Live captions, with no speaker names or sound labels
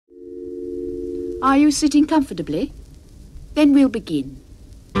Are you sitting comfortably? Then we'll begin.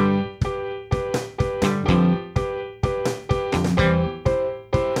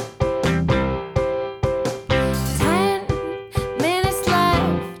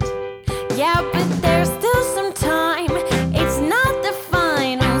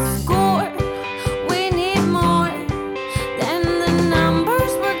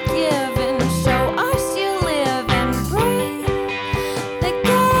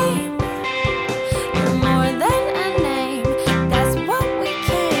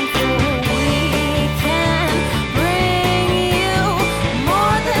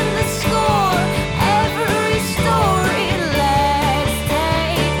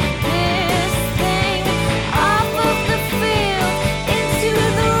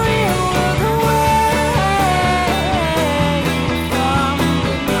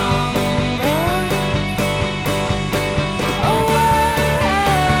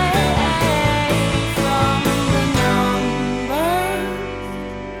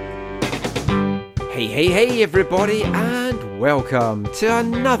 Hey everybody, and welcome to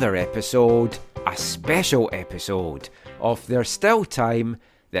another episode, a special episode of There's Still Time,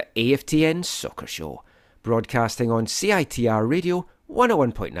 the AFTN Soccer Show, broadcasting on CITR Radio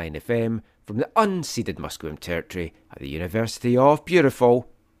 101.9 FM from the unceded Musqueam Territory at the University of beautiful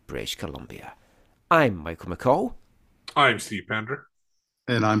British Columbia. I'm Michael McCall. I'm Steve Pender.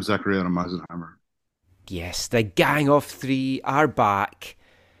 And I'm Zachariah Meisenheimer. Yes, the gang of three are back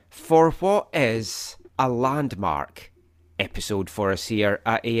for what is a landmark episode for us here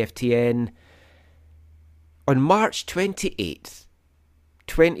at AFTN. On March 28th,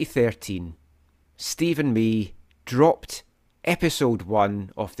 2013, Steve and me dropped episode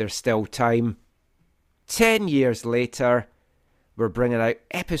 1 of There's Still Time. 10 years later, we're bringing out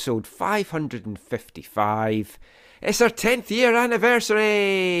episode 555. It's our 10th year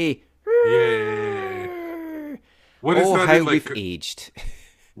anniversary! Yay! What is that? How like, we've aged.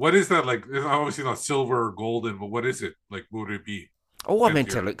 What is that like? It's obviously not silver or golden, but what is it? Like, what would it be? Oh, I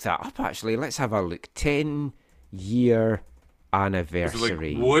meant to look that up, actually. Let's have a look. 10-year anniversary. Is it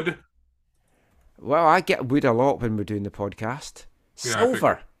like wood? Well, I get wood a lot when we're doing the podcast. Yeah,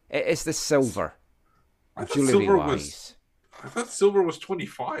 Silver. It is the silver. I thought silver was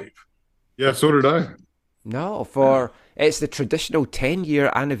 25. Yeah, so did I. No, it's the traditional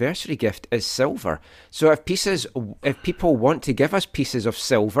 10-year anniversary gift is silver. So if people want to give us pieces of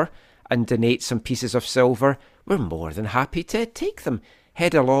silver and donate some pieces of silver, we're more than happy to take them.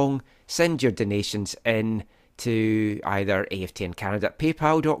 Head along, send your donations in to either AFTN Canada at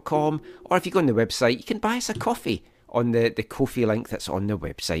paypal.com, or if you go on the website, you can buy us a coffee on the Ko-fi link that's on the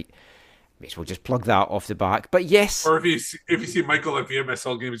website. May as well just plug that off the back. But yes. Or if you see Michael at the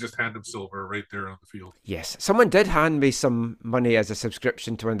MSL games, just hand him silver right there on the field. Yes. Someone did hand me some money as a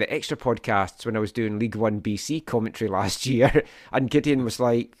subscription to one of the extra podcasts when I was doing League One BC commentary last year. And Gideon was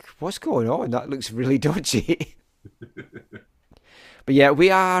like, what's going on? That looks really dodgy. But yeah, we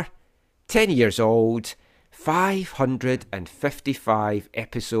are 10 years old, 555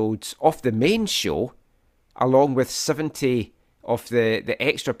 episodes of the main show, along with 70 of the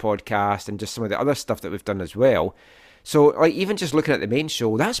extra podcast and just some of the other stuff that we've done as well. So like even just looking at the main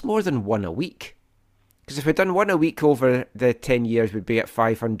show, that's more than one a week. Because if we'd done one a week over the 10 years, we'd be at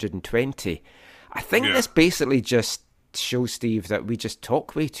 520. I think this basically just shows, Steve, that we just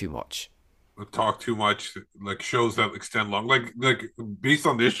talk way too much. We talk too much, like shows that extend long. Like based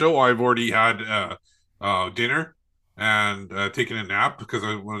on this show, I've already had dinner and taken a nap because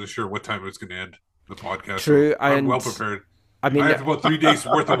I wasn't sure what time it was going to end the podcast. True, so I'm and well prepared. I mean, I have about 3 days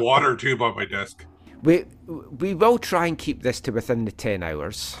worth of water too by my desk. We will try and keep this to within the 10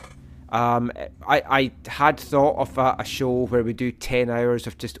 hours. I had thought of a show where we do 10 hours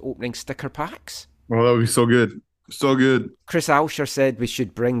of just opening sticker packs. Oh, that would be so good. So good. Chris Alsher said we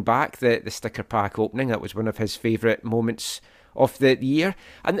should bring back the sticker pack opening. That was one of his favourite moments of the year.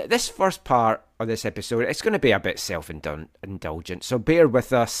 And this first part of this episode, it's going to be a bit self-indulgent, so bear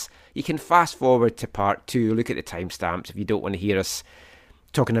with us. You can fast forward to part 2, look at the timestamps if you don't want to hear us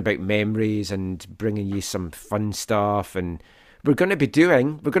talking about memories and bringing you some fun stuff. And we're going to be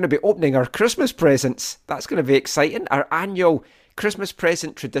opening our Christmas presents. That's going to be exciting. Our annual Christmas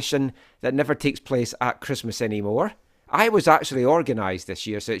present tradition that never takes place at Christmas anymore. I was actually organised this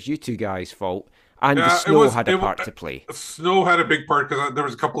year, so it's you two guys' fault. And the snow had a part to play. Snow had a big part because there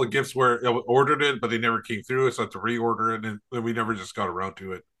was a couple of gifts where I ordered it, but they never came through, so I had to reorder it, and then we never just got around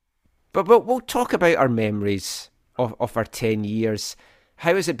to it. But we'll talk about our memories of our 10 years.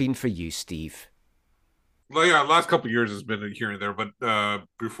 How has it been for you, Steve? Well, yeah, last couple of years has been here and there, but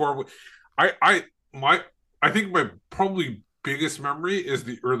before, I think my probably biggest memory is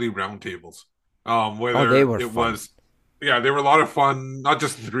the early roundtables. Oh, they Whether were it fun. was, yeah, they were a lot of fun. Not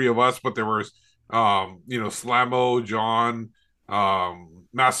just the three of us, but there was, Slamo, John,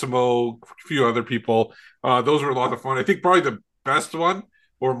 Massimo, a few other people. Those were a lot of fun. I think probably the best one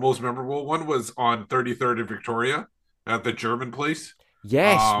or most memorable one was on 33rd and Victoria at the German place.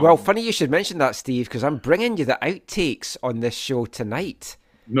 Yes. Well, Um, funny you should mention that, Steve, because I'm bringing you the outtakes on this show tonight.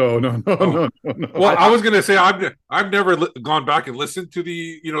 No, no, no, oh, no, no, no. well, I was gonna say I've never gone back and listened to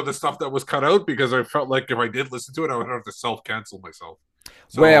the stuff that was cut out because I felt like if I did listen to it, I would have to self cancel myself.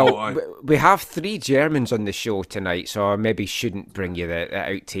 So Well, I we have three Germans on the show tonight, so I maybe shouldn't bring you the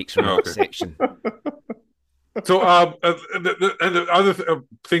outtakes from that Okay. section. So, the other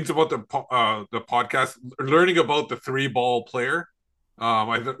things about the podcast, learning about the three ball player.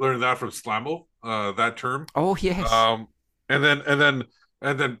 I learned that from Slamo, that term. Oh, yes.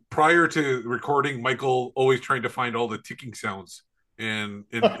 And then prior to recording, Michael always trying to find all the ticking sounds in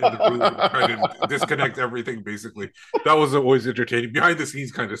the room, trying to disconnect everything. Basically, that was always entertaining, behind the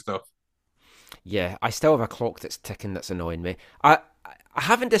scenes kind of stuff. Yeah, I still have a clock that's ticking that's annoying me. I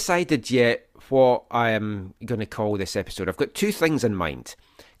haven't decided yet what I am going to call this episode. I've got two things in mind.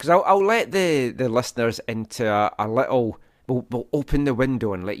 Because I'll let the listeners into a little... We'll open the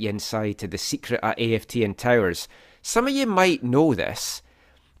window and let you inside to the secret at AFTN Towers. Some of you might know this,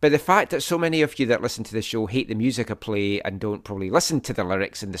 but the fact that so many of you that listen to the show hate the music I play and don't probably listen to the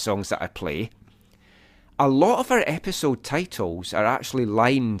lyrics in the songs that I play, a lot of our episode titles are actually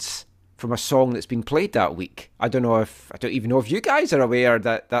lines from a song that's been played that week. I don't even know if you guys are aware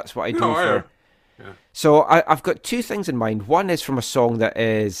that that's what I do for... Yeah. So I've got two things in mind. One is from a song that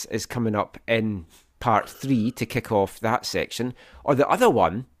is coming up in part 3 to kick off that section. Or the other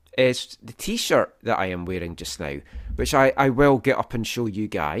one is the t-shirt that I am wearing just now, which I will get up and show you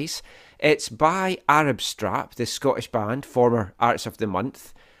guys. It's by Arab Strap, the Scottish band, former Artists of the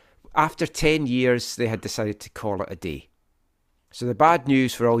Month. After 10 years, they had decided to call it a day. So the bad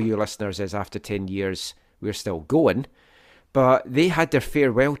news for all you listeners is after 10 years, we're still going. But they had their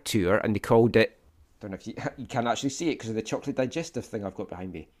farewell tour and they called it, I don't know if you can't actually see it because of the chocolate digestive thing I've got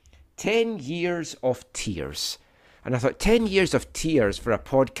behind me, 10 Years of Tears. And I thought 10 Years of Tears for a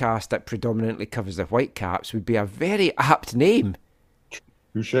podcast that predominantly covers the Whitecaps would be a very apt name.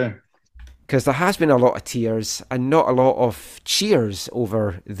 Touche. Because there has been a lot of tears and not a lot of cheers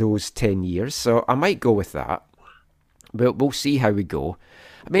over those 10 years. So I might go with that. But we'll see how we go.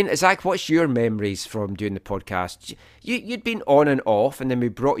 I mean, Zach, what's your memories from doing the podcast? You'd been on and off, and then we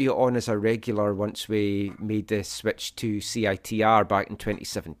brought you on as a regular once we made the switch to CITR back in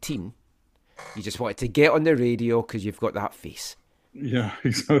 2017. You just wanted to get on the radio because you've got that face. Yeah,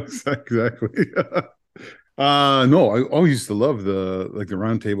 exactly. No, I always used to love the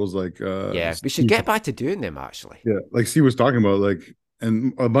round tables, Yeah, we should get back to doing them, actually. Yeah, like Steve was talking about,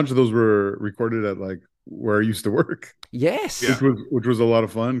 and a bunch of those were recorded at where I used to work. Yes, Yeah. which was a lot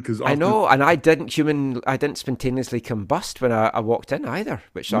of fun because I know, and I didn't spontaneously combust when I walked in either,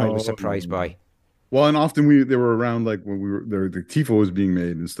 which I was surprised by. Well, and often they were around when we were there. The tifo was being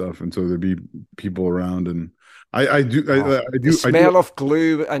made and stuff, and so there'd be people around. And The smell of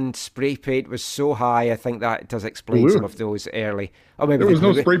glue and spray paint was so high. I think that does explain Glue? some of those early. Oh, maybe there was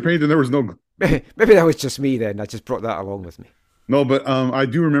no spray paint and there was no. Maybe that was just me then. I just brought that along with me. No, but I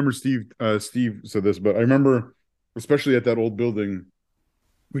do remember Steve said this, but I remember especially at that old building,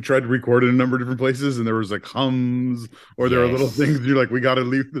 we tried to record in a number of different places, and there was hums or there were little things. You're like, we got to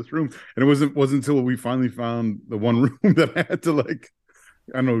leave this room, and it wasn't until we finally found the one room that I had to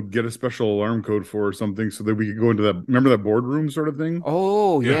I don't know, get a special alarm code for or something so that we could go into that. Remember that boardroom sort of thing?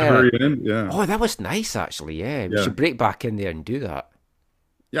 Oh yeah. Very end? Yeah. Oh, that was nice actually. Yeah, we should break back in there and do that.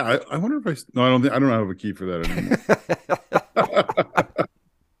 Yeah, I wonder if I don't have a key for that anymore.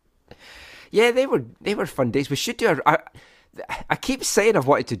 Yeah, they were fun days. We should do I keep saying I've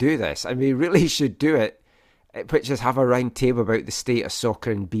wanted to do this, and we really should do it, which is have a round table about the state of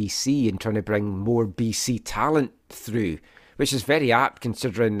soccer in BC and trying to bring more BC talent through, which is very apt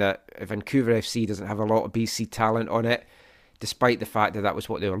considering that Vancouver FC doesn't have a lot of BC talent on it, despite the fact that was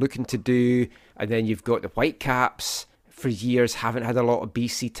what they were looking to do. And then you've got the Whitecaps, for years haven't had a lot of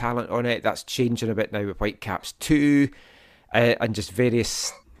BC talent on it. That's changing a bit now with Whitecaps 2 and just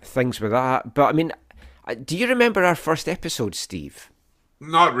various things with that. But I mean, do you remember our first episode, Steve?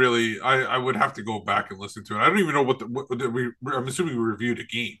 Not really. I would have to go back and listen to it. I don't even know I'm assuming we reviewed a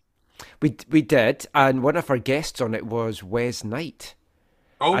game. We did, and one of our guests on it was Wes Knight.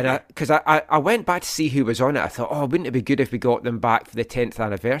 Oh, okay. Because I went back to see who was on it. I thought, oh, wouldn't it be good if we got them back for the 10th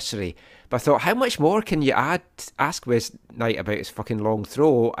anniversary? But I thought, how much more can you ask Wes Knight about his fucking long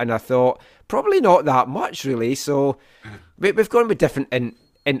throw? And I thought, probably not that much, really. So we've gone with different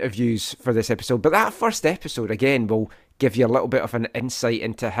interviews for this episode, but that first episode, again, will give you a little bit of an insight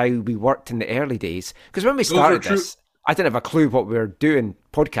into how we worked in the early days. Because when we started this, I didn't have a clue what we were doing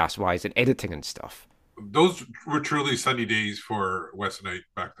podcast-wise and editing and stuff. Those were truly sunny days for West Night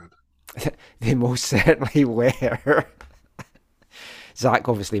back then. They most certainly were. Zach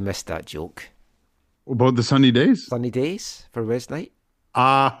obviously missed that joke. About the sunny days? Sunny days for West Night?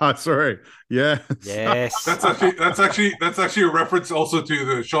 Sorry. Yeah. Yes. That's actually a reference also to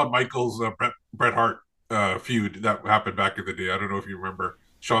the Shawn Michaels Bret Hart feud that happened back in the day. I don't know if you remember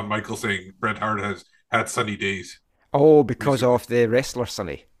Shawn Michaels saying Bret Hart has had sunny days. Oh, because of the wrestler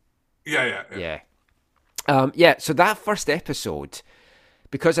Sunny. Yeah. So that first episode,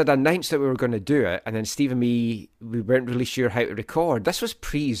 because I'd announced that we were going to do it, and then Steve and me, we weren't really sure how to record. This was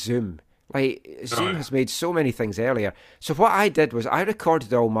pre-Zoom. Zoom has made so many things earlier. So what I did was I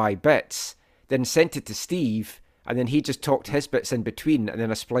recorded all my bits, then sent it to Steve, and then he just talked his bits in between, and then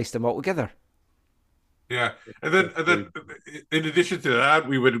I spliced them all together. Yeah, and then in addition to that,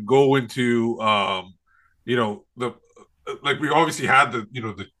 we would go into we obviously had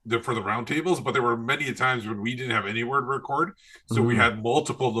the for the roundtables, but there were many times when we didn't have anywhere to record, so we had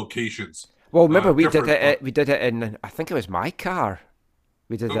multiple locations. Well, remember we did it in, I think it was my car.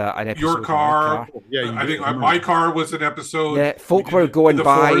 We did an episode. Your car. Yeah, I think my car was an episode. Yeah, folk were going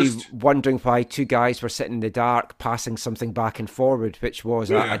by forest, wondering why two guys were sitting in the dark passing something back and forward, which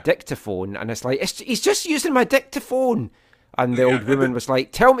was a dictaphone. And it's like, he's just using my dictaphone. And the old woman was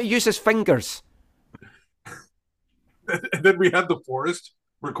like, tell me to use his fingers. And then we had the forest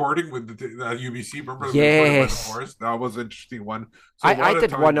recording with the UBC. Remember? Yes. The forest? That was an interesting one. So I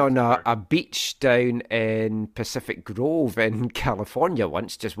did one on a beach down in Pacific Grove in California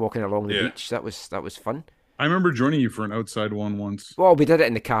once, just walking along the beach. That was fun. I remember joining you for an outside one once. Well, we did it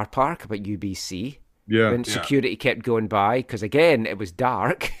in the car park up at UBC. Yeah. When security kept going by, because again, it was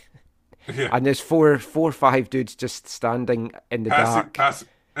dark. Yeah. And there's four or five dudes just standing in the dark.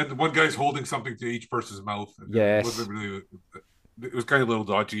 And one guy's holding something to each person's mouth. Yes. It was kind of a little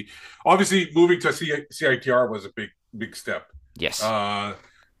dodgy. Obviously, moving to CITR was a big step. Yes.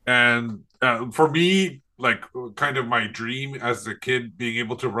 And for me, like kind of my dream as a kid, being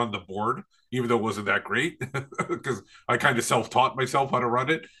able to run the board, even though it wasn't that great, because I kind of self-taught myself how to run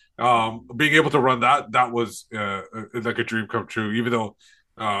it. Being able to run that was like a dream come true, even though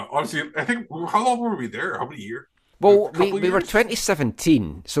obviously, I think, how long were we there? How many years? Well, we were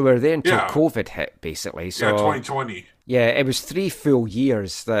 2017, so we were there until COVID hit, basically. So 2020. Yeah, it was 3 full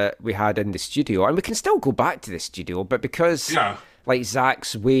years that we had in the studio, and we can still go back to the studio, but because like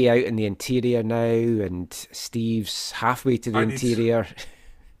Zach's way out in the interior now, and Steve's halfway to the interior.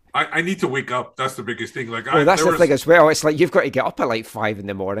 I need to wake up. That's the biggest thing. Like, that's the thing as well. It's like you've got to get up at like 5 in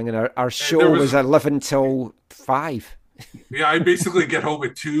the morning, and our show was 11 till 5. Yeah, I basically get home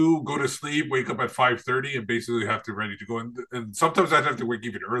at 2, go to sleep, wake up at 5:30, and basically have to ready to go. And sometimes I'd have to wake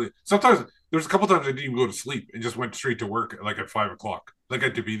even early. Sometimes there's a couple times I didn't even go to sleep and just went straight to work like at 5 o'clock. Like I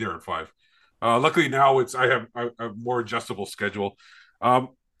had to be there at 5. Luckily now I have a more adjustable schedule. I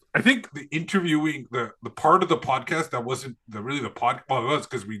think the interviewing, the part of the podcast that wasn't really the pod. Well, it was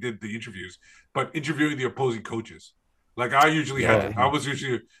because we did the interviews, but interviewing the opposing coaches. Like I usually was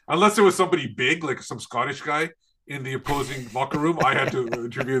usually, unless it was somebody big, like some Scottish guy in the opposing locker room, I had to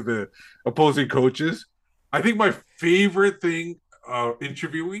interview the opposing coaches. I think my favorite thing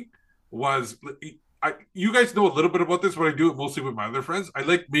interviewing was, you guys know a little bit about this, but I do it mostly with my other friends. I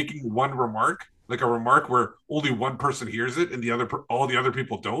like making one remark, like a remark where only one person hears it and all the other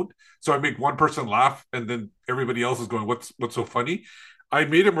people don't. So I make one person laugh and then everybody else is going, what's so funny? I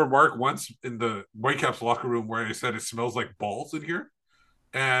made a remark once in the Whitecaps locker room where I said it smells like balls in here.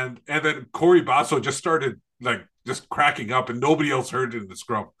 And then Corey Basso just started like just cracking up and nobody else heard it in the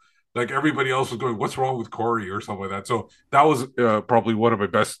scrum. Like everybody else was going, what's wrong with Corey or something like that. So that was probably one of my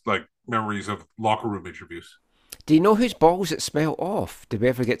best like memories of locker room interviews. Do you know whose balls it smelled off? Did we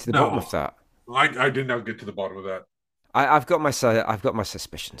ever get to the bottom of that? I did not get to the bottom of that. I've got my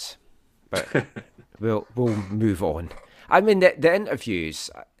suspicions, but we'll move on. I mean, the interviews,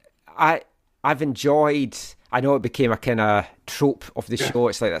 I've enjoyed. I know it became a kind of trope of the show.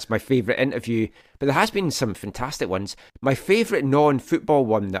 It's like that's my favourite interview, but there has been some fantastic ones. My favourite non-football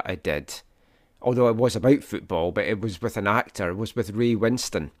one that I did, although it was about football, but it was with an actor, was with Ray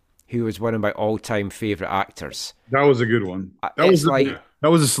Winston, who was one of my all-time favourite actors. That was a good one. That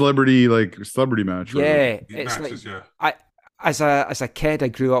was a celebrity match. Right? Yeah, it's matches, like as a kid, I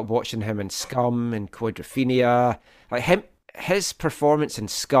grew up watching him in Scum and Quadrophenia. Like his performance in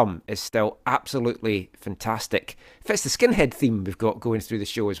Scum is still absolutely fantastic. Fits the skinhead theme we've got going through the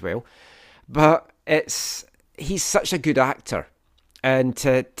show as well. But he's such a good actor. And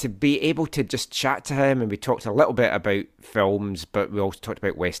to be able to just chat to him, and we talked a little bit about films, but we also talked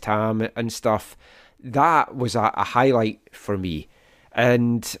about West Ham and stuff. That was a highlight for me.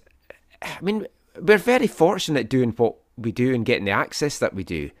 And I mean, we're very fortunate doing what we do and getting the access that we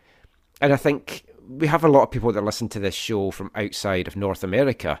do. And I think we have a lot of people that listen to this show from outside of North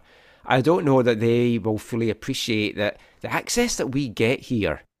America. I don't know that they will fully appreciate that the access that we get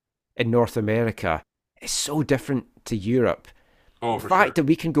here in North America is so different to Europe. Oh, the fact that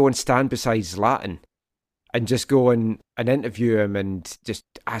we can go and stand beside Zlatan and just go and interview him and just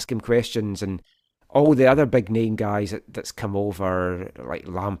ask him questions, and all the other big name guys that's come over, like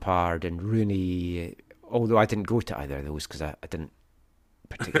Lampard and Rooney, although I didn't go to either of those because I didn't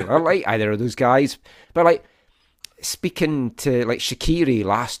particularly like either of those guys. But like speaking to like Shaqiri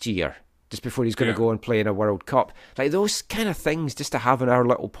last year, just before he's going to go and play in a World Cup, like those kind of things just to have in our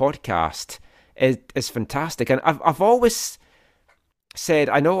little podcast is fantastic. And I've always said,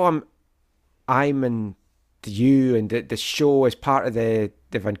 I know I'm and you and the show is part of the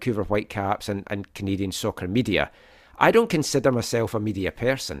Vancouver Whitecaps and Canadian soccer media. I don't consider myself a media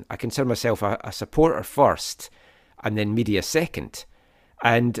person. I consider myself a supporter first and then media second.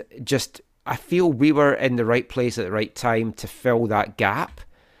 And just, I feel we were in the right place at the right time to fill that gap.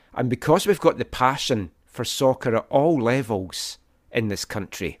 And because we've got the passion for soccer at all levels in this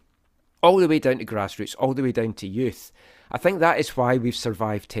country, all the way down to grassroots, all the way down to youth, I think that is why we've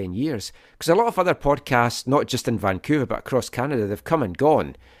survived 10 years. Because a lot of other podcasts, not just in Vancouver, but across Canada, they've come and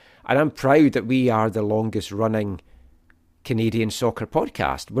gone. And I'm proud that we are the longest running Canadian soccer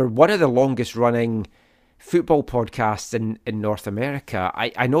podcast. We're one of the longest running football podcasts in North America.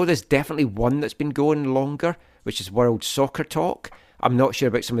 I know there's definitely one that's been going longer, which is World Soccer Talk. I'm not sure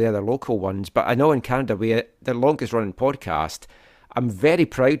about some of the other local ones, but I know in Canada we're the longest running podcast. I'm very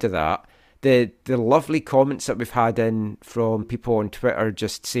proud of that. The lovely comments that we've had in from people on Twitter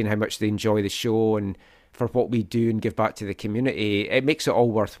just saying how much they enjoy the show and for what we do and give back to the community, it makes it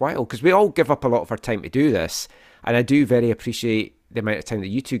all worthwhile because we all give up a lot of our time to do this, and I do very appreciate the amount of time that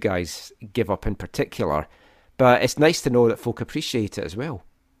you two guys give up in particular, but it's nice to know that folk appreciate it as well.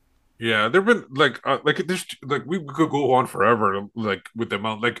 Yeah, there've been there's like we could go on forever like with the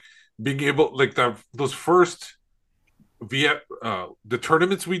amount, like being able like those first the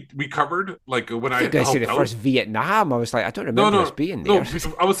tournaments we covered, like when I guys see the first Vietnam, I was like, I don't remember us being there. No,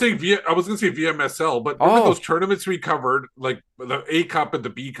 I was going to say VMSL, but remember those tournaments we covered, like the A Cup and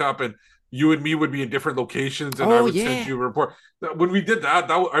the B Cup, and you and me would be in different locations, and I would send you a report. When we did that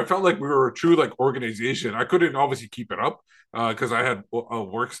I felt like we were a true like organization. I couldn't obviously keep it up because I had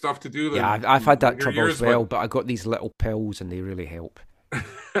work stuff to do. Yeah, I've had that trouble as well, but I got these little pills and they really help.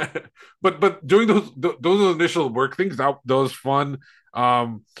 but doing those initial work things, that was fun.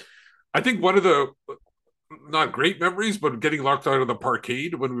 I think one of the not great memories, but getting locked out of the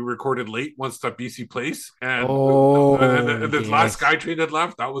parkade when we recorded late once at BC Place, and the last SkyTrain had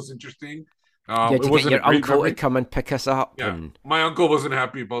left. That was interesting. It wasn't your uncle to come and pick us up. Yeah, my uncle wasn't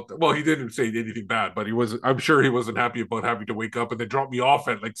happy about that. Well, he didn't say anything bad, but I'm sure he wasn't happy about having to wake up and then drop me off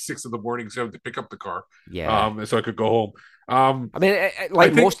at like 6 a.m. so I had to pick up the car. Yeah, so I could go home. I mean,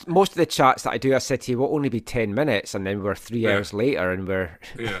 most of the chats that I do, I said to you, will only be 10 minutes, and then we're 3 hours later, and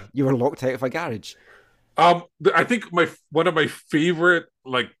you were locked out of a garage. I think one of my favorite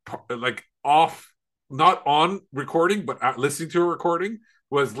like off, not on recording, but at listening to a recording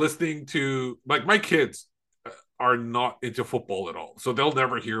was listening to, like, my kids are not into football at all, so they'll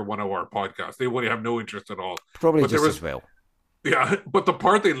never hear one of our podcasts. They would have no interest at all. Probably just as well. Yeah, but the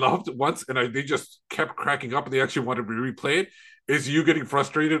part they loved once, and they just kept cracking up, and they actually wanted to replay it, is you getting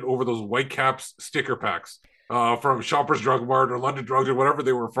frustrated over those Whitecaps sticker packs from Shoppers Drug Mart or London Drugs or whatever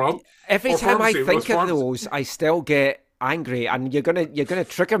they were from. Every time I think of those, I still get angry, and you're gonna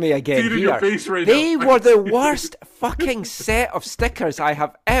trigger me again here. Your face right they now. were the worst fucking set of stickers I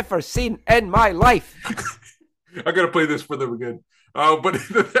have ever seen in my life. I gotta play this for them again. But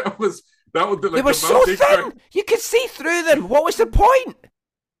that was like, they were so thin. You could see through them. What was the point?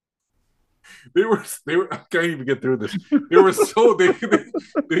 They were. I can't even get through this. They were so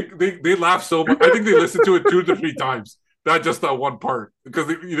they laughed so much. I think they listened to it 2 to 3 times. Not just that one part, because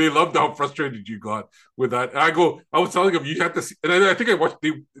they loved how frustrated you got with that. And I was telling them you had to see, and I think I watched.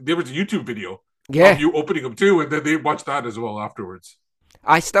 There was a YouTube video of you opening them too, and then they watched that as well afterwards.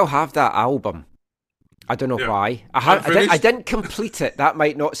 I still have that album. I don't know why. I didn't complete it. That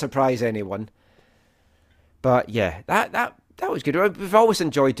might not surprise anyone. But yeah, that was good. We've always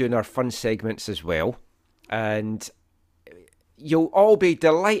enjoyed doing our fun segments as well. And you'll all be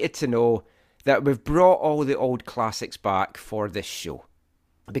delighted to know that we've brought all the old classics back for this show.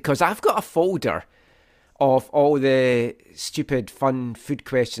 Because I've got a folder of all the stupid, fun food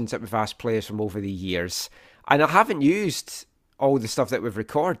questions that we've asked players from over the years. And I haven't used all the stuff that we've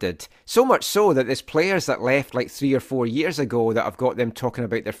recorded. So much so that there's players that left like 3 or 4 years ago that I've got them talking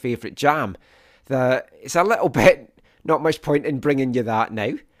about their favourite jam. That it's a little bit not much point in bringing you that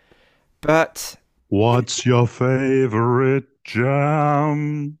now. But what's your favourite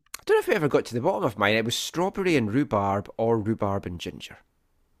jam? I don't know if we ever got to the bottom of mine. It was strawberry and rhubarb or rhubarb and ginger.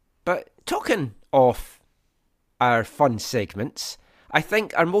 But talking of our fun segments, I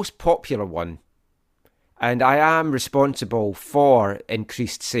think our most popular one, and I am responsible for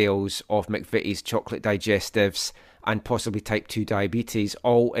increased sales of McVitie's chocolate digestives and possibly type 2 diabetes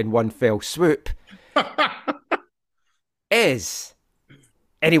all in one fell swoop, is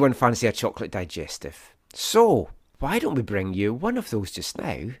Anyone Fancy a Chocolate Digestive? So, why don't we bring you one of those just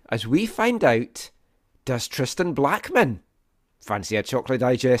now as we find out, does Tristan Blackmon fancy a chocolate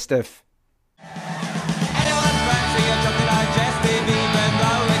digestive? Anyone fancy a chocolate digestive, even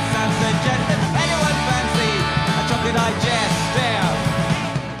though it's unsuggested? Anyone fancy a chocolate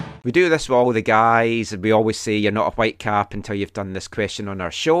digestive? We do this with all the guys, and we always say you're not a Whitecap until you've done this question on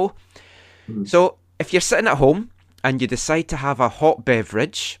our show. So, if you're sitting at home and you decide to have a hot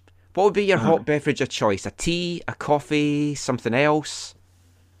beverage, what would be your hot beverage of choice? A tea, a coffee, something else?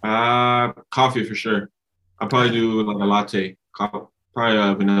 Coffee for sure. I'll probably do like a latte. Probably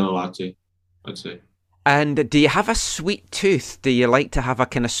a vanilla latte, I'd say. And do you have a sweet tooth? Do you like to have a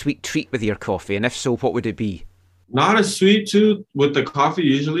kind of sweet treat with your coffee? And if so, what would it be? Not a sweet tooth with the coffee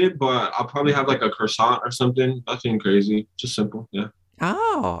usually, but I'll probably have like a croissant or something. Nothing crazy. Just simple, yeah.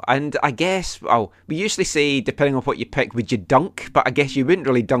 Oh, and I guess, well, we usually say, depending on what you pick, would you dunk? But I guess you wouldn't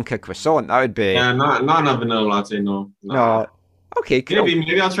really dunk a croissant. That would be... Yeah, not a vanilla latte, no. No. Okay, cool.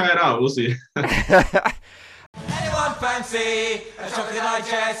 Maybe I'll try it out. We'll see. Anyone fancy a chocolate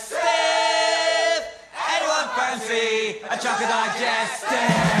digestive? Anyone fancy a chocolate digestive?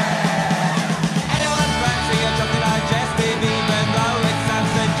 Anyone fancy a chocolate digestive, even though it's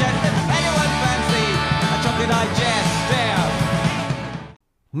unsuggested? Anyone fancy a chocolate digestive?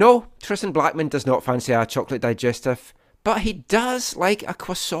 No, Tristan Blackmon does not fancy a chocolate digestive, but he does like a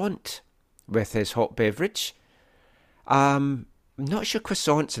croissant with his hot beverage. I'm not sure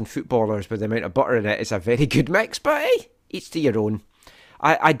croissants and footballers with the amount of butter in it is a very good mix, but hey, each to your own.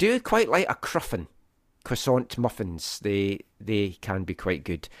 I do quite like a cruffin. Croissant muffins, they can be quite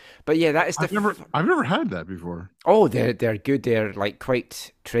good. But yeah, that is I've never had that before. Oh, they're good. They're like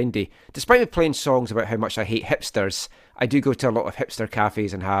quite trendy. Despite me playing songs about how much I hate hipsters, I do go to a lot of hipster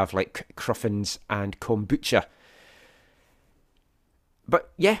cafes and have like cruffins and kombucha.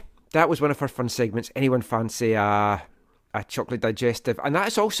 But yeah, that was one of our fun segments. Anyone fancy a chocolate digestive? And that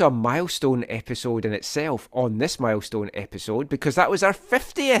is also a milestone episode in itself on this milestone episode, because that was our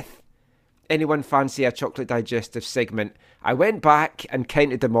 50th Anyone Fancy a Chocolate Digestive segment. I went back and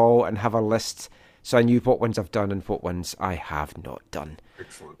counted them all and have a list, so I knew what ones I've done and what ones I have not done.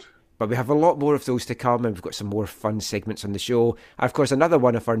 Excellent. But we have a lot more of those to come, and we've got some more fun segments on the show. And of course, another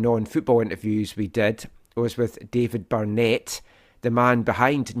one of our non-football interviews we did was with David Barnett, the man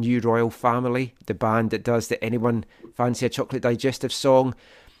behind New Royal Family, the band that does the Anyone Fancy a Chocolate Digestive song.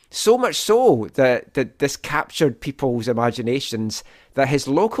 So much so that this captured people's imaginations that his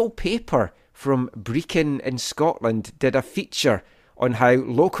local paper from Brechin in Scotland did a feature on how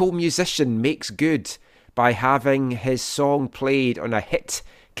local musician makes good by having his song played on a hit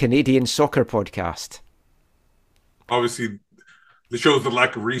Canadian soccer podcast. Obviously, it shows the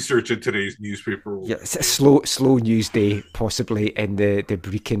lack of research in today's newspaper. Yeah, it's a slow news day, possibly in the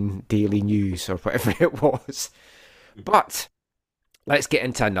Brechin Daily News or whatever it was. But let's get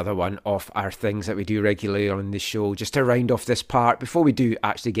into another one of our things that we do regularly on the show, just to round off this part before we do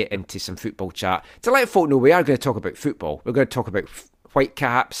actually get into some football chat. To let folk know, we are going to talk about football. We're going to talk about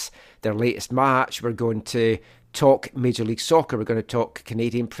Whitecaps, their latest match. We're going to talk Major League Soccer. We're going to talk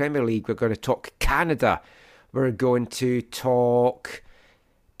Canadian Premier League. We're going to talk Canada. We're going to talk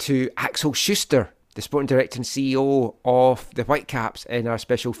to Axel Schuster, the sporting director and CEO of the Whitecaps, in our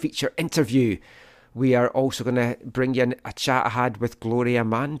special feature interview. We are also going to bring you a chat I had with Gloire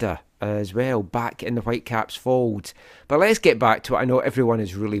Amanda as well, back in the Whitecaps fold. But let's get back to what I know everyone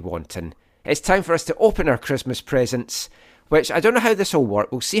is really wanting. It's time for us to open our Christmas presents, which I don't know how this will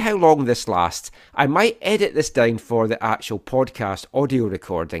work. We'll see how long this lasts. I might edit this down for the actual podcast audio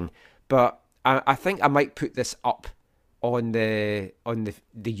recording, but I think I might put this up on the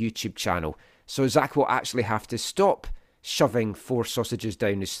YouTube channel. So Zach will actually have to stop shoving 4 sausages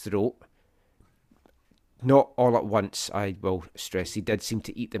down his throat. Not all at once, I will stress. He did seem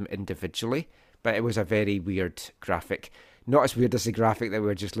to eat them individually, but it was a very weird graphic. not as weird as the graphic that we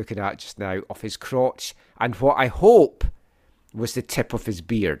were just looking at just now, of his crotch and what I hope was the tip of his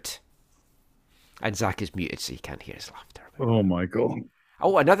beard. And Zach is muted, so you can't hear his laughter. Oh, Michael.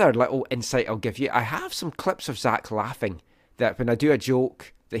 Oh, another little insight I'll give you. I have some clips of Zach laughing that when I do a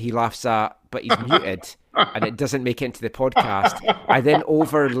joke that he laughs at, but he's muted and it doesn't make it into the podcast, I then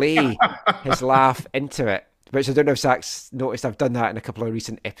overlay his laugh into it. Which I don't know if Zach's noticed. I've done that in a couple of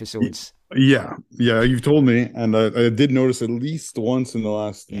recent episodes. Yeah, you've told me, and I did notice at least once in the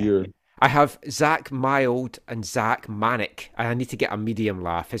last year. I have Zach mild and Zach manic. I need to get a medium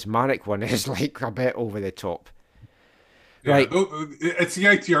laugh. His manic one is like a bit over the top. Yeah, right. At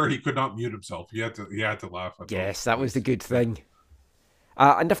CITR, he could not mute himself. He had to laugh. Yes, that was the good thing.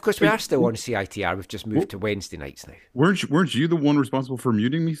 And of course, we are still on CITR. We've just moved to Wednesday nights now. Weren't you the one responsible for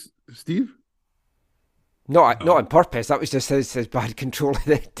muting me, Steve? Not on purpose. That was just his bad control of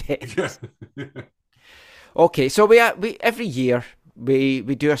the text. Yeah. Okay, so we every year we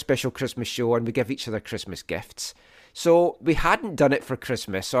do a special Christmas show and we give each other Christmas gifts. So we hadn't done it for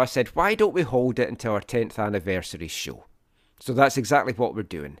Christmas, so I said, why don't we hold it until our 10th anniversary show? So that's exactly what we're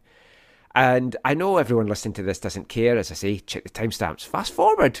doing. And I know everyone listening to this doesn't care. As I say, check the timestamps. Fast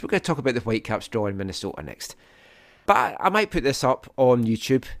forward. We're going to talk about the Whitecaps draw in Minnesota next. But I might put this up on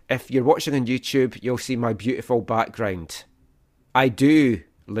YouTube. If you're watching on YouTube, you'll see my beautiful background. I do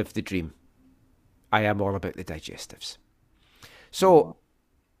live the dream. I am all about the digestives. So,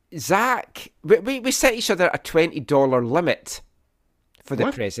 Zach, we set each other a $20 limit for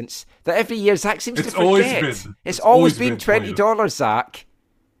the presents. That every year Zach seems to forget. It's always been $20, Zach.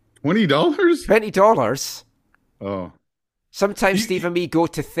 $20? $20. Oh. Sometimes Steve and me go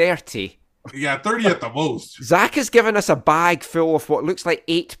to 30. Yeah, 30 at the most. Zach has given us a bag full of what looks like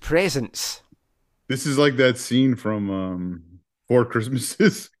 8 presents. This is like that scene from 4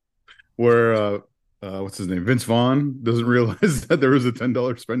 Christmases where what's his name? Vince Vaughn doesn't realize that there was a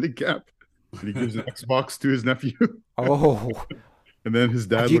 $10 spending cap. And he gives an Xbox to his nephew. Oh. And then his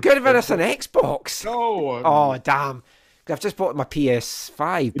dad. Have you given us an Xbox? No. Oh, damn. I've just bought my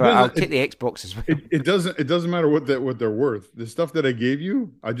PS5, but I'll take the Xbox as well. It doesn't matter what they're worth. The stuff that I gave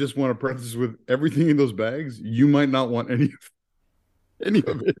you, I just want to preface with everything in those bags. You might not want any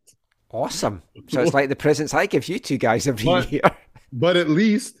of it. Awesome. So it's like the presents I give you two guys every year. But at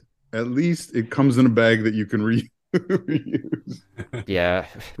least it comes in a bag that you can reuse. Yeah,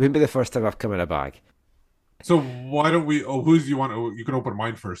 it wouldn't be the first time I've come in a bag. So why don't we? Oh, who's you want? Oh, you can open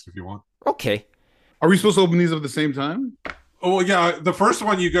mine first if you want. Okay. Are we supposed to open these at the same time? Oh well, yeah. The first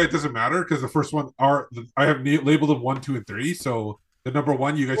one you guys doesn't matter because the first one I have labeled them 1, 2, and 3. So the number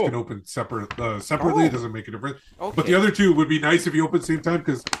 1 you guys can open separately. It doesn't make a difference. Okay. But the other 2 would be nice if you open at the same time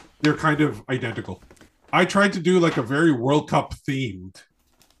because they're kind of identical. I tried to do like a very World Cup themed.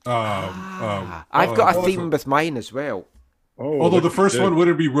 I've got a theme with mine as well. Oh, although the first one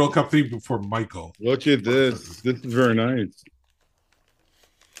wouldn't be World Cup themed for Michael. Look at this. This is very nice.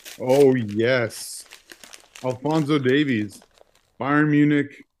 Oh yes. Alphonso Davies, Bayern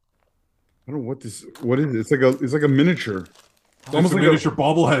Munich. I don't know what is it? It's like a miniature. It's almost like a miniature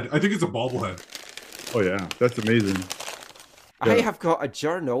bobblehead. I think it's a bobblehead. Oh yeah, that's amazing. I have got a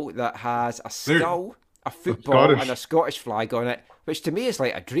journal that has a skull, a football, and a Scottish flag on it, which to me is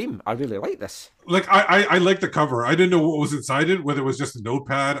like a dream. I really like this. Like I like the cover. I didn't know what was inside it, whether it was just a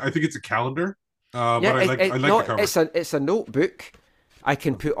notepad. I think it's a calendar. But I like the cover. It's a notebook. I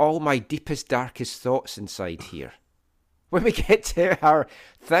can put all my deepest, darkest thoughts inside here. When we get to our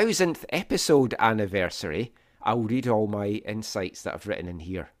 1000th episode anniversary, I'll read all my insights that I've written in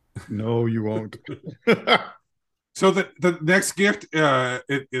here. No, you won't. So the next gift, there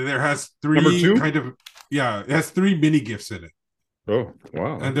has 3 Number 2? it has 3 mini gifts in it. Oh,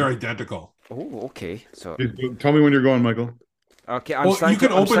 wow. And they're identical. Oh, okay. So tell me when you're going, Michael. Okay, you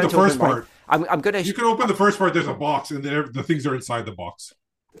can open the first part. I'm gonna. You can open the first part. There's a box, and the things are inside the box.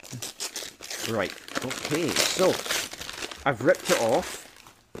 Right. Okay. So I've ripped it off.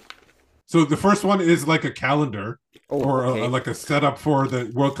 So the first one is like a calendar, like a setup for the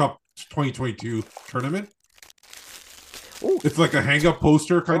World Cup 2022 tournament. Oh, it's like a hang-up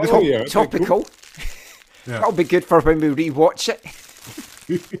poster kind of. Yeah, topical. Cool. Yeah. That'll be good for when we rewatch it.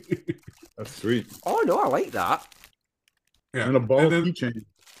 That's sweet. Oh no, I like that. Yeah. And a ball keychain.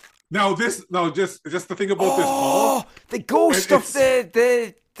 Just the thing about this ball. The ghost of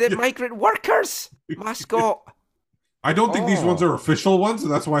the migrant workers mascot. I don't think these ones are official ones, so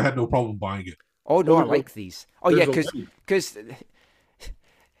that's why I had no problem buying it. Oh no, I like these. Oh yeah, because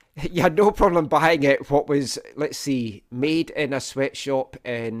you had no problem buying it. What was, let's see, made in a sweatshop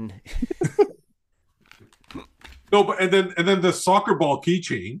in. No, but and then the soccer ball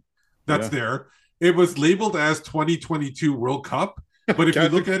keychain that's there. it was labeled as 2022 World Cup, but if you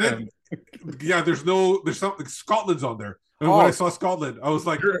look at it, there's something Scotland's on there. And when I saw Scotland, I was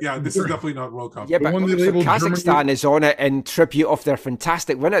like, this is definitely not World Cup. Yeah, but Kazakhstan is on it in tribute of their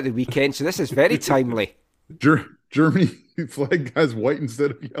fantastic win at the weekend, so this is very timely. Germany flag has white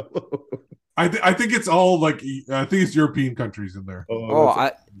instead of yellow. I think it's all I think it's European countries in there.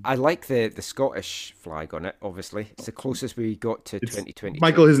 I like the Scottish flag on it. Obviously, it's the closest we got to 2020.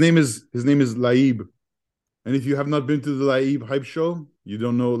 Michael, his name is Laib, and if you have not been to the Laib hype show, you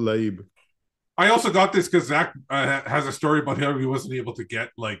don't know Laib. I also got this because Zach has a story about how he wasn't able to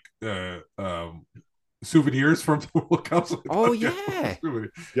get souvenirs from the World Cup. So yeah, we're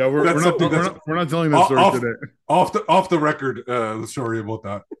not telling that story today. Off the record, the story about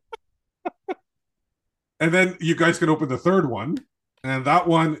that. And then you guys can open the third one, and that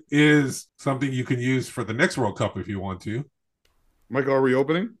one is something you can use for the next World Cup if you want to. Michael, are we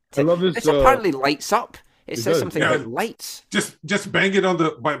opening? I love this. It apparently lights up. It says something about lights. Just bang it on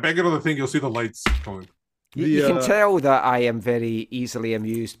the thing. You'll see the lights going. You can tell that I am very easily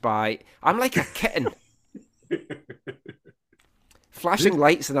amused by. I'm like a kitten, flashing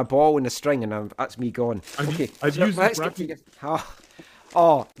lights and a ball and a string, and that's me gone.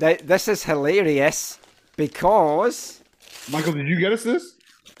 This is hilarious because Michael, did you get us this?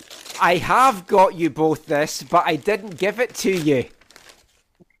 I have got you both this, but I didn't give it to you.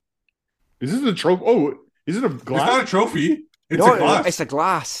 Is this a trophy? Oh, is it a glass? It's not a trophy. It's a glass. It's a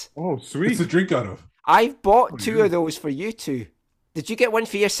glass. Oh, sweet. It's a drink out of. I've bought two of those for you two. Did you get one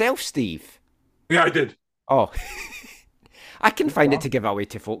for yourself, Steve? Yeah, I did. Oh. I can find it to give away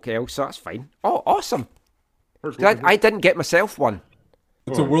to folk else, so that's fine. Oh, awesome. I didn't get myself one.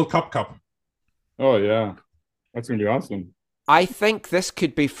 It's a World Cup cup. Oh, yeah. That's going to be awesome. I think this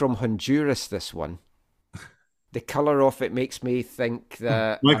could be from Honduras, this one. The colour of it makes me think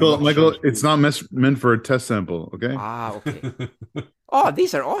that... Michael, it's not meant for a test sample, okay? Okay. Oh,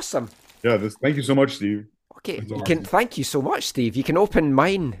 these are awesome. Yeah, thank you so much, Steve. Okay, thank you so much, Steve. You can open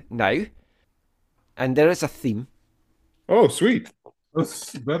mine now. And there is a theme. Oh, sweet.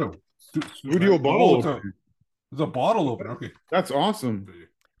 That's better. Studio bottle opener. There's a bottle opener, okay. That's awesome.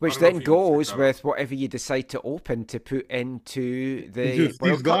 Which then goes with whatever you decide to open to put into the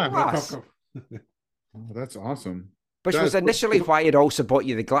World Cup glass. Oh, that's awesome. Which was initially why I'd also bought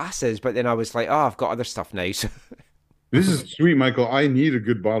you the glasses, but then I was like, I've got other stuff now. So. This is sweet, Michael. I need a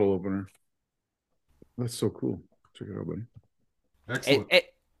good bottle opener. That's so cool. Check it out, buddy. Excellent.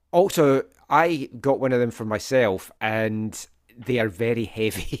 Also, I got one of them for myself, and they are very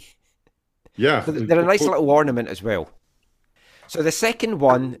heavy. Yeah. So they're a nice little ornament as well. So the second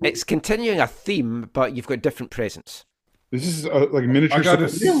one, it's continuing a theme, but you've got different presents. This is like miniature. I got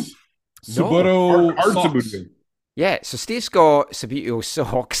Suboto socks. Yeah, so Steve's got Suboto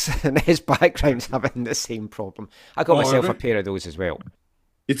socks, and his background's having the same problem. I got myself a pair of those as well.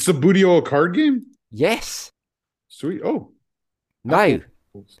 It's Suboto a card game? Yes. Sweet. Oh. Now,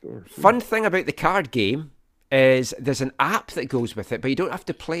 fun thing about the card game is there's an app that goes with it, but you don't have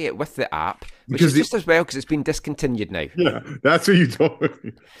to play it with the app, which is just as well because it's been discontinued now. Yeah, that's what you told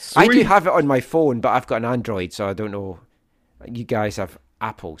me. I do have it on my phone, but I've got an Android, so I don't know. You guys have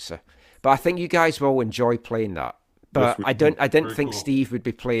Apple, so... But I think you guys will enjoy playing that. But I didn't think Steve would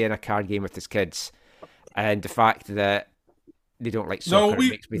be playing a card game with his kids. And the fact that they don't like soccer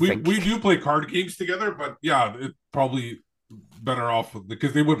makes me think... we do play card games together, but yeah, it's probably better off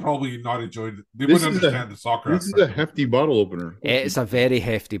because they would probably not enjoy it. They wouldn't understand the soccer. This is a hefty bottle opener. It's a very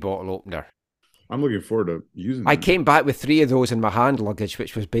hefty bottle opener. I'm looking forward to using it. I came back with 3 of those in my hand luggage,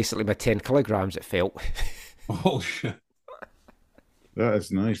 which was basically my 10 kilograms, it felt. Oh, shit. That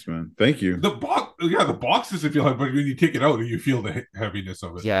is nice, man. Thank you. The boxes, if you like, but when you take it out, you feel the heaviness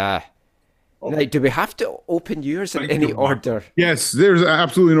of it. Yeah. Now, do we have to open yours in any order? Yes, there's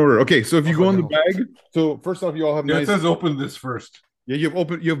absolutely an order. Okay, so if you go in the bag, so first off, you all have nice... It says open this first. Yeah, you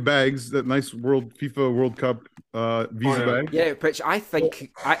have bags, that nice FIFA World Cup Visa bag. Yeah, which I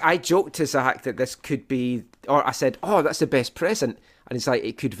think, I joked to Zach that this could be, or I said, that's the best present. And it's like,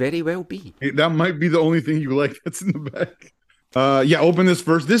 it could very well be. That might be the only thing you like that's in the bag. Open this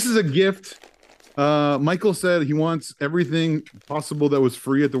first. This is a gift. Michael said he wants everything possible that was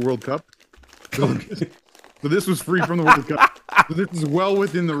free at the World Cup. So this was free from the World Cup. So this is well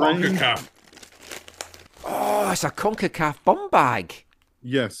within the range. Oh, it's a CONCACAF bum bag.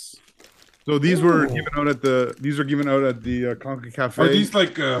 Yes. So these were given out at the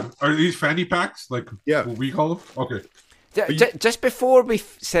CONCACAF. Are these fanny packs? Like what we call them? Okay. Just before we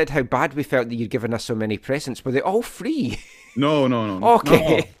said how bad we felt that you'd given us so many presents, were they all free? No.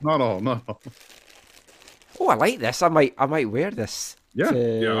 Okay. Not all. Oh, I like this. I might wear this. Yeah.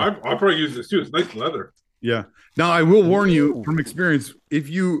 Yeah, I'll probably use this too. It's nice leather. Yeah. Now I will warn you Ooh. from experience: if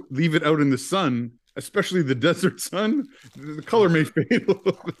you leave it out in the sun, especially the desert sun, the color may fade a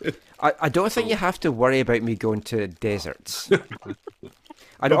little bit. I don't think you have to worry about me going to deserts.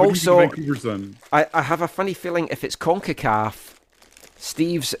 And No, but you also, can Vancouver sun. I have a funny feeling if it's CONCACAF,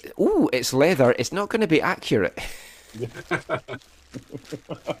 Steve's, it's leather, it's not going to be accurate.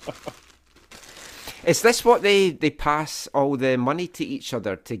 Is this what they pass all the money to each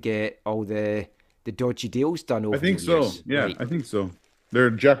other to get all the dodgy deals done over I think the so. years? Yeah, Right. I think so. They're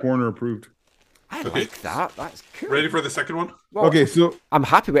Jack Warner approved. I Okay. like that. That's cool. Ready for the second one? Well, Okay, so I'm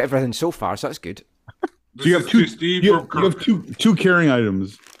happy with everything so far, so that's good. This you have is two. to Steve You from have Kirk. two carrying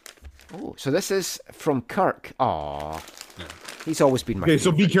items. Oh, so this is from Kirk. Aw. Yeah. He's always been my Okay,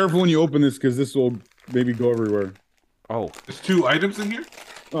 so favorite. be careful when you open this because this will maybe go everywhere. Oh, There's 2 items in here.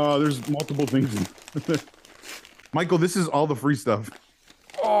 There's multiple things. Michael, this is all the free stuff.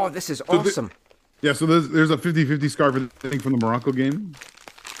 this is the- awesome. Yeah, so there's a 50-50 scarf I think from the Morocco game.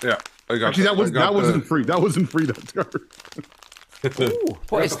 Yeah, I got. Actually, that wasn't the, free. That wasn't free. That scarf. Ooh,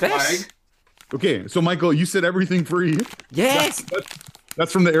 what is the this? flag. Okay, so Michael, you said everything free. Yes.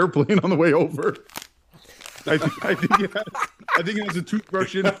 That's from the airplane on the way over. I think it has a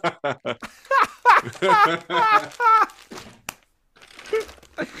toothbrush in it.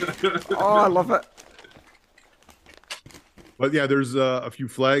 Oh, I love it. But yeah, there's a few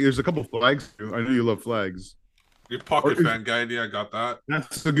flags. There's a couple flags. I know you love flags. Your pocket Or- fan guide. Yeah, I got that.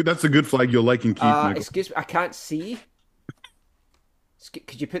 That's a good flag you'll like and keep. Michael. Excuse me, I can't see.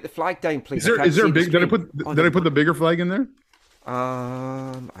 Could you put the flag down, please? Is there a the big? Did I screen. put did I put the bigger flag in there?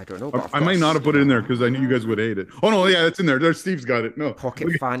 I don't know. But I've I got might a not have put it in there because I knew you guys would hate it. Oh no, yeah, it's in there. There's Steve's got it. No, pocket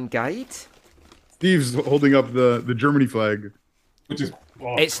look at- fan guide. Steve's holding up the Germany flag. Which is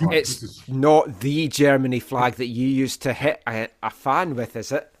It's not the Germany flag that you used to hit a fan with,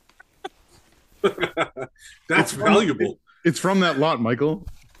 is it? that's valuable. It's from that lot, Michael.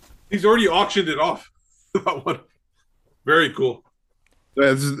 He's already auctioned it off. That one. Very cool.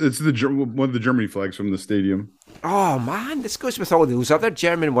 Yeah, it's one of the Germany flags from the stadium. Oh man, this goes with all those other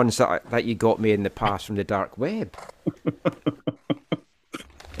German ones that you got me in the past from the dark web.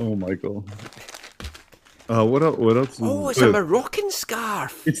 Oh, Michael. What else? What else? Oh, it's a Moroccan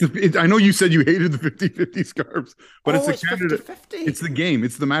scarf. I know you said you hated the 50-50 scarves, but Oh, it's a Canada. 50-50. It's the game.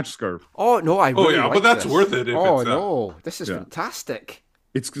 It's the match scarf. Oh no, I really yeah, like but that's this. worth it if Oh it's, no, this is yeah. fantastic.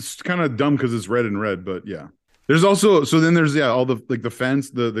 It's kind of dumb because it's red and red, but yeah. There's also then there's all the the fence,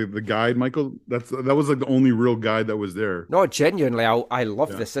 the guide, Michael. That was like the only real guide that was there. No, genuinely, I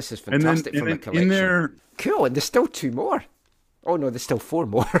love this. This is And then fantastic from the in collection. there, Cool, and there's still 2 more. Oh no, there's still 4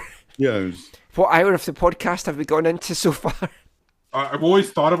 more. yeah. There's, What hour of the podcast have we gone into so far? I've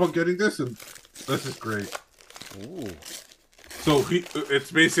always thought about getting this, and this is great. Ooh. So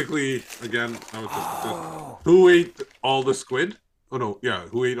it's basically again. Who ate all the squid? Oh no, yeah.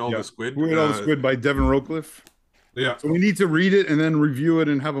 Who ate all the squid? Who Ate All the Squid by Devin Rowcliffe. Yeah. So we need to read it and then review it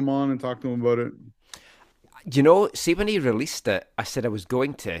and have him on and talk to him about it. You know, see when he released it, I said I was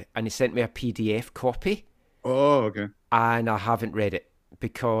going to, and he sent me a PDF copy, Oh, okay. and I haven't read it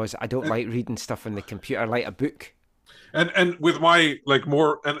because I don't like reading stuff on the computer. I like a book. And with my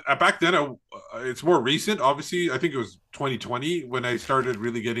more and back then it's more recent. Obviously, I think it was 2020 when I started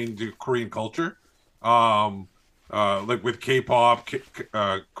really getting into Korean culture, like with K-pop,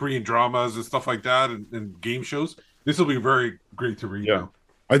 Korean dramas and stuff like that, and game shows. This will be very great to read. Yeah. Now.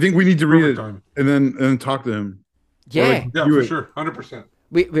 I think we need to read Perfect it time. and then talk to him. Yeah, Yeah, Do for it. sure, 100%.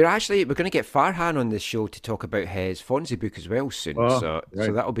 we're going to get Farhan on this show to talk about his Fonzie book as well soon. Oh, so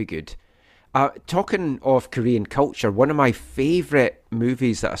right. that'll be good. Talking of Korean culture, one of my favourite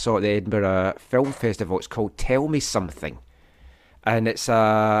movies that I saw at the Edinburgh Film Festival, it's called Tell Me Something. And it's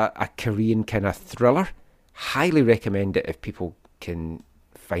a Korean kind of thriller. Highly recommend it if people can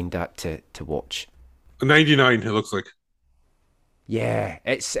find that to watch. 99, it looks like. Yeah,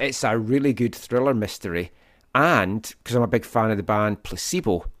 it's a really good thriller mystery. And, because I'm a big fan of the band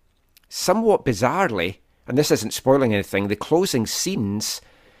Placebo, somewhat bizarrely, and this isn't spoiling anything, the closing scenes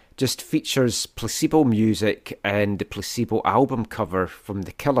just features Placebo music and the Placebo album cover from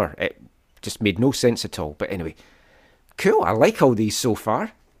The Killer. It just made no sense at all. But anyway, cool. I like all these so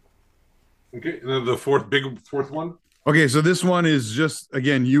far. Okay, and then the fourth one. Okay, so this one is just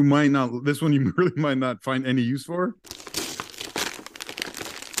again, you really might not find any use for.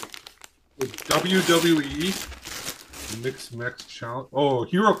 WWE Mix Max Challenge. Oh,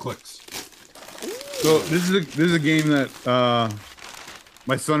 Hero Clicks. So this is a game that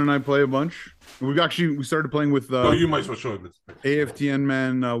my son and I play a bunch. We started playing with Oh, you might as well show this. AFTN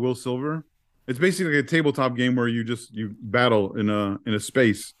man Will Silver. It's basically like a tabletop game where you battle in a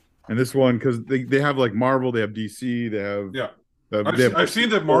space. And this one, because they have like Marvel, they have DC, they have I've seen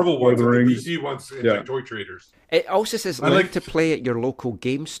the Marvel ones, and the DC ones in like Toy Traders. It also says learn to play at your local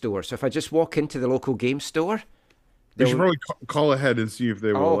game store. So if I just walk into the local game store, you should probably call ahead and see if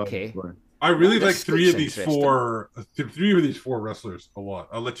they will. Okay. I really like three of these four wrestlers a lot.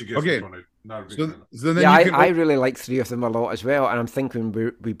 I'll let you guess which one I'm not a big fan of. I really like three of them a lot as well, and I'm thinking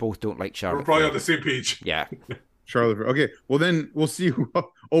we both don't like Charlotte. We're probably on the same page. Yeah. Charlotte Flair. Okay, well then we'll see who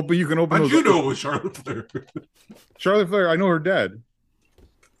you can open. How'd you know it was Charlotte Flair? Charlotte Flair, I know her dad.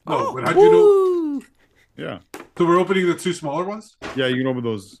 No, but how'd you know? Yeah. So we're opening the two smaller ones? Yeah, you can open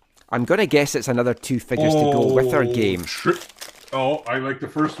those. I'm going to guess it's another two figures to go with our game. I like the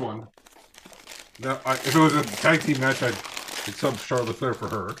first one. Now, if it was a tag team match, I'd sub Charlotte Flair for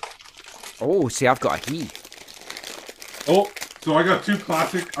her. Oh, see, I've got a he. Oh, so I got two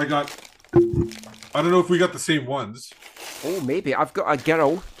classic. I don't know if we got the same ones. Oh, maybe. I've got a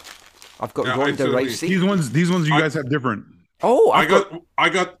girl. I've got Ronda Rousey. These ones you guys have different. Oh, I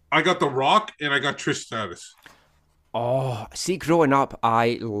got The Rock and I got Trish Stratus. Oh, see, growing up,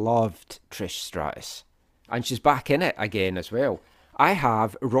 I loved Trish Stratus, and she's back in it again as well. I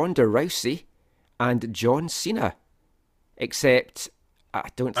have Ronda Rousey and John Cena, except I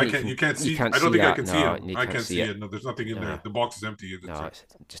don't think you can't see. I don't think I can see him. I can't see it. No, there's nothing in there. The box is empty. No, it's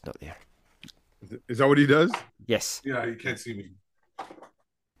just not there. Is that what he does? Yes. Yeah, you can't see me.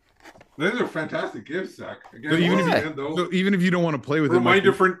 Those are fantastic gifts, Zach. Again, so even if you don't want to play with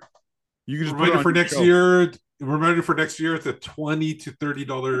reminder for next year. Reminder for next year, it's a $20 to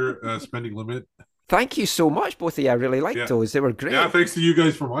 $30 spending limit. Thank you so much, both of you. I really liked those. They were great. Yeah, thanks to you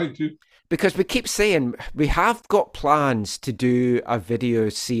guys for mine too. Because we keep saying we have got plans to do a video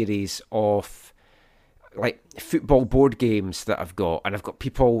series of like football board games that I've got, and I've got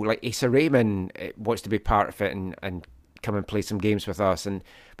people like Asa Raymond wants to be part of it and come and play some games with us, and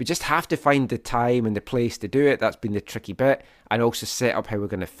we just have to find the time and the place to do it. That's been the tricky bit, and also set up how we're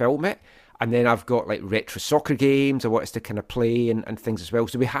going to film it. And then I've got like retro soccer games I want us to kind of play and things as well.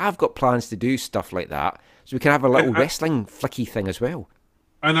 So we have got plans to do stuff like that, so we can have a little wrestling flicky thing as well.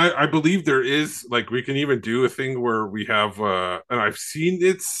 And I believe there is, like, we can even do a thing where we have and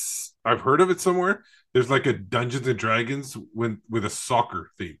I've heard of it somewhere. There's like a Dungeons and Dragons with a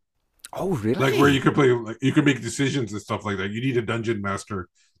soccer theme. Oh, really? Like where you can play, like, you can make decisions and stuff like that. You need a dungeon master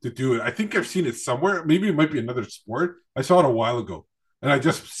to do it. I think I've seen it somewhere. Maybe it might be another sport. I saw it a while ago, and I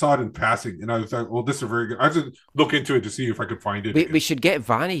just saw it in passing, and I was like, "Well, this is very good." I have to look into it to see if I could find it. We should get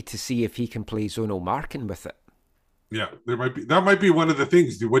Vanni to see if he can play zonal marking with it. Yeah, that might be one of the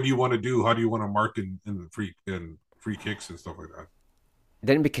things. What do you want to do? How do you want to mark in free kicks and stuff like that?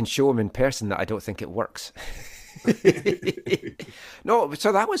 Then we can show him in person that I don't think it works. No,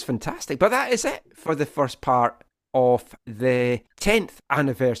 so that was fantastic. But that is it for the first part of the 10th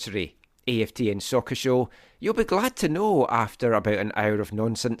anniversary AFTN Soccer Show. You'll be glad to know, after about an hour of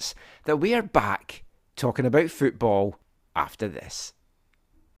nonsense, that we are back talking about football after this.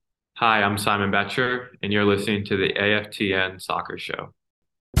 Hi, I'm Simon Betcher, and you're listening to the AFTN Soccer Show.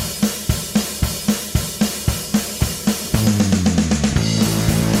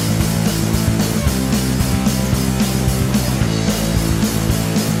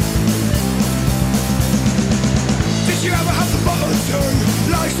 Did you ever have the bottle of two?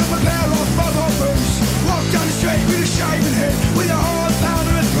 Lights up a pair of bottle boots. Walk down the street with a shaven head, with a hard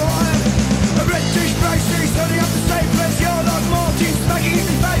powder and prime. A red dish braces, turning up the same place. You're like Martin, smacking in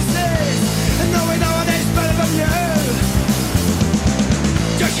faces. And knowing no one is better than you.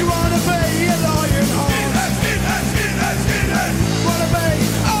 Just you wanna be a lion heart. Skinhead. Wanna be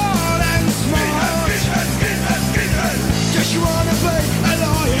old and smart. Skinhead. Just you wanna be a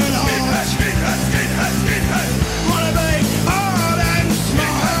lion heart. Skinhead. Wanna be old and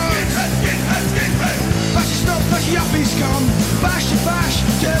smart. Skinhead. Bash your stuff, bash your yuppie scum. Bash your bash,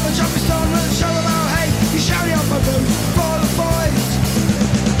 German jumping son. Run show them how hate. You shouting up my boots for the fight.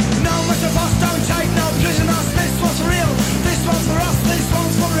 No much of us don't take no prisoners. This one's for real. This one's for us. This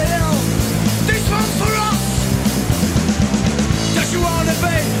one's for real. This one's for us. Does you wanna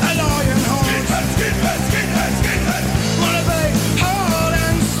be a lion heart? Skinhead. Wanna be hard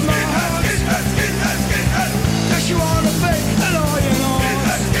and smart? Skinhead. Does you wanna be a lion heart?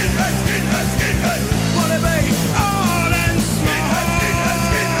 Skinhead. Wanna be hard and smart?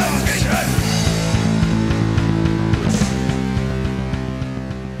 Skinhead.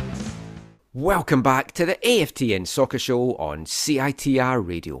 Welcome back to the AFTN Soccer Show on CITR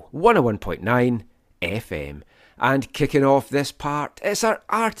Radio 101.9 FM. And kicking off this part, it's our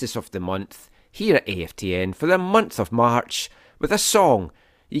Artist of the Month here at AFTN for the month of March with a song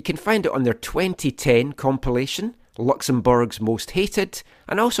You can find it on their 2010 compilation, Luxembourg's Most Hated,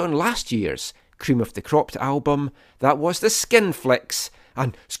 and also on last year's Cream of the Cropped album, that was the Skinflicks,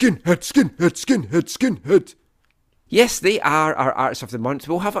 and Skinhead, Skinhead, Skinhead, Skinhead. Yes, they are our Artists of the Month.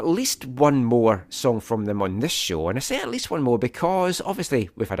 We'll have at least one more song from them on this show, and I say at least one more because obviously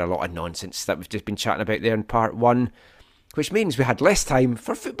we've had a lot of nonsense that we've just been chatting about there in part one, which means we had less time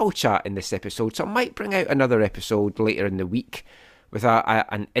for football chat in this episode, so I might bring out another episode later in the week with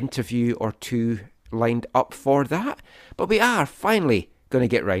an interview or two lined up for that. But we are finally going to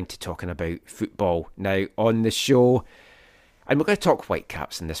get round to talking about football now on the show. And we're going to talk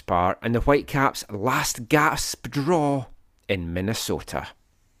Whitecaps in this part, and the Whitecaps' last gasp draw in Minnesota.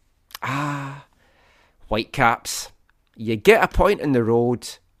 Whitecaps. You get a point in the road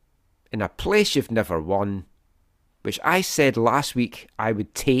in a place you've never won, which I said last week I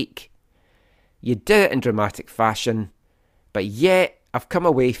would take. You did it in dramatic fashion, but yet I've come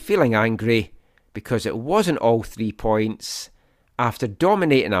away feeling angry because it wasn't all 3 points after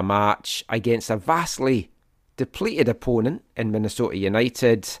dominating a match against a vastly depleted opponent in Minnesota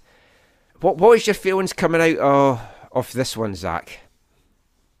United. What was your feelings coming out of this one, Zach?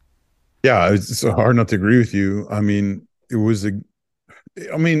 Yeah, it's hard not to agree with you. I mean,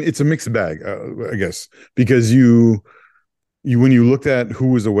 it's a mixed bag, I guess, because you when you looked at who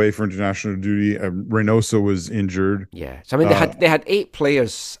was away for international duty, Reynoso was injured. Yeah, so I mean they had 8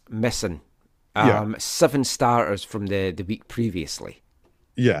 players missing. 7 starters from the week previously.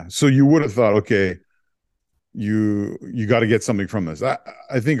 Yeah, so you would have thought, okay, you got to get something from this. I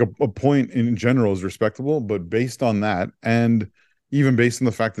think a point in general is respectable, but based on that, and even based on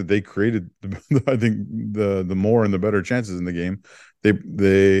the fact that they created, I think the more and the better chances in the game,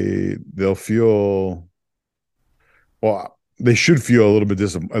 they'll feel, well, they should feel a little bit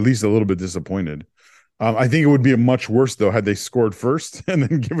at least a little bit disappointed. I think it would be much worse though had they scored first and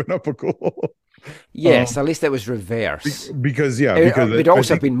then given up a goal. Yes, at least it was reverse. Because it would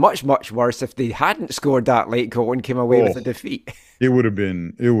also have been much, much worse if they hadn't scored that late goal and came away with a defeat. It would have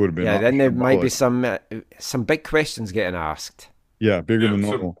been. Yeah, then there might be some big questions getting asked. Yeah, bigger than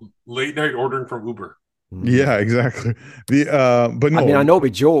normal. Late night ordering from Uber. Yeah, exactly. But no, I mean, I know we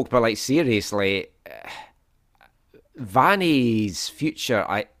joke, but like seriously, Vanni's future,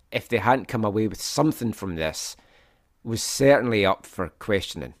 if they hadn't come away with something from this, was certainly up for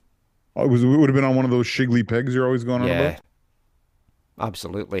questioning. It would have been on one of those shiggly pegs you're always going on about? Yeah,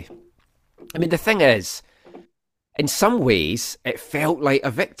 absolutely. I mean, the thing is, in some ways, it felt like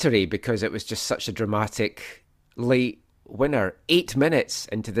a victory because it was just such a dramatic late winner. 8 minutes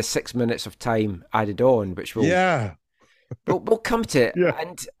into the 6 minutes of time added on, which we'll come to it. Yeah.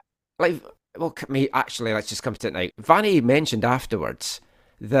 And let's just come to it now. Vanni mentioned afterwards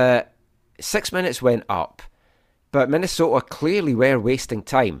that 6 minutes went up, but Minnesota clearly were wasting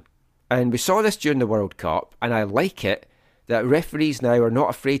time. And we saw this during the World Cup, and I like it that referees now are not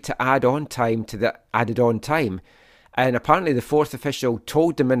afraid to add on time to the added on time. And apparently the fourth official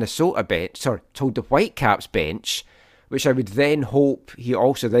told the Whitecaps bench, which I would then hope he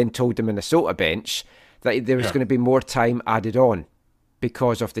also then told the Minnesota bench, that there was going to be more time added on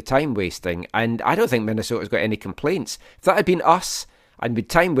because of the time wasting. And I don't think Minnesota's got any complaints. If that had been us, and we'd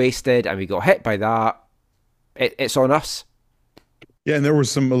time wasted, and we got hit by that, it's on us. Yeah, and there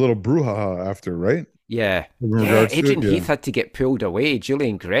was a little brouhaha after, right? Yeah. Adrian Heath had to get pulled away.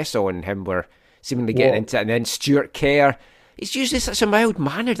 Julian Gressel and him were seemingly getting into it. And then Stuart Kerr, he's usually such a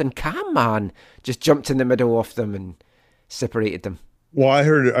mild-mannered and calm man, just jumped in the middle of them and separated them. Well, I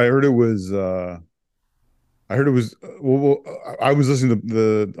heard it was I was listening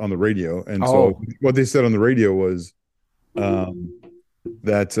to on the radio, and so what they said on the radio was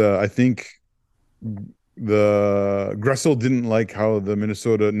that I think the Gressel didn't like how the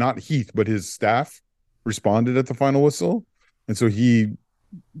Minnesota, not Heath, but his staff responded at the final whistle. And so he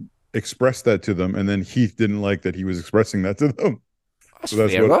expressed that to them. And then Heath didn't like that he was expressing that to them.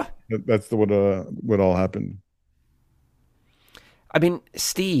 That's what all happened. I mean,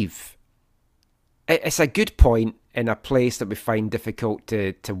 Steve, it's a good point in a place that we find difficult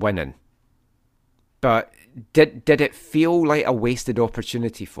to win in. But did it feel like a wasted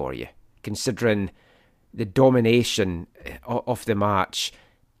opportunity for you, considering the domination of the match?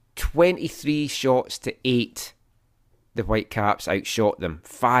 23 shots to 8, the Whitecaps outshot them.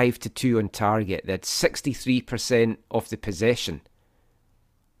 5-2 on target. They had 63% of the possession.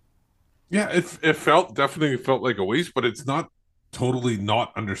 Yeah, it definitely felt like a waste, but it's not totally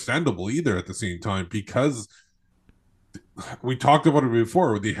not understandable either at the same time, because we talked about it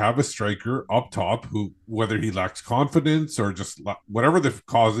before. They have a striker up top who, whether he lacks confidence or just whatever the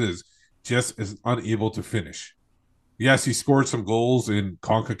cause is, just is unable to finish. yes, he scored some goals in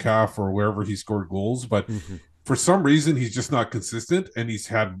CONCACAF or wherever he scored goals, but for some reason he's just not consistent. And he's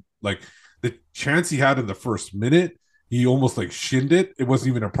had like the chance he had in the first minute, he almost like shinned it. It wasn't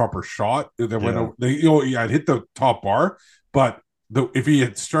even a proper shot. That went over, he had hit the top bar, but if he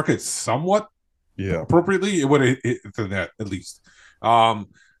had struck it somewhat appropriately, it would have hit the net at least.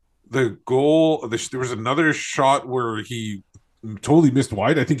 The goal, there was another shot where he totally missed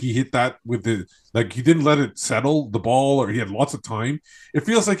wide. I think he hit that with he didn't let it settle the ball, or he had lots of time. It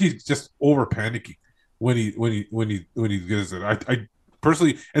feels like he's just over panicking when he does it. I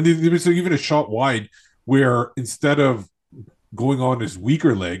personally, and there was even a shot wide where instead of going on his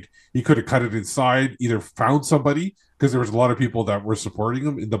weaker leg, he could have cut it inside, either found somebody, because there was a lot of people that were supporting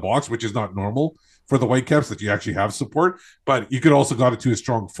him in the box, which is not normal for the Whitecaps that you actually have support, but you could also got it to a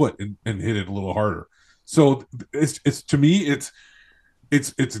strong foot and hit it a little harder. So it's to me, it's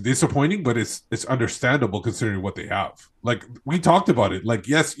disappointing, but it's understandable considering what they have. Like we talked about it, like,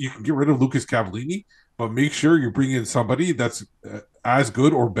 yes, you can get rid of Lucas Cavallini, but make sure you bring in somebody that's as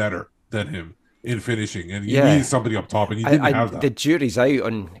good or better than him in finishing, and you need somebody up top, and you didn't have that. The jury's out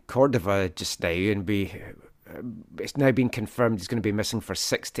on Cordova just now, and it's now been confirmed he's going to be missing for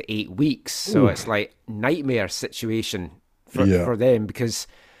 6 to 8 weeks. So it's like nightmare situation for them, because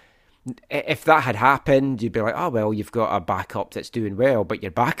if that had happened, you'd be like, oh, well, you've got a backup that's doing well, but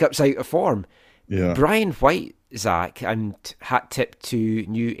your backup's out of form. Yeah. Brian White, Zach, and hat tip to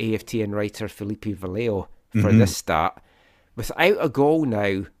new AFTN writer Felipe Vallejo for this stat, without a goal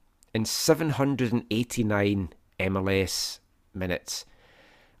now in 789 MLS minutes.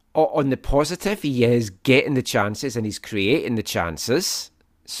 On the positive, he is getting the chances and he's creating the chances.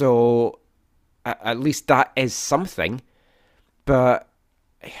 So at least that is something. But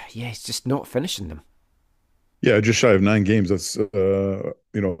yeah, he's just not finishing them. Yeah, just shy of 9 games. That's what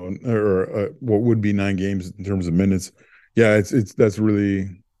would be 9 games in terms of minutes. Yeah, that's really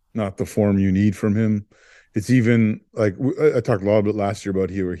not the form you need from him. It's even like I talked a lot about last year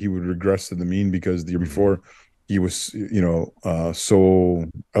about where he would regress to the mean because the year before he was, so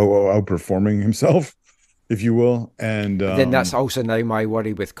outperforming himself, if you will. And then that's also now my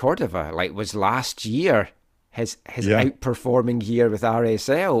worry with Cordova. Like, was last year his outperforming year with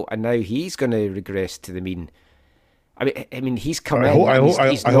RSL, and now he's going to regress to the mean. I mean, he's come in.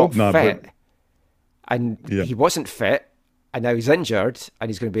 He's not fit, and he wasn't fit, and now he's injured, and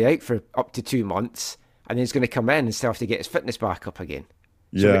he's going to be out for up to 2 months, and then he's going to come in and still have to get his fitness back up again.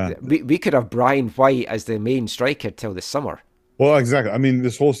 So we could have Brian White as the main striker till the summer. Well, exactly. I mean,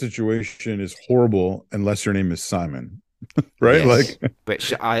 this whole situation is horrible unless your name is Simon, right? Yes.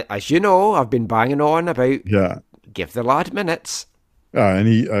 Which, as you know, I've been banging on about. Yeah, give the lad minutes. And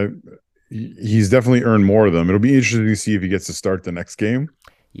he's definitely earned more of them. It'll be interesting to see if he gets to start the next game.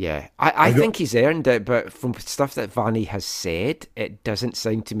 Yeah, I think he's earned it, but from stuff that Vanni has said, it doesn't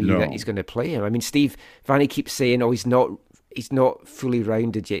sound to me that he's going to play him. I mean, Vanni keeps saying, he's not fully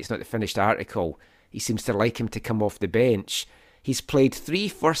rounded yet. It's not the finished article. He seems to like him to come off the bench. He's played 3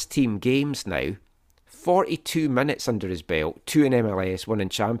 first-team games now, 42 minutes under his belt, 2 in MLS, 1 in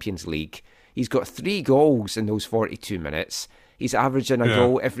Champions League. He's got 3 goals in those 42 minutes. He's averaging a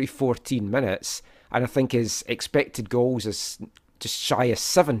goal every 14 minutes, and I think his expected goals is just shy of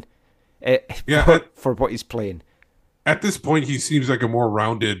 7 for what he's playing. At this point, he seems like a more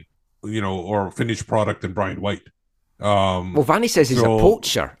rounded, or finished product than Brian White. Well, Vanni says he's a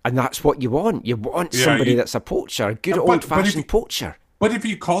poacher, and that's what you want. You want somebody that's a poacher, a good old-fashioned poacher. But if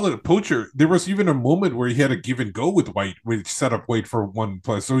you call it a poacher, there was even a moment where he had a give and go with White, which set up White for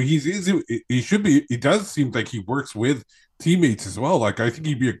 1+. So he should be. It does seem like he works with teammates as well. Like, I think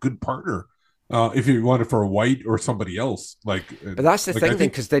he'd be a good partner if you wanted for a White or somebody else. But that's the thing,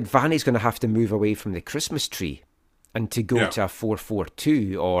 because then Vanni's going to have to move away from the Christmas tree and to go to a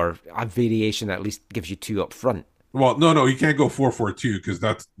 4-4-2 or a variation that at least gives you 2 up front. Well, no, you can't go 4-4-2 because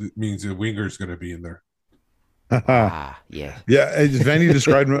that means the winger is going to be in there. Yeah. Is Vanni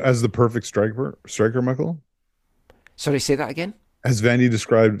described as the perfect striker, Michael? Sorry, say that again? Has Vanni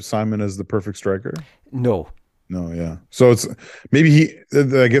described Simon as the perfect striker? No, yeah. So it's maybe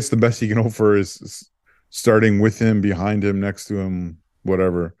I guess the best he can hope for is starting with him, behind him, next to him,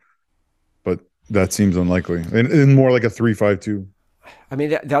 whatever. But that seems unlikely. And more like a 3-5-2. I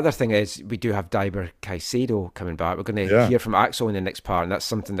mean, the other thing is we do have Diber Caicedo coming back. We're going to hear from Axel in the next part, and that's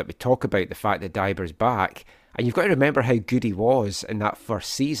something that we talk about, the fact that Diber's back. And you've got to remember how good he was in that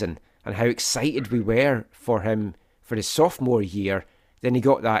first season and how excited we were for him for his sophomore year. Then he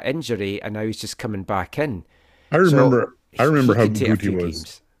got that injury, and now he's just coming back in. I remember how good he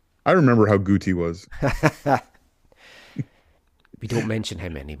was. I remember how good he was. We don't mention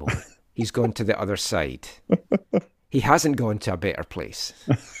him anymore. He's gone to the other side. he hasn't gone to a better place.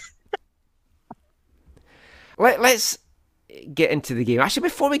 Let's get into the game. Actually,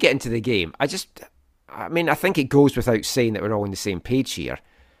 before we get into the game, I think it goes without saying that we're all on the same page here.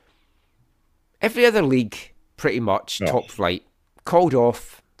 Every other league, pretty much, top flight, called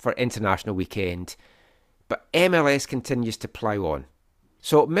off for international weekend, but MLS continues to plough on.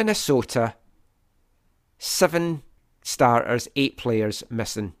 So Minnesota, 7 starters, 8 players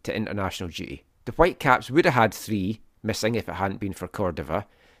missing to international duty. The Whitecaps would have had 3 missing if it hadn't been for Cordova.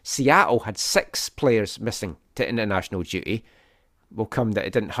 Seattle had 6 players missing to international duty. Will come that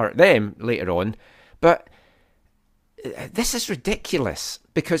it didn't hurt them later on. But this is ridiculous,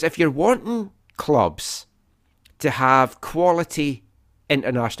 because if you're wanting clubs to have quality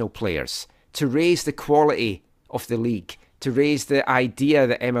international players, to raise the quality of the league, to raise the idea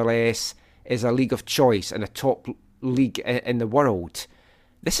that MLS is a league of choice and a top league in the world,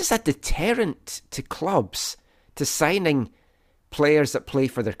 this is a deterrent to clubs to signing players that play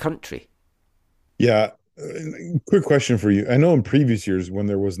for their country. Yeah. Quick question for you. I know in previous years when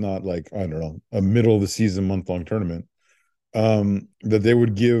there was not, like, I don't know, a middle of the season month-long tournament, that they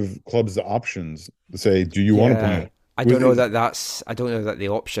would give clubs the options to say, do you want to play? I don't know that the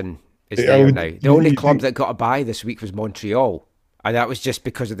option is there now. The only club that got a bye this week was Montreal, and that was just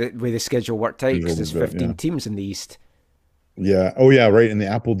because of the way the schedule worked out, because there's 15 teams in the East. Yeah. Oh, yeah, right. And the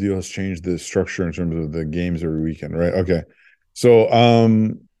Apple deal has changed the structure in terms of the games every weekend, right? Okay. So,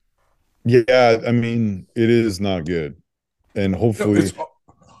 yeah, I mean, it is not good. And hopefully...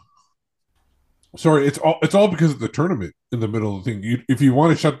 It's all because of the tournament in the middle of the thing. If you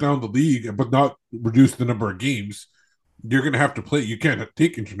want to shut down the league but not reduce the number of games, you're going to have to play. You can't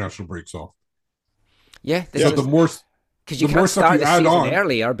take international breaks off. Yeah, the more, because you can't start the season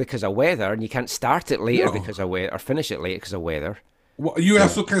earlier because of weather, and you can't start it later because of weather, or finish it later because of weather. Well, you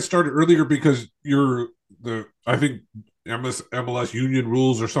also can't start it earlier because I think MLS union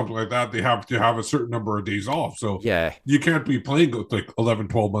rules or something like that. They have to have a certain number of days off. So you can't be playing like 11,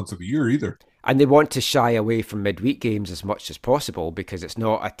 12 months of the year either. And they want to shy away from midweek games as much as possible because it's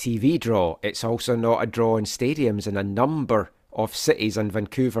not a TV draw. It's also not a draw in stadiums in a number of cities, and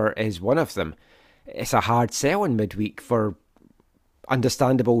Vancouver is one of them. It's a hard sell in midweek for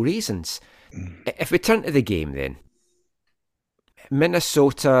understandable reasons. If we turn to the game then,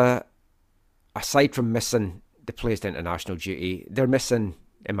 Minnesota, aside from missing the players to international duty, they're missing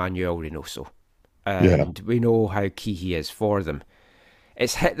Emmanuel Reynoso. And we know how key he is for them.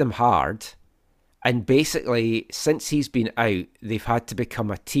 It's hit them hard. And basically, since he's been out, they've had to become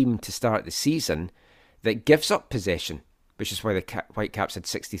a team to start the season that gives up possession, which is why the Whitecaps had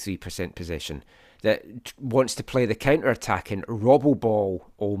 63% possession, that wants to play the counter-attacking, robble ball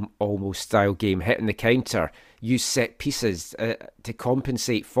almost style game, hitting the counter, use set pieces to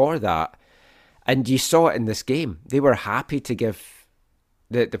compensate for that. And you saw it in this game. They were happy to give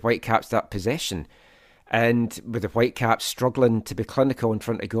the Whitecaps that possession. And with the Whitecaps struggling to be clinical in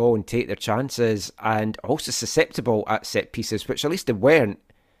front of goal and take their chances, and also susceptible at set pieces, which at least they weren't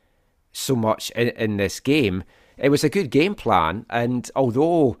so much in this game, it was a good game plan. And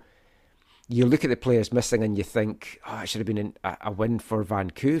although you look at the players missing and you think, it should have been a win for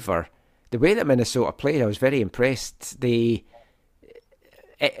Vancouver, the way that Minnesota played, I was very impressed. It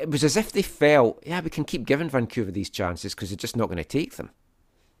was as if they felt, we can keep giving Vancouver these chances because they're just not going to take them.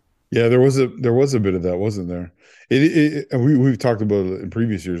 Yeah, there was a bit of that, wasn't there? We've talked about it in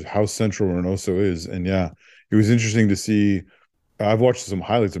previous years how central Reynoso is, and it was interesting to see. I've watched some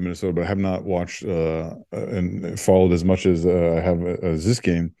highlights of Minnesota, but I have not watched and followed as much as I have as this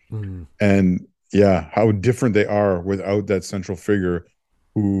game. And how different they are without that central figure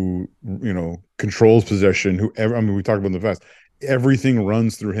who controls possession. We talked about in the past. Everything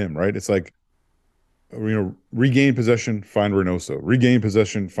runs through him, right? It's like, regain possession, find Reynoso. Regain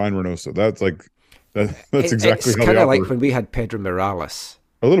possession, find Reynoso. That's exactly. It's kind of like when we had Pedro Morales.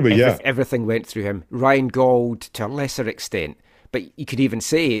 A little bit, everything went through him. Ryan Gauld to a lesser extent, but you could even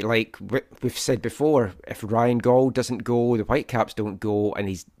say, like we've said before, if Ryan Gauld doesn't go, the Whitecaps don't go, and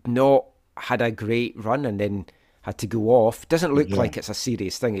he's not had a great run and then had to go off. Doesn't look like it's a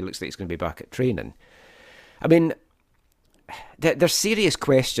serious thing. He looks like he's going to be back at training. I mean, there's serious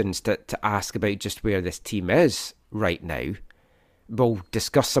questions to ask about just where this team is right now. We'll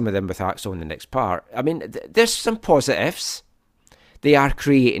discuss some of them with Axel in the next part. I mean, there's some positives. They are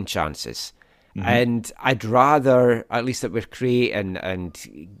creating chances. And I'd rather, at least, that we're creating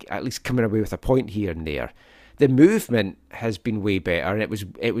and at least coming away with a point here and there. The movement has been way better, and it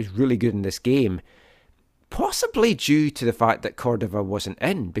was really good in this game. Possibly due to the fact that Cordova wasn't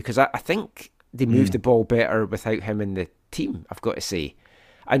in, because I think they moved the ball better without him in the team, I've got to say.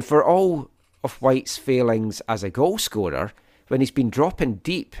 And for all of White's failings as a goal scorer when he's been dropping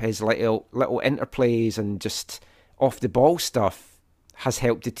deep. His little interplays and just off the ball stuff has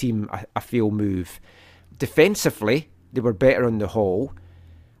helped the team, I feel, move. Defensively, they were better on the whole.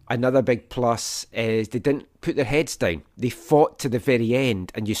 Another big plus is they didn't put their heads down. They fought to the very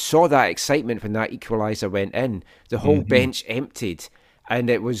end, and you saw that excitement when that equaliser went in. The whole bench emptied, and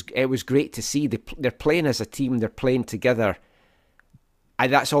it was great to see. They're playing as a team. They're playing together,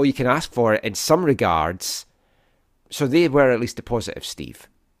 and that's all you can ask for in some regards. So they were at least a positive, Steve.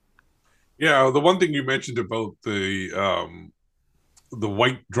 Yeah, the one thing you mentioned about the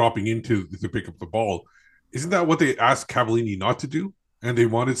White dropping into to pick up the ball, isn't that what they asked Cavallini not to do? And they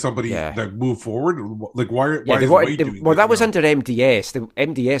wanted somebody that moved forward. Like, why is White doing well, that was now? under MDS. The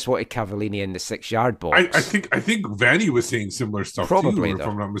MDS wanted Cavallini in the 6-yard box. I think Vanni was saying similar stuff Probably, too, if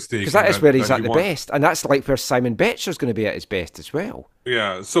I'm not mistaken. Because that is where he's at the best, and that's like where Simon Betcher's going to be at his best as well.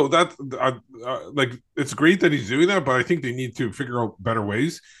 Yeah, so that like it's great that he's doing that, but I think they need to figure out better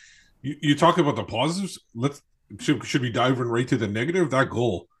ways. You talk about the positives. Should we dive right to the negative? That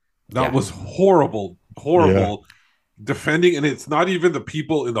goal that was horrible. Yeah. Defending, and it's not even the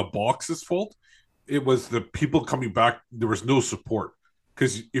people in the box's fault. It was the people coming back. There was no support,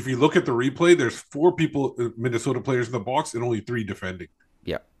 because if you look at the replay, there's 4 people, Minnesota players in the box, and only 3 defending.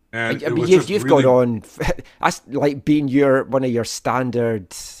 Yeah, and I mean, you've gone on. That's like being one of your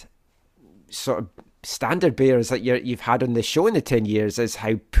standard sort of standard bearers that you've had on the show in the 10 years is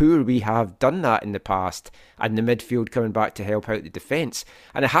how poor we have done that in the past, and the midfield coming back to help out the defence.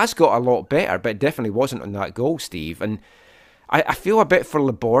 And it has got a lot better, but it definitely wasn't on that goal, Steve. And I feel a bit for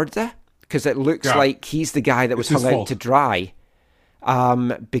Laborda, because it looks like he's the guy that was hung out to dry,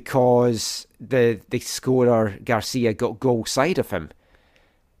 because the scorer, Garcia, got goal side of him.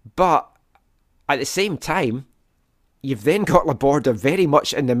 But at the same time, you've then got Laborda very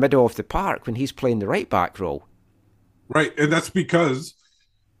much in the middle of the park when he's playing the right-back role. Right, and that's because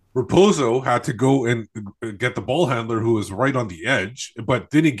Raposo had to go and get the ball handler who was right on the edge, but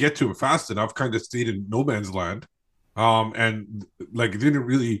didn't get to it fast enough, kind of stayed in no man's land, and like it didn't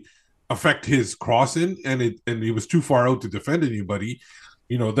really affect his crossing, and he was too far out to defend anybody.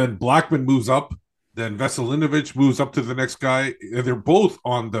 Then Blackmon moves up, then Veselinovic moves up to the next guy, and they're both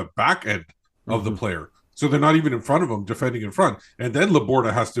on the back end of the player. So they're not even in front of him, defending in front. And then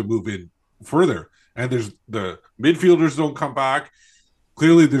Laborda has to move in further. And there's the midfielders don't come back.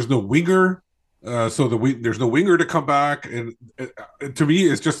 Clearly, there's no winger. There's no winger to come back. And to me,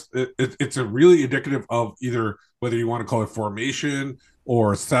 it's just it's a really indicative of either whether you want to call it formation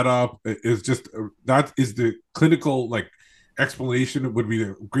or setup. It's just that is the clinical explanation. It would be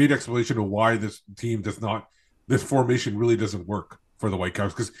a great explanation of why this formation really doesn't work for the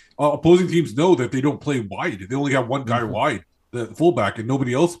Whitecaps, because opposing teams know that they don't play wide. They only have one guy wide, the fullback, and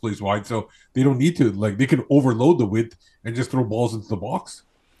nobody else plays wide, so they don't need to. They can overload the width and just throw balls into the box.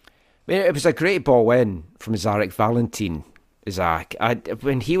 I mean, it was a great ball in from Zarek Valentin, Zach.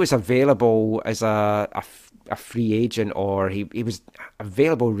 When he was available as a free agent, or he was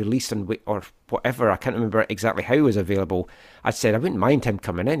available, released or whatever, I can't remember exactly how he was available, I said I wouldn't mind him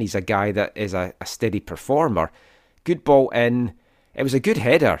coming in. He's a guy that is a steady performer. Good ball in. It was a good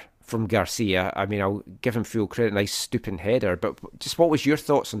header from Garcia. I mean, I'll give him full credit. Nice stooping header. But just what was your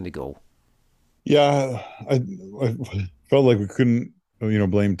thoughts on the goal? Yeah, I felt like we couldn't,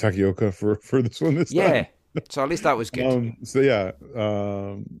 blame Takioka for this one this time. Yeah, so at least that was good.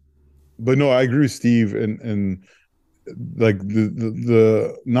 But no, I agree with Steve, and like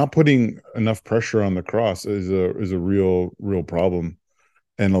the not putting enough pressure on the cross is a real problem.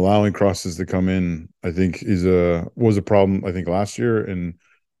 And allowing crosses to come in, I think, was a problem, I think, last year, and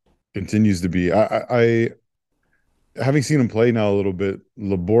continues to be. I having seen him play now a little bit,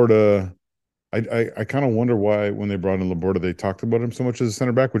 Laborda, I kind of wonder why when they brought in Laborda, they talked about him so much as a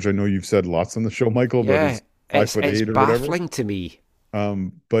center back, which I know you've said lots on the show, Michael, about his 5'8" it's or baffling whatever. To me.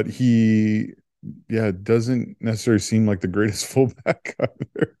 But he, doesn't necessarily seem like the greatest fullback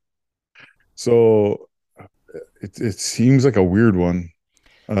either. So it seems like a weird one.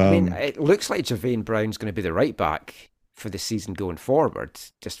 I mean, it looks like Javane Brown's going to be the right back for the season going forward,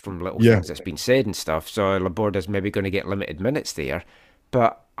 just from little things that's been said and stuff. So Laborda's maybe going to get limited minutes there.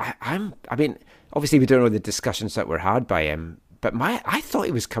 But I mean, obviously we don't know the discussions that were had by him. But I thought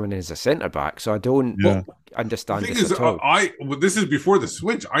he was coming in as a centre back, so I don't understand this at all. This is before the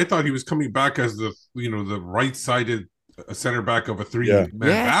switch. I thought he was coming back as the right-sided centre back of a 3-man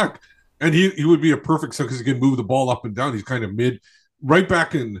back, and he would be a perfect because he can move the ball up and down. He's kind of mid. Right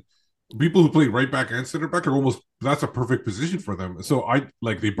back, and people who play right back and center back are that's a perfect position for them. So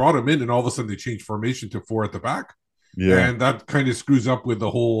they brought him in, and all of a sudden they changed formation to 4 at the back. Yeah, and that kind of screws up with the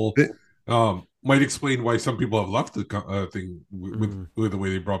whole might explain why some people have left the thing with the way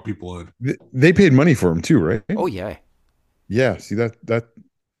they brought people in. They paid money for him too, right? Oh yeah. Yeah. See that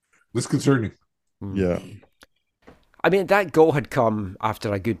That's concerning. yeah. I mean, that goal had come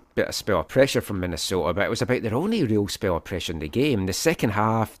after a good bit of spell of pressure from Minnesota, but it was about their only real spell of pressure in the game. The second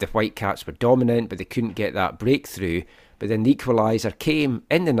half, the Whitecaps were dominant, but they couldn't get that breakthrough. But then the equaliser came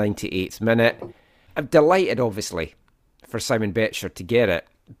in the 98th minute. I'm delighted, obviously, for Simon Betcher to get it,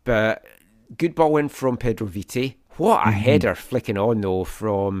 but good ball in from Pedro Vite. What a header flicking on, though,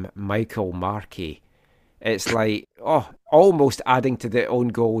 from Michael Markey. It's like, almost adding to the own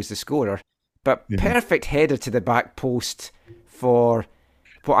goal as the scorer. But perfect header to the back post for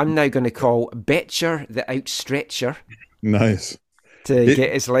what I'm now going to call Betcher, the outstretcher. Nice. To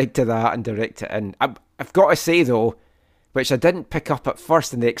get his leg to that and direct it in. I've got to say, though, which I didn't pick up at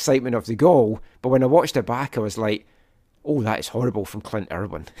first in the excitement of the goal, but when I watched it back, I was like, oh, that is horrible from Clint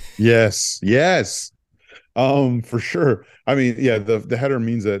Irwin. Yes. For sure. I mean, yeah, the header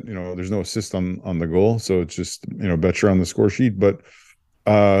means that, there's no assist on the goal. So it's just, Betcher on the score sheet. But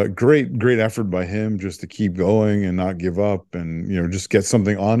great effort by him just to keep going and not give up and just get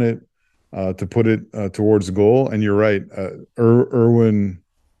something on it to put it towards the goal. And you're right, Irwin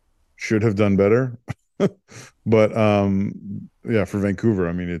should have done better. But yeah, for Vancouver,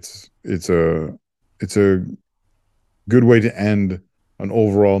 I mean, it's a good way to end an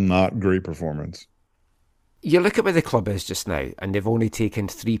overall not great performance. You look at where the club is just now, and they've only taken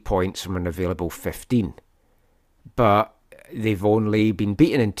 3 points from an available 15. But they've only been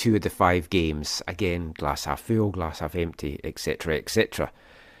beaten in 2 of the 5 games. Again, glass half full, glass half empty, etc., etc.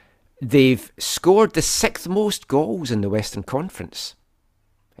 They've scored the 6th most goals in the Western Conference.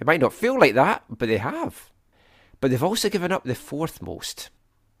 It might not feel like that, but they have. But they've also given up the 4th most,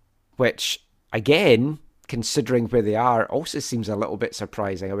 which, again, considering where they are, also seems a little bit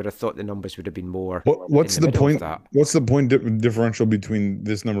surprising. I would have thought the numbers would have been more. What's the point? What's the point differential between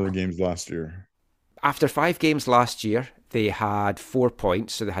this number of games last year? After 5 games last year, they had 4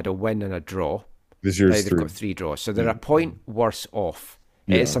 points, so they had a win and a draw. This year's now they've got 3 draws, so they're a point worse off.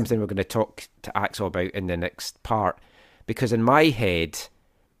 It is something we're going to talk to Axel about in the next part, because in my head,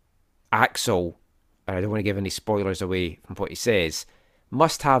 Axel, and I don't want to give any spoilers away from what he says,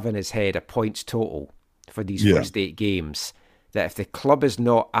 must have in his head a points total for these first 8 games, that if the club is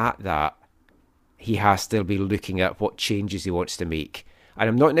not at that, he has to be looking at what changes he wants to make. And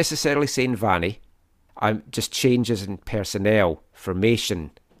I'm not necessarily saying Vanni, I'm just changes in personnel,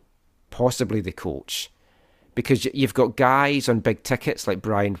 formation, possibly the coach. Because you've got guys on big tickets like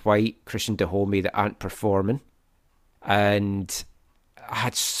Brian White, Christian Dahomey that aren't performing. And I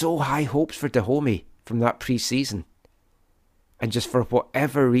had so high hopes for Dahomey from that pre-season. And just for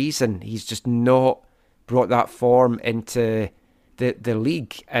whatever reason, he's just not brought that form into the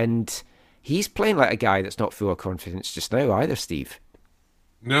league. And he's playing like a guy that's not full of confidence just now either, Steve.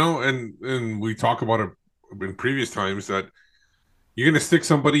 No, and we talk about it in previous times that you're going to stick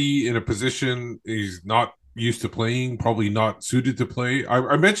somebody in a position he's not used to playing, probably not suited to play.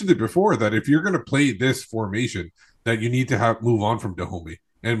 I mentioned it before that if you're going to play this formation, that you need to move on from Dahomey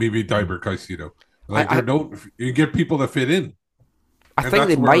and maybe Diber Caicedo. You get people that fit in. I think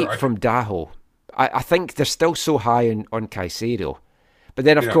they might from Daho. I think they're still so high on Caicedo. But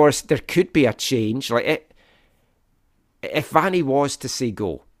then, of course, there could be a change. Like if Vanni was to say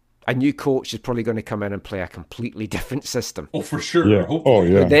go, a new coach is probably going to come in and play a completely different system. Oh, for sure. Yeah. Oh,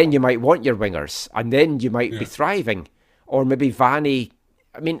 yeah. But then you might want your wingers, and then you might be thriving. Or maybe Vanni...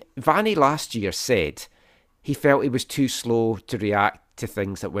 I mean, Vanni last year said he felt he was too slow to react to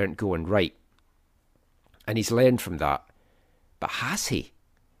things that weren't going right. And he's learned from that. But has he?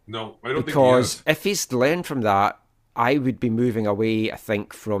 No, I don't think he has. Because if he's learned from that, I would be moving away, I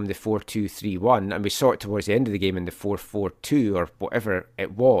think, from the 4-2-3-1, and we saw it towards the end of the game in the 4-4-2 or whatever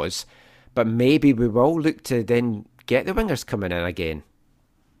it was, but maybe we will look to then get the wingers coming in again.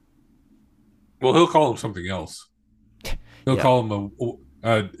 Well, he'll call them something else. He'll call them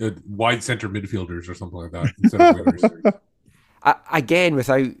a wide center midfielders or something like that instead of wingers. Again,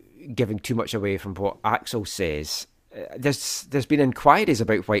 without giving too much away from what Axel says, there's been inquiries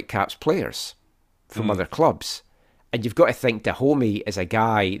about Whitecaps players from other clubs. And you've got to think Dahomey is a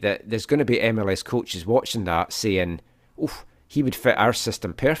guy that there's going to be MLS coaches watching that saying, "Oof, he would fit our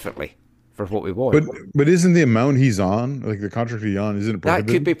system perfectly for what we want." But isn't the amount he's on, like the contract he's on, isn't it prohibitive?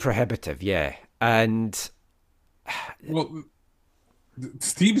 That could be prohibitive, yeah. And well,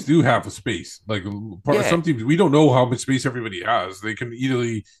 teams do have a space. Like some teams, we don't know how much space everybody has. They can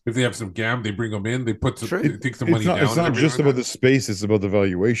easily, if they have some gam, they bring them in. They put some, they take some money down. It's not just about the space; it's about the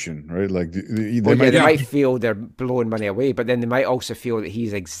valuation, right? Like they might feel they're blowing money away, but then they might also feel that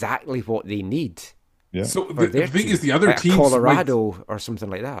he's exactly what they need. Yeah. So the thing is, the other like teams, Colorado or something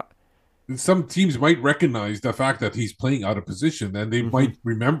like that. Some teams might recognize the fact that he's playing out of position, and they might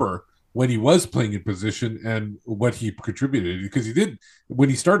remember when he was playing in position and what he contributed, because he did when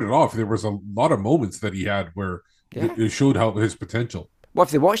he started off. There was a lot of moments that he had where it showed how his potential. Well,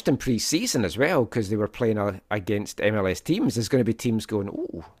 if they watched him pre-season as well, because they were playing against MLS teams, there's going to be teams going,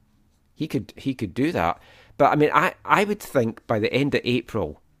 "Oh, he could do that." But I mean, I would think by the end of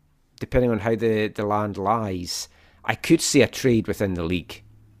April, depending on how the land lies, I could see a trade within the league,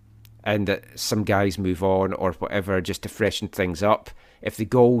 and that some guys move on or whatever, just to freshen things up. If the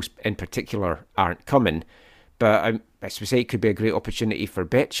goals in particular aren't coming. But as we say, it could be a great opportunity for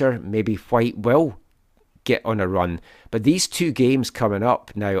Betcher. Maybe White will get on a run. But these two games coming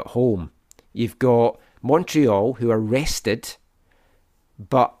up now at home, you've got Montreal, who are rested,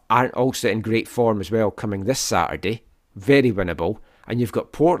 but aren't also in great form as well, coming this Saturday. Very winnable. And you've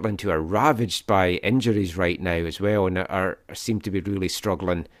got Portland, who are ravaged by injuries right now as well, and seem to be really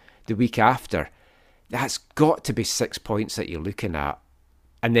struggling the week after. That's got to be 6 points that you're looking at.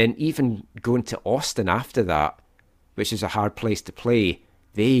 And then even going to Austin after that, which is a hard place to play,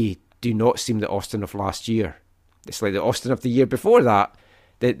 they do not seem the Austin of last year. It's like the Austin of the year before that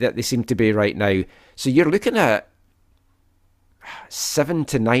they seem to be right now. So you're looking at 7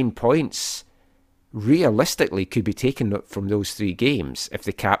 to 9 points realistically could be taken from those 3 games if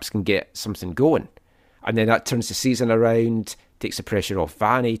the Caps can get something going. And then that turns the season around, takes the pressure off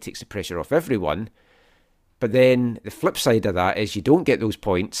Vanni, takes the pressure off everyone. But then the flip side of that is you don't get those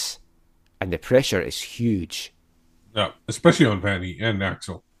points and the pressure is huge. Yeah, especially on Vanni and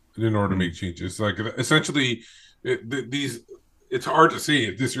Axel in order to make changes. Like essentially, it's hard to say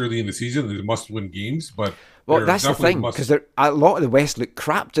at this early in the season they must-win games, but that's the thing, because a lot of the West look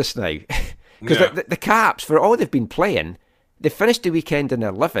crap just now. Because the Caps, for all they've been playing, they finished the weekend in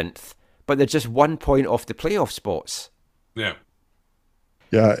 11th, but they're just 1 point off the playoff spots. Yeah.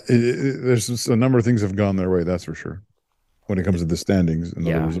 Yeah, there's a number of things have gone their way, that's for sure, when it comes to the standings and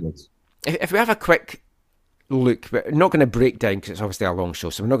other results. If we have a quick look, we're not going to break down, because it's obviously a long show,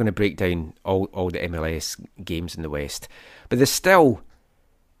 so we're not going to break down all the MLS games in the West. But there's still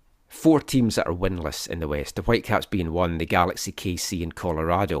 4 teams that are winless in the West, the Whitecaps being one, the Galaxy, KC and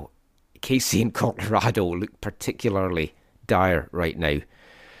Colorado. KC and Colorado look particularly dire right now.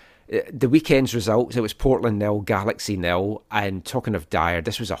 The weekend's results, it was Portland 0, Galaxy 0, and talking of dire,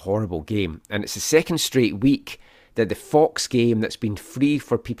 this was a horrible game. And it's the second straight week that the Fox game that's been free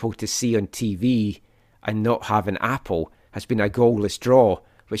for people to see on TV and not have an Apple has been a goalless draw,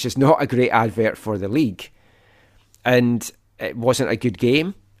 which is not a great advert for the league. And it wasn't a good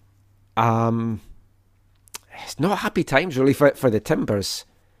game. It's not happy times really for the Timbers.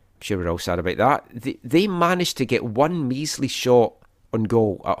 I'm sure we're all sad about that. They managed to get one measly shot on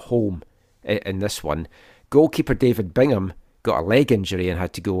goal at home in this one. Goalkeeper David Bingham got a leg injury and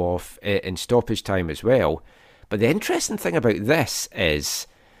had to go off in stoppage time as well. But the interesting thing about this is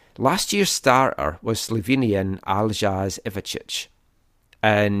last year's starter was Slovenian Aljaz Ivacic.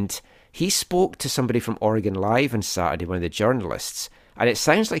 And he spoke to somebody from Oregon Live on Saturday, one of the journalists, and it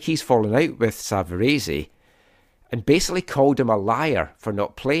sounds like he's fallen out with Savarese and basically called him a liar for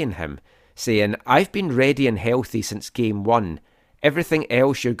not playing him, saying, "I've been ready and healthy since game 1. Everything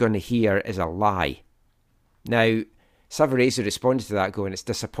else you're going to hear is a lie." Now, Savarese responded to that going, it's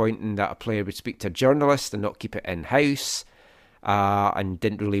disappointing that a player would speak to a journalist and not keep it in-house, and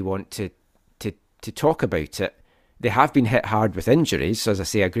didn't really want to talk about it. They have been hit hard with injuries, so as I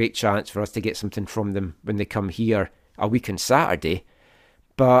say, a great chance for us to get something from them when they come here a week on Saturday.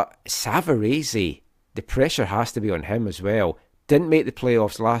 But Savarese, the pressure has to be on him as well. Didn't make the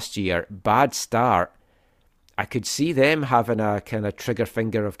playoffs last year, bad start. I could see them having a kind of trigger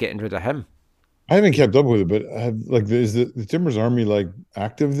finger of getting rid of him. I haven't kept up with it, but is the Timbers Army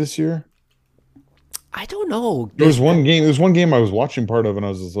active this year? I don't know. There was one game I was watching part of, and I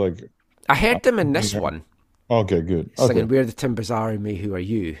was just like, I heard them in this one. Okay, good. Singing "We're the Timbers Army, who are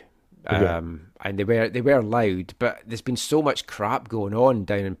you?" Okay. And they were loud, but there's been so much crap going on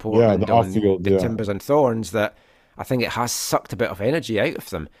down in Portland on the Timbers and Thorns that I think it has sucked a bit of energy out of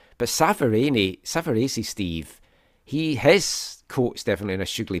them. But Savarese, Steve, his coat's definitely in a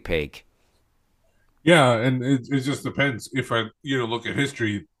sugly peg. Yeah, and it just depends. If I look at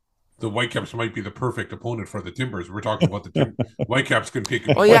history, the Whitecaps might be the perfect opponent for the Timbers. We're talking about the Whitecaps could pick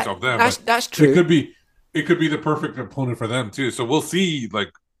points off them. That's true. It could be it could be the perfect opponent for them too. So we'll see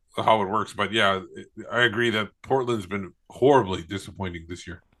like how it works. But yeah, I agree that Portland's been horribly disappointing this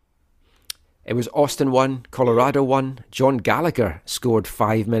year. It was Austin 1, Colorado 1. John Gallagher scored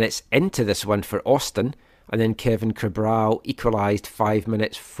 5 minutes into this one for Austin, and then Kevin Cabral equalised 5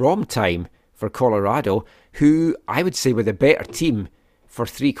 minutes from time for Colorado, who I would say were the better team for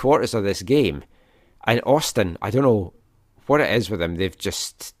 3/4 of this game. And Austin, I don't know what it is with them. They're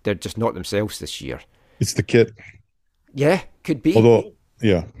just not themselves this year. It's the kit. Yeah, could be. Although,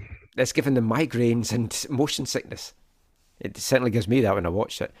 yeah. It's given them migraines and motion sickness. It certainly gives me that when I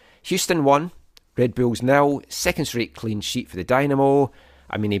watch it. Houston 1, Red Bulls 0, second straight clean sheet for the Dynamo.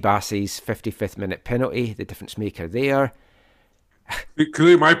 Amini Bassi's 55th minute penalty, the difference maker there.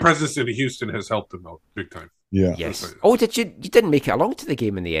 Clearly, my presence in Houston has helped them out big time. Yeah. Yes. Oh, did you? You didn't make it along to the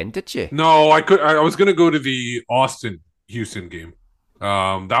game in the end, did you? No, I could. I was going to go to the Austin Houston game.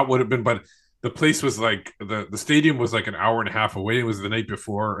 That would have been, but the place was like the stadium was like an hour and a half away. It was the night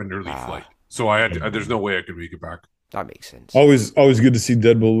before an early flight, so I had. There's no way I could make it back. That makes sense. Always good to see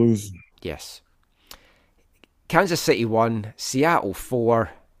Dead Bull lose. Yes. Kansas City 1, Seattle 4.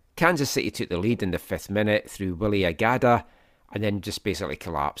 Kansas City took the lead in the 5th minute through Willie Agada and then just basically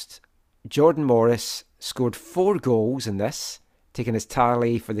collapsed. Jordan Morris scored 4 goals in this, taking his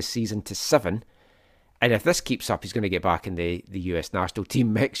tally for the season to 7. And if this keeps up, he's going to get back in the US national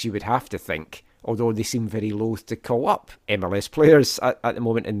team mix, you would have to think, although they seem very loath to call up MLS players at the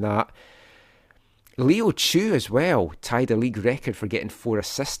moment in that. Leo Chu as well tied a league record for getting 4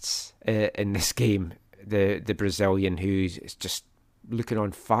 assists in this game. The Brazilian who's just looking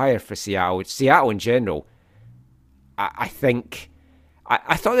on fire for Seattle. Seattle in general, I think,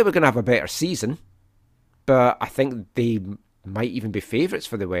 I thought they were going to have a better season, but I think they might even be favourites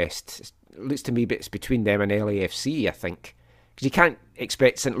for the West. It looks to me it's between them and LAFC, I think. Because you can't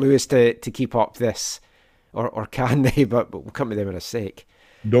expect St. Louis to keep up this, or can they? But we'll come to them in a sec.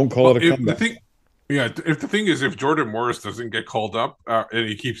 Don't call it a comeback. If the thing is, if Jordan Morris doesn't get called up and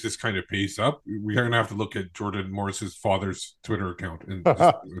he keeps this kind of pace up, we're going to have to look at Jordan Morris's father's Twitter account. And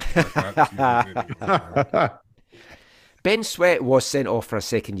Ben Sweat was sent off for a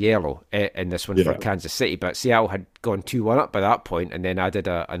second yellow in this one for Kansas City, but Seattle had gone 2-1 up by that point and then added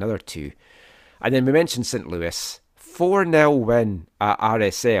another 2. And then we mentioned St. Louis. 4-0 win at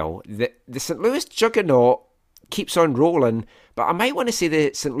RSL. The St. Louis juggernaut keeps on rolling, but I might want to say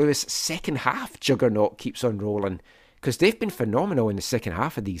the St. Louis second half juggernaut keeps on rolling because they've been phenomenal in the second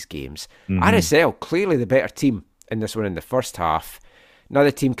half of these games. RSL, clearly the better team in this one in the first half.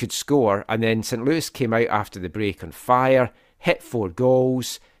 Neither team could score, and then St. Louis came out after the break on fire, hit 4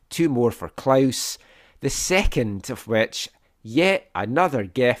 goals, 2 more for Klaus, the second of which, yet another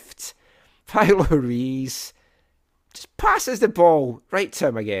gift. Paulo Ruiz just passes the ball right to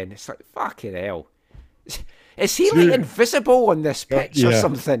him again. It's like, fucking hell. Is he like invisible on this pitch or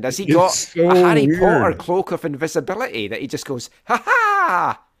something? Has he got a Harry Potter cloak of invisibility that he just goes, ha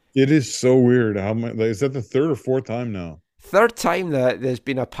ha? It is so weird. Is that the 3rd or 4th time now? 3rd time that there's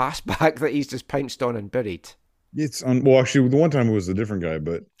been a pass back that he's just pounced on and buried. Well, actually, the one time it was a different guy,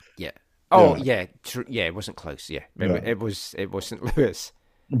 but yeah. Oh yeah, it wasn't close. Yeah, it was St. Louis.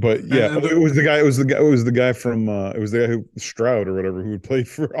 But yeah, it was the guy. It was the guy from. It was the guy who Stroud or whatever who played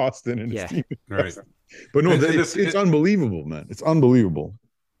for Austin and his team. Right. But no, it's unbelievable, man. It's unbelievable.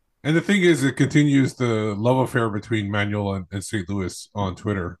 And the thing is, it continues the love affair between Manuel and St. Louis on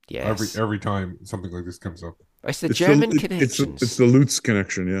Twitter. Yes. Every time something like this comes up. It's the German connections. It's the Lutz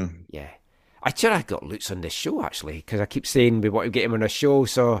connection, yeah. Yeah. I got Lutz on this show, actually, because I keep saying we want to get him on a show,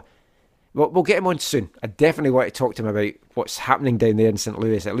 so we'll get him on soon. I definitely want to talk to him about what's happening down there in St.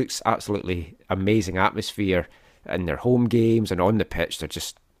 Louis. It looks absolutely amazing atmosphere in their home games and on the pitch. They're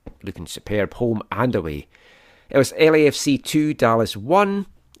just looking superb, home and away. It was LAFC 2, Dallas 1.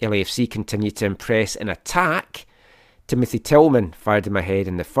 LAFC continued to impress in attack. Timothy Tillman fired in my head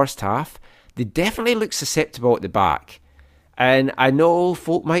in the first half. They definitely look susceptible at the back. And I know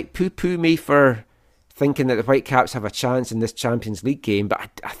folk might poo-poo me for thinking that the Whitecaps have a chance in this Champions League game,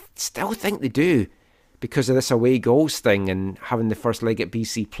 but I still think they do because of this away goals thing and having the first leg at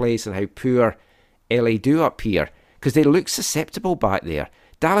BC Place and how poor LA do up here. Because they look susceptible back there.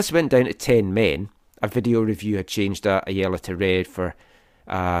 Dallas went down to 10 men. A video review had changed a yellow to red for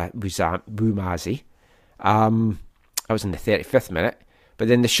Bumazi. That was in the 35th minute. But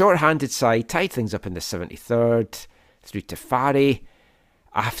then the short-handed side tied things up in the 73rd through to Fari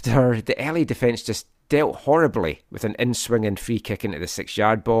after the LA defence just dealt horribly with an in-swinging free kick into the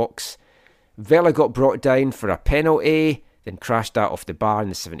 6-yard box. Vela got brought down for a penalty, then crashed that off the bar in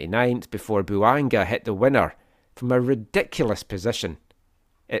the 79th before Buanga hit the winner from a ridiculous position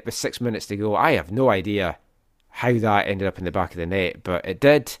it was 6 minutes to go. I have no idea how that ended up in the back of the net, but it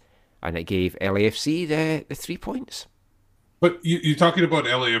did, and it gave LAFC the 3 points. But you're talking about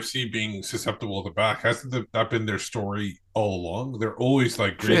LAFC being susceptible to back. Hasn't that been their story all along? They're always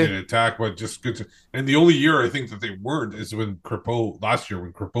like great in attack, but just good. And the only year I think that they weren't is when last year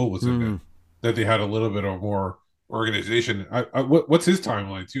when Crepeau was in it, that they had a little bit of more organization. What's his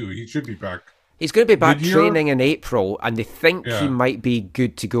timeline too? He should be back. He's going to be back training in April, and they think he might be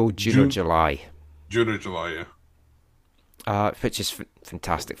good to go June or July. June or July, yeah. Which is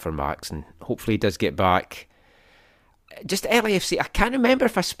fantastic for Max, and hopefully he does get back. Just LAFC, I can't remember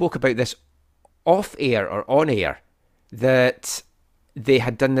if I spoke about this off air or on air, that they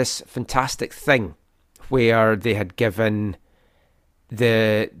had done this fantastic thing where they had given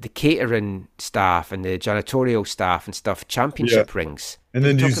the catering staff and the janitorial staff and stuff championship rings. And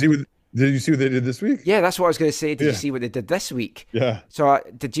then did you see what they did this week? Yeah, that's what I was going to say. Did you see what they did this week? Yeah. So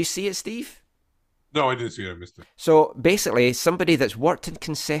did you see it, Steve? No, I didn't see it. I missed it. So basically, somebody that's worked in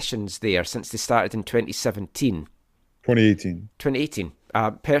concessions there since they started in 2017. 2018.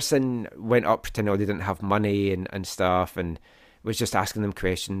 Person went up pretending they didn't have money and stuff, and was just asking them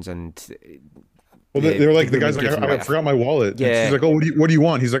questions. And they were like, the guy's like, I forgot my wallet. Yeah. And she's like, oh, what do you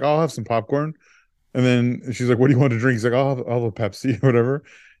want? He's like, I'll have some popcorn. And then she's like, what do you want to drink? He's like, I'll have a Pepsi or whatever.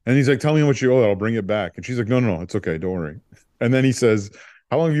 And he's like, tell me how much you owe. I'll bring it back. And she's like, no, it's okay. Don't worry. And then he says,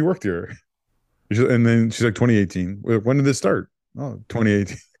 how long have you worked here? And then she's like, 2018. When did this start? Oh,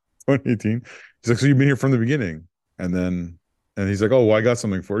 2018. 2018. He's like, so you've been here from the beginning. And he's like, oh, well, I got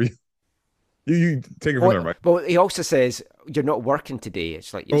something for you. You take it from there, Mike. Well, he also says, you're not working today.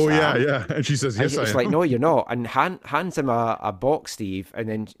 It's like, yes, yeah. And she says, yes, I am. It's like, no, you're not. And hands him a box, Steve, and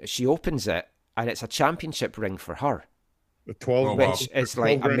then she opens it, and it's a championship ring for her. 12, which is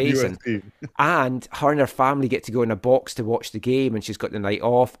like amazing. And her and her family get to go in a box to watch the game, and she's got the night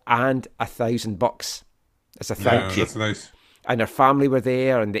off, and $1,000 as a thank you. That's nice. And her family were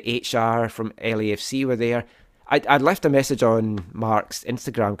there, and the HR from LAFC were there. I'd left a message on Mark's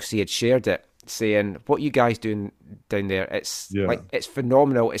Instagram because he had shared it, saying, what you guys doing down there, it's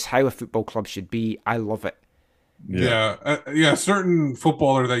phenomenal. It's how a football club should be. I love it. Yeah. Certain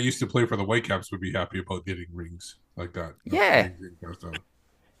footballer that used to play for the Whitecaps would be happy about getting rings like that. Yeah.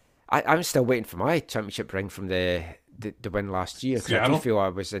 I'm still waiting for my championship ring from the win last year, because I do feel I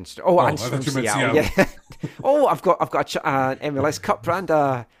was in. And from Seattle. Yeah. I've got an MLS Cup and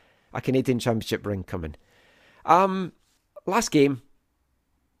a Canadian championship ring coming. Last game,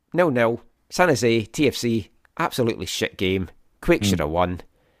 0-0. San Jose, TFC, absolutely shit game. Quakes should have won.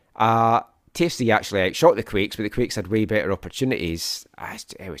 TFC actually outshot the Quakes, but the Quakes had way better opportunities.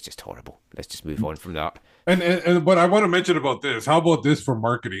 It was just horrible. Let's just move on from that. And what I want to mention about this, how about this for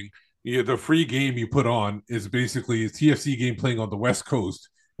marketing? The free game you put on is basically a TFC game playing on the West Coast,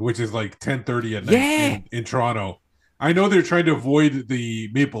 which is like 10:30 at night in Toronto. I know they're trying to avoid the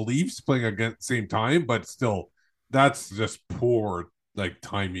Maple Leafs playing against the same time, but still, that's just poor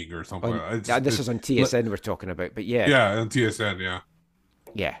timing or something. This is on TSN we're talking about, but yeah. Yeah, on TSN, yeah.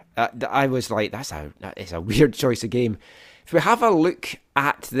 Yeah, I was like, that is a weird choice of game. If we have a look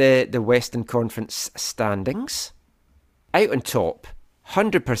at the Western Conference standings, out on top,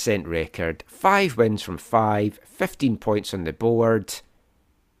 100% record, 5 wins from 5, 15 points on the board.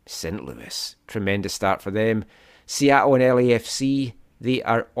 St. Louis, tremendous start for them. Seattle and LAFC, they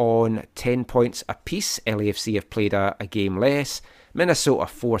are on 10 points apiece. LAFC have played a game less. Minnesota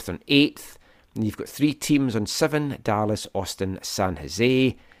 4th and 8th. And you've got 3 teams on 7, Dallas, Austin, San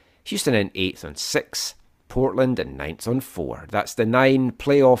Jose. Houston in 8th on 6. Portland in 9th on 4. That's the 9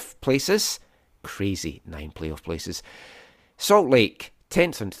 playoff places. Crazy 9 playoff places. Salt Lake,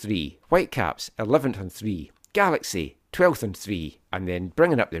 10th on 3. Whitecaps, 11th on 3. Galaxy, 12th on 3. And then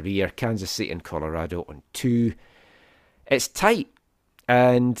bringing up the rear, Kansas City and Colorado on 2. It's tight.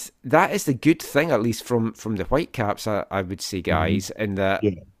 And that is the good thing, at least from the Whitecaps, I would say, guys, in that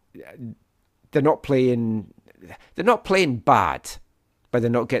they're not playing bad, but they're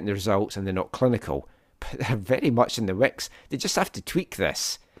not getting the results and they're not clinical. But they're very much in the mix. They just have to tweak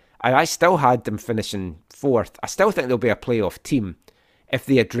this. And I still had them finishing 4th. I still think they'll be a playoff team if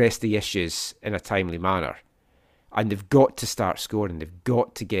they address the issues in a timely manner. And they've got to start scoring. They've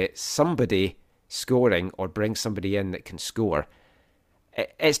got to get somebody scoring or bring somebody in that can score.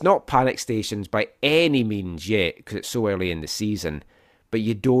 It's not panic stations by any means yet, because it's so early in the season, but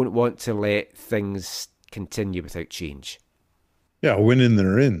you don't want to let things continue without change. Yeah, winning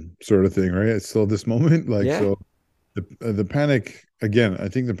they're in sort of thing, right? It's still this moment. So the panic, again, I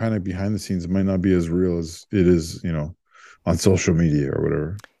think the panic behind the scenes might not be as real as it is, on social media or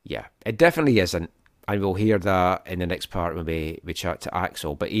whatever. Yeah, it definitely isn't. and we'll hear that in the next part when we chat to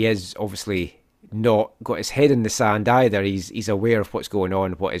Axel. But he is obviously not got his head in the sand either. He's aware of what's going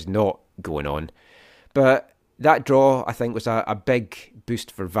on, what is not going on. But that draw, I think, was a big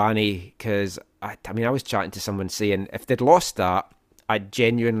boost for Vanni, because I was chatting to someone saying if they'd lost that, I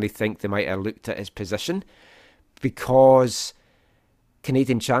genuinely think they might have looked at his position, because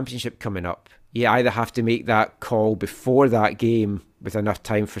Canadian Championship coming up, you either have to make that call before that game with enough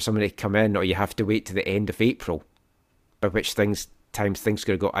time for somebody to come in, or you have to wait to the end of April, by which things going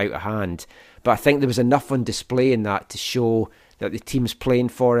to go out of hand. But I think there was enough on display in that to show that the team's playing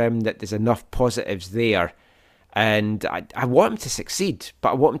for him, that there's enough positives there. And I want him to succeed,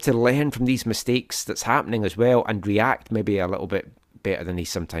 but I want him to learn from these mistakes that's happening as well and react maybe a little bit better than he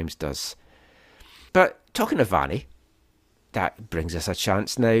sometimes does. But talking of Vanni, that brings us a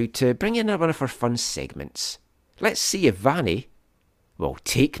chance now to bring in one of our fun segments. Let's see if Vanni will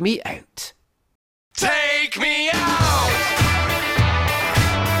take me out. Take me out!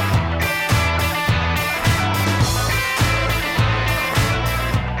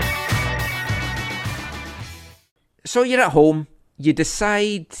 So you're at home, you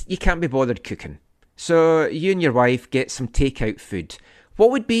decide you can't be bothered cooking. So you and your wife get some takeout food.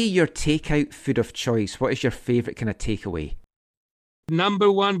 What would be your takeout food of choice? What is your favourite kind of takeaway? Number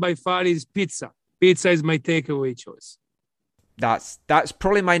one by far is pizza. Pizza is my takeaway choice. That's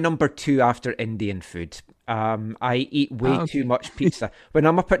probably my number two after Indian food. I eat way too much pizza. When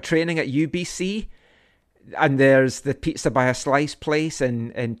I'm up at training at UBC, and there's the pizza by a slice place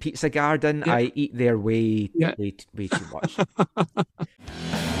in Pizza Garden, yeah. I eat there way too much.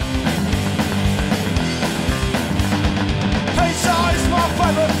 Pizza is my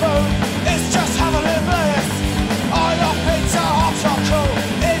favourite food. It's just heavenly bliss. I love pizza, hot chocolate.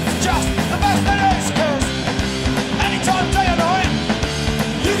 It's just the best it is, 'cause anytime, day or night,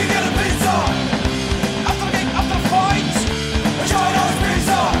 you can get a pizza. After the gig, after the fight, a Chinese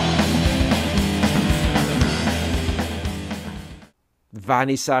pizza.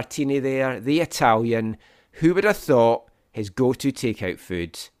 Vanni Sartini there, the Italian. Who would have thought his go-to takeout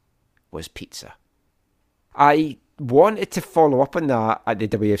food was pizza? I wanted to follow up on that at the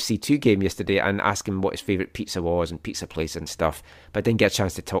WFC2 game yesterday and ask him what his favourite pizza was and pizza place and stuff, but I didn't get a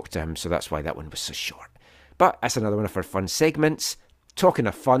chance to talk to him, so that's why that one was so short. But that's another one of our fun segments. Talking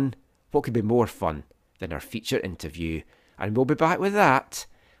of fun, what could be more fun than our feature interview? And we'll be back with that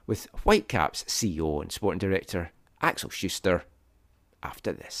with Whitecaps CEO and Sporting Director Axel Schuster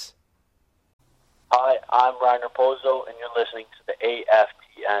after this. Hi, I'm Rainer Pozo, and you're listening to the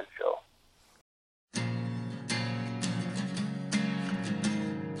AFTN show.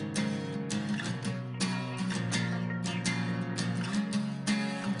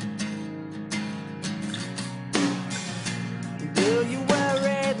 Do you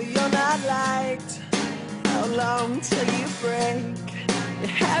worry that you're not liked? How long till you break? You're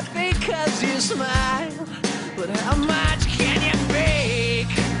happy 'cause you smile, but how much can you fake?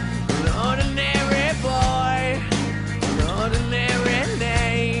 An ordinary boy, an ordinary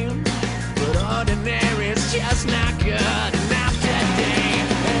name, but ordinary is just not good enough today.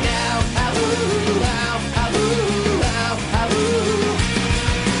 And now, ooh, ow, ooh, ow, ooh.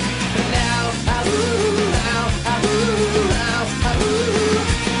 And now, ooh, ow, ooh, ow, ooh.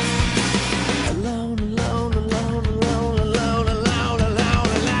 Alone, alone, alone, alone, alone, alone,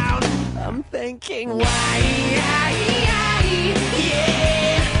 alone, alone. I'm thinking, why, yeah.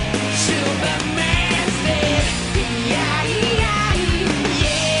 Superman's dead, yeah.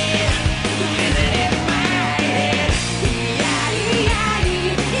 Living in my head,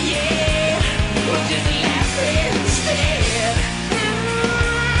 yeah. We'll just laugh instead.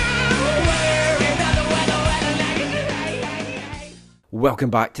 Worry about the weather. Welcome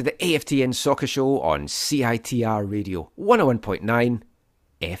back to the AFTN Soccer Show on CITR Radio 101.9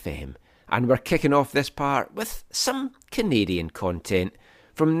 FM. And we're kicking off this part with some Canadian content.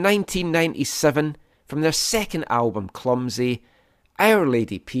 From 1997, from their second album Clumsy, Our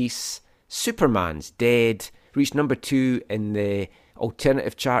Lady Peace, Superman's Dead, reached number 2 in the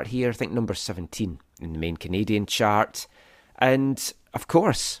alternative chart here, I think number 17 in the main Canadian chart. And, of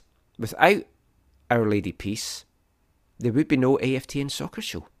course, without Our Lady Peace, there would be no AFTN Soccer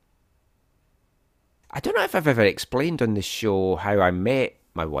Show. I don't know if I've ever explained on this show how I met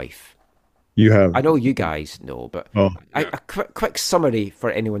my wife. You have. I know you guys know, but a quick summary for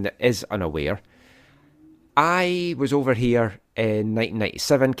anyone that is unaware. I was over here in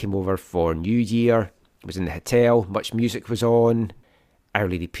 1997, came over for New Year, was in the hotel, Much Music was on, Our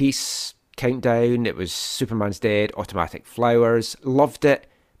Lady Peace, Countdown, it was Superman's Dead, Automatic Flowers, loved it,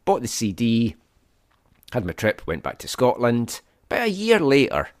 bought the CD, had my trip, went back to Scotland. About a year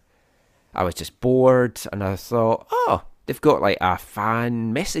later, I was just bored, and I thought, oh, they've got like a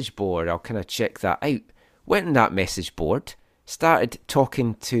fan message board. I'll kind of check that out. Went on that message board, started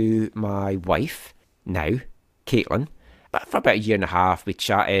talking to my wife, now, Caitlin. But for about a year and a half, we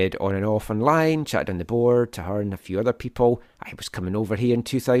chatted on and off online, chatted on the board to her and a few other people. I was coming over here in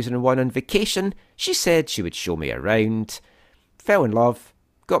 2001 on vacation. She said she would show me around. Fell in love,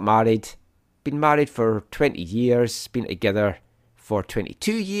 got married, been married for 20 years, been together for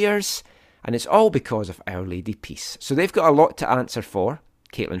 22 years, and it's all because of Our Lady Peace. So they've got a lot to answer for,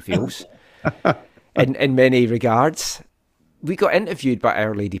 Caitlin feels, in many regards. We got interviewed by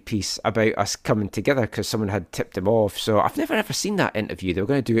Our Lady Peace about us coming together because someone had tipped them off. So I've never ever seen that interview. They were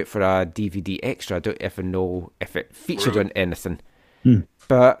going to do it for a DVD extra. I don't even know if it featured on anything.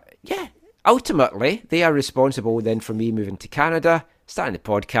 But yeah, ultimately, they are responsible then for me moving to Canada, starting the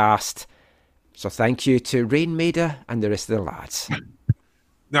podcast. So thank you to Rain Maida and the rest of the lads.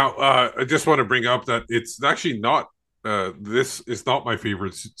 Now, I just want to bring up that it's actually not, this is not my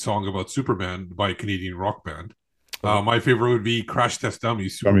favorite song about Superman by a Canadian rock band. My favorite would be Crash Test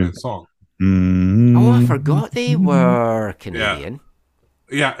Dummies Superman song. Oh, I forgot they were Canadian.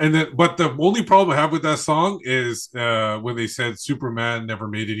 Yeah, and then, but the only problem I have with that song is when they said Superman never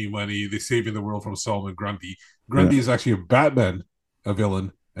made any money, they saving the world from Solomon Grundy. Grundy is actually a Batman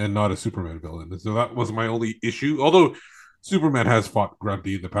villain and not a Superman villain. So that was my only issue. Although Superman has fought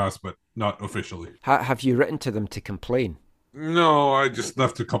Grundy in the past, but not officially. Have you written to them to complain? No, I just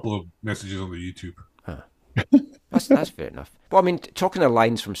left a couple of messages on the YouTube. That's fair enough. Well, I mean, talking of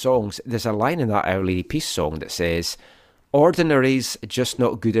lines from songs, there's a line in that Our Lady Peace song that says, "Ordinary's just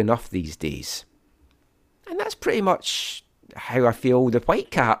not good enough these days." And that's pretty much how I feel the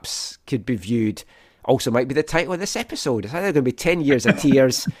Whitecaps could be viewed. Also might be the title of this episode. It's either going to be 10 Years of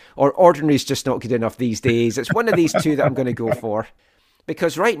Tears or Ordinary's just not good enough these days. It's one of these two that I'm going to go for.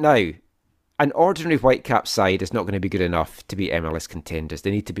 Because right now, an ordinary Whitecaps side is not going to be good enough to be MLS contenders.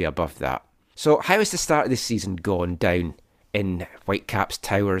 They need to be above that. So how has the start of this season gone down in Whitecaps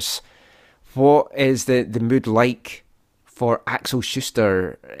Towers? What is the mood like for Axel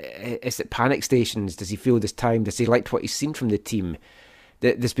Schuster? Is it panic stations? Does he feel this time? Does he like what he's seen from the team?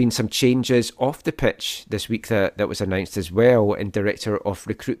 There's been some changes off the pitch this week that was announced as well, and Director of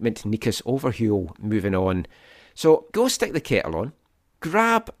Recruitment Nikos Overheul moving on. So go stick the kettle on,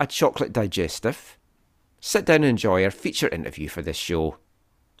 grab a chocolate digestive, sit down and enjoy our feature interview for this show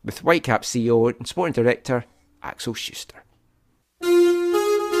with Whitecaps CEO and Sporting Director Axel Schuster.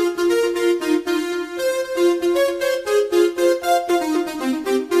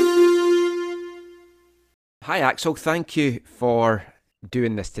 Hi Axel, thank you for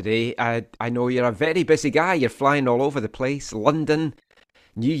doing this today. I know you're a very busy guy. You're flying all over the place. London,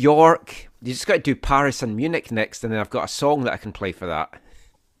 New York. You just got to do Paris and Munich next, and then I've got a song that I can play for that.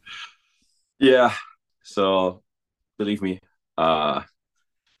 Yeah, so believe me,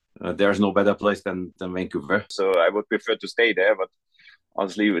 there's no better place than Vancouver. So I would prefer to stay there, but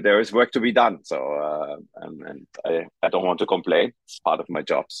honestly, there is work to be done. So and I don't want to complain. It's part of my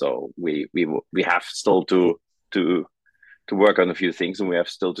job. So we have still to work on a few things, and we have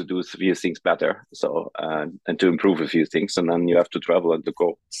still to do a few things better. So and to improve a few things, and then you have to travel and to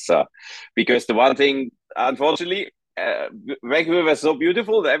go. Because the one thing, unfortunately, Vancouver is so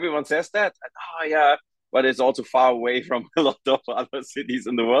beautiful that everyone says that. And, oh yeah, but it's also far away from a lot of other cities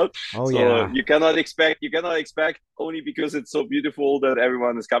in the world. Oh, so yeah. you cannot expect only because it's so beautiful that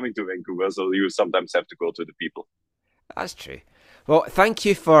everyone is coming to Vancouver. So you sometimes have to go to the people. That's true. Well, thank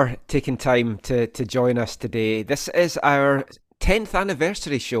you for taking time to join us today. This is our 10th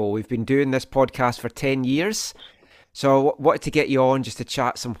anniversary show. We've been doing this podcast for 10 years. So I wanted to get you on just to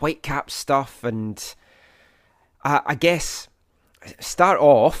chat some Whitecaps stuff, and I guess start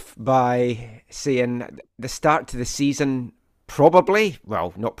off by saying the start to the season isn't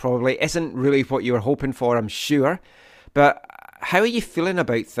really what you were hoping for, I'm sure. But how are you feeling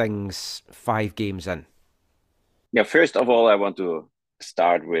about things 5 games in? Yeah, first of all, I want to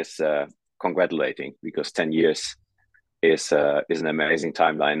start with congratulating, because 10 years is an amazing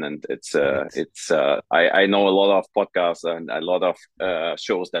timeline, and I know a lot of podcasts and a lot of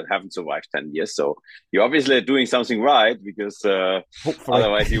shows that haven't survived 10 years. So you're obviously doing something right, because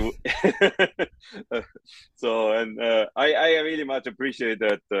otherwise you. So I really much appreciate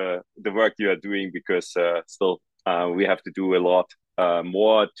that the work you are doing, because still we have to do a lot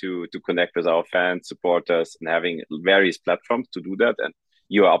more to connect with our fans, supporters, and having various platforms to do that. And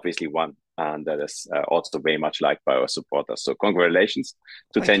you are obviously one, and that is also very much liked by our supporters. So congratulations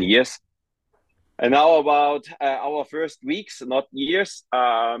to Thank 10 you. years. And now about our first weeks, not years.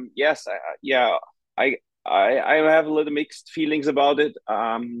 I have a little mixed feelings about it.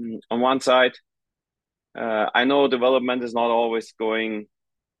 On one side, I know development is not always going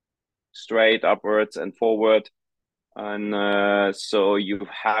straight upwards and forward, and so you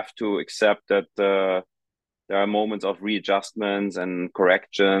have to accept that there are moments of readjustments and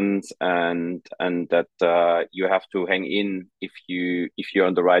corrections, and that you have to hang in if you're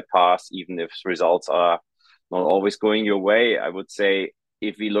on the right path, even if results are not always going your way. I would say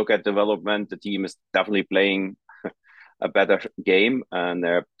if we look at development, the team is definitely playing a better game, and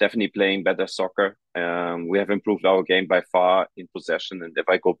they're definitely playing better soccer. We have improved our game by far in possession, and if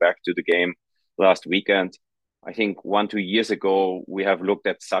I go back to the game last weekend, I think 1-2 years ago, we have looked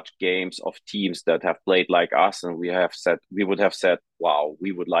at such games of teams that have played like us, and we would have said, wow,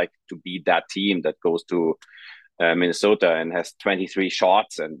 we would like to be that team that goes to Minnesota and has 23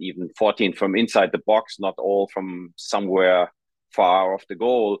 shots and even 14 from inside the box, not all from somewhere far off the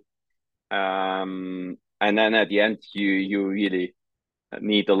goal. And then at the end, you really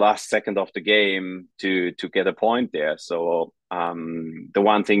need the last second of the game to get a point there. So the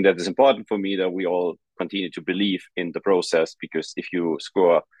one thing that is important for me, that we all continue to believe in the process, because if you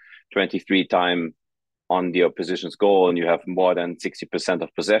score 23 times on the opposition's goal and you have more than 60%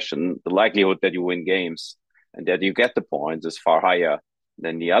 of possession, the likelihood that you win games and that you get the points is far higher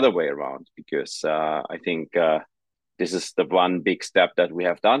than the other way around, because I think this is the one big step that we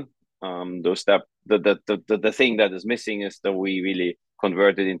have done. The thing that is missing is that we really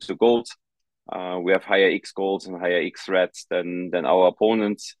converted into goals. We have higher X goals and higher X threats than our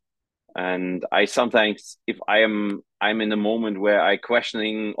opponents. And I sometimes, if I'm in a moment where I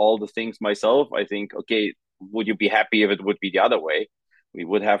questioning all the things myself, I think, okay, would you be happy if it would be the other way? We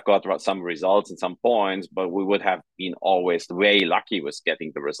would have got some results and some points, but we would have been always very lucky with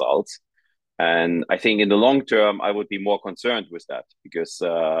getting the results. And I think in the long term, I would be more concerned with that, because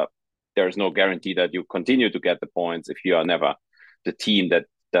there is no guarantee that you continue to get the points if you are never the team that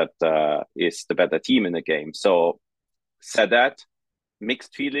is the better team in the game. So said that,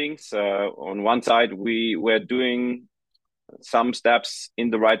 mixed feelings. On one side, we were doing some steps in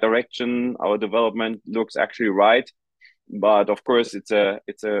the right direction. Our development looks actually right, but of course, it's a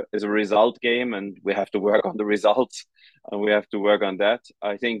result game, and we have to work on the results, and we have to work on that.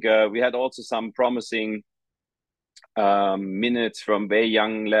 I think we had also some promising minutes from very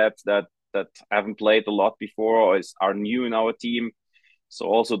young lads that haven't played a lot before or are new in our team. So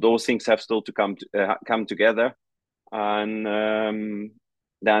also those things have still to come together. And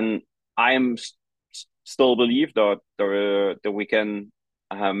then I am still believe that we can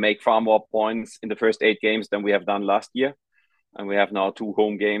make far more points in the first 8 games than we have done last year, and we have now 2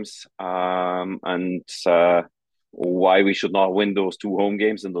 home games. And why we should not win those 2 home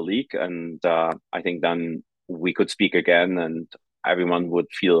games in the league, and I think then we could speak again, and everyone would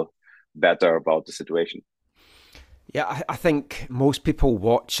feel better about the situation. Yeah, I think most people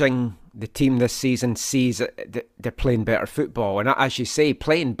watching the team this season sees that they're playing better football. And as you say,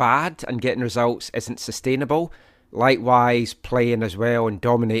 playing bad and getting results isn't sustainable. Likewise, playing as well and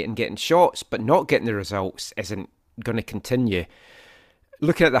dominating, getting shots, but not getting the results isn't going to continue.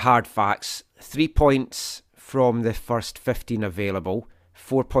 Looking at the hard facts, 3 points from the first 15 available,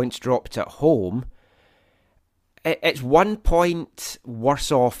 4 points dropped at home. It's 1 point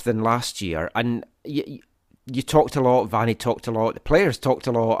worse off than last year. And you talked a lot, Vanni talked a lot, the players talked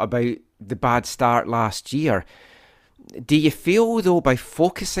a lot about the bad start last year. Do you feel, though, by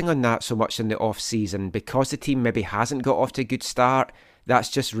focusing on that so much in the off-season, because the team maybe hasn't got off to a good start, that's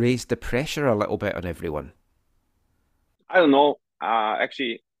just raised the pressure a little bit on everyone? I don't know.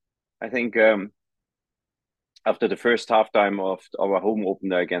 Actually, I think after the first halftime of our home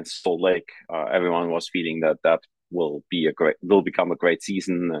opener against Salt Lake, everyone was feeling that will become a great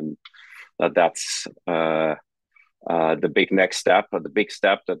season, and that's the big next step, or the big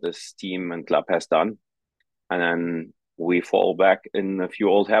step that this team and club has done. And then we fall back in a few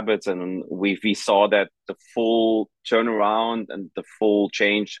old habits, and we saw that the full turnaround and the full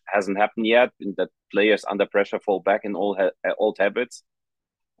change hasn't happened yet, and that players under pressure fall back in old habits.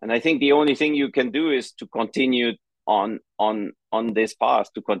 And I think the only thing you can do is to continue on this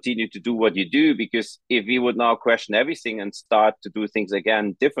path, to continue to do what you do, because if we would now question everything and start to do things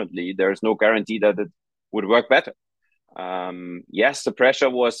again differently, there's no guarantee that it would work better. Yes, the pressure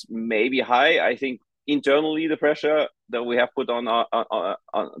was maybe high. I think internally the pressure that we have put on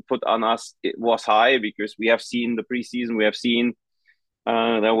us, it was high, because we have seen the preseason, we have seen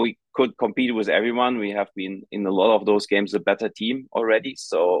that we could compete with everyone. We have been in a lot of those games a better team already.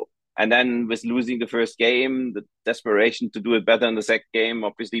 So, and then with losing the first game, the desperation to do it better in the second game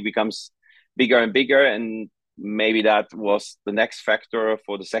obviously becomes bigger and bigger. And maybe that was the next factor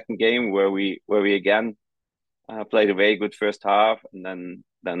for the second game, where we again played a very good first half, and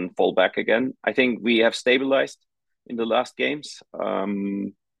then fall back again. I think we have stabilized in the last games.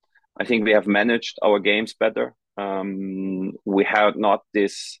 I think we have managed our games better. We had not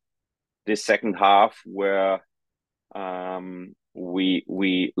this second half where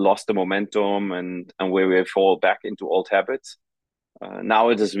we lost the momentum and where we fall back into old habits. Now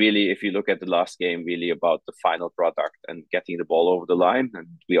it is really, if you look at the last game, really about the final product and getting the ball over the line. And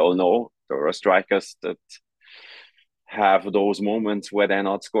we all know there are strikers that have those moments where they're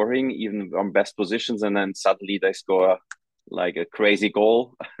not scoring, even on best positions, and then suddenly they score like a crazy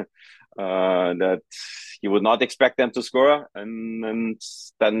goal that you would not expect them to score, and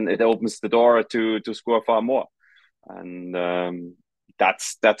then it opens the door to score far more. And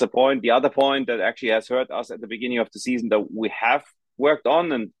that's a point. The other point that actually has hurt us at the beginning of the season that we have worked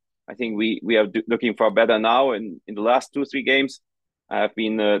on, and I think we are looking for better now. In the last 2-3 games, have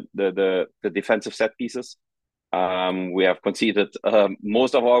been the defensive set pieces. We have conceded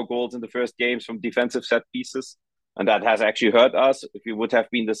most of our goals in the first games from defensive set pieces, and that has actually hurt us. If we would have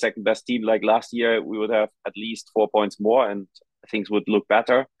been the second best team like last year, we would have at least 4 points more, and things would look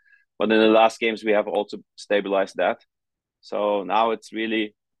better. But in the last games, we have also stabilized that. So now it's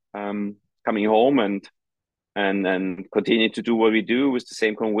really coming home and continue to do what we do with the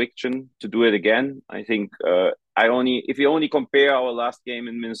same conviction to do it again. I think if you only compare our last game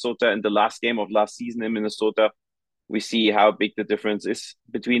in Minnesota and the last game of last season in Minnesota, we see how big the difference is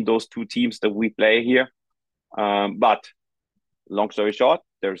between those two teams that we play here. But long story short,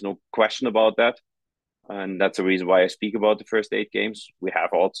 there's no question about that. And that's the reason why I speak about the first 8 games. We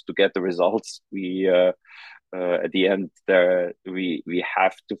have also to get the results. We at the end there we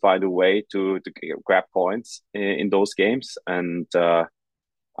have to find a way to grab points in those games. And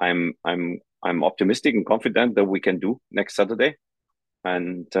I'm optimistic and confident that we can do next Saturday.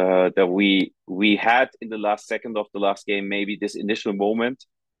 And that we had in the last second of the last game maybe this initial moment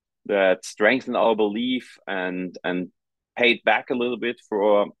that strengthened our belief and paid back a little bit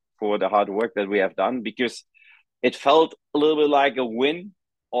for the hard work that we have done, because it felt a little bit like a win,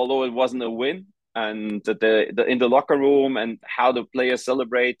 although it wasn't a win. And in the locker room and how the players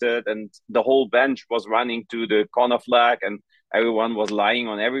celebrated, and the whole bench was running to the corner flag, and everyone was lying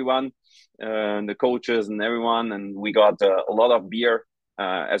on everyone, the coaches and everyone. And we got a lot of beer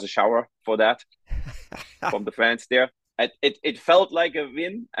as a shower for that from the fans there. It felt like a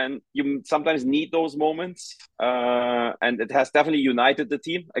win, and you sometimes need those moments. And it has definitely united the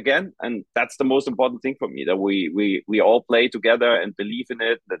team again. And that's the most important thing for me, that we all play together and believe in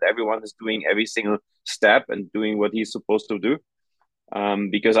it, that everyone is doing every single step and doing what he's supposed to do.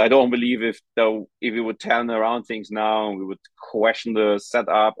 Because I don't believe if we would turn around things now, we would question the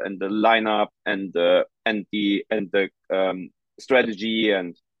setup and the lineup and the strategy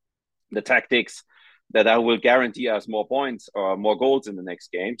and the tactics, that will guarantee us more points or more goals in the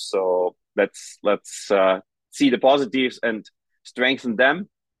next game. So let's see the positives and strengthen them,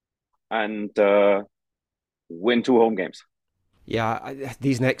 and win 2 home games. Yeah,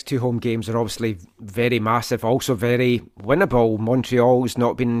 these next 2 home games are obviously very massive, also very winnable. Montreal's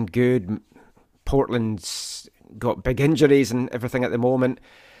not been good. Portland's got big injuries and everything at the moment.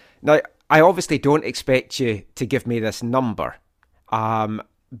 Now, I obviously don't expect you to give me this number,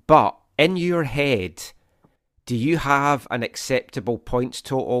 but in your head, do you have an acceptable points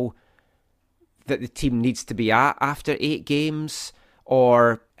total that the team needs to be at after 8 games?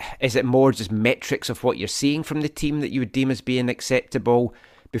 Or is it more just metrics of what you're seeing from the team that you would deem as being acceptable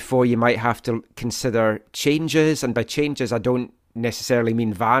before you might have to consider changes? And by changes, I don't necessarily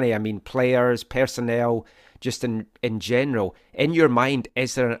mean Vanni, I mean players, personnel, just in general. In your mind,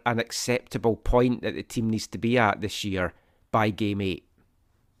 is there an acceptable point that the team needs to be at this year by game 8?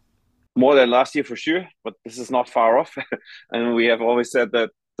 More than last year for sure, but this is not far off. And we have always said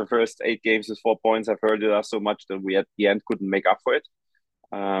that the first 8 games with 4 points have hurted us so much that we at the end couldn't make up for it.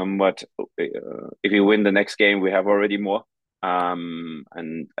 But if we win the next game, we have already more, and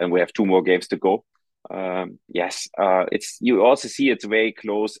we have 2 more games to go. Yes, you also see it's very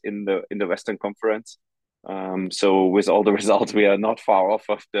close in the Western Conference. So with all the results, we are not far off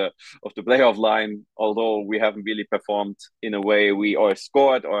of the playoff line, although we haven't really performed in a way or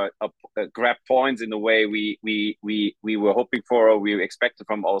scored or grabbed points in a way we were hoping for or we expected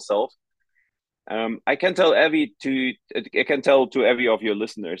from ourselves. I can tell to every of your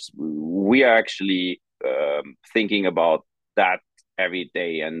listeners, we are actually thinking about that every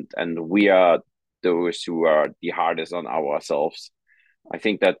day, and we are those who are the hardest on ourselves. I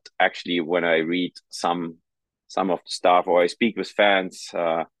think that actually when I read some of the stuff or I speak with fans,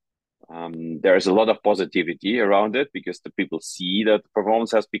 there is a lot of positivity around it because the people see that the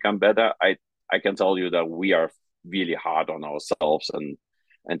performance has become better. I can tell you that we are really hard on ourselves and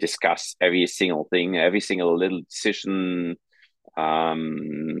discuss every single thing, every single little decision,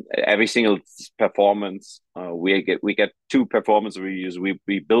 every single performance. We get 2 performance reviews.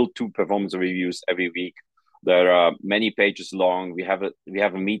 We build 2 performance reviews every week. There are many pages long. We have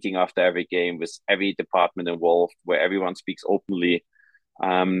a meeting after every game with every department involved, where everyone speaks openly.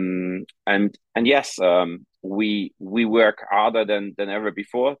 And yes, we work harder than ever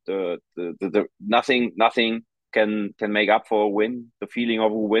before. The nothing can make up for a win, the feeling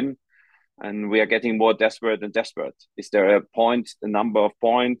of a win, and we are getting more desperate and desperate. Is there a number of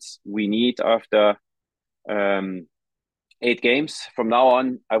points we need after 8 games? From now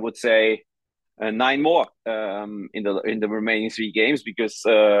on, I would say 9 more in the remaining 3 games, because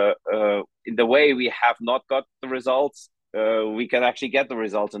in the way we have not got the results, we can actually get the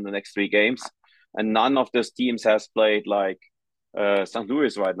results in the next 3 games, and none of those teams has played like St.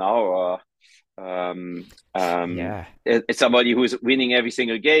 Louis right now, or it's somebody who is winning every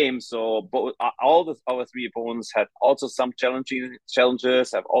single game. So all our 3 opponents had also some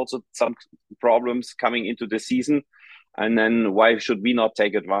challenges, have also some problems coming into the season. And then why should we not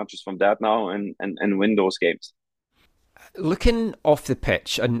take advantage from that now and win those games? Looking off the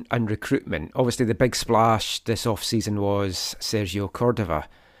pitch and recruitment, obviously the big splash this off-season was Sergio Cordova.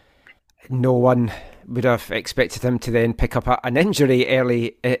 No one would have expected him to then pick up an injury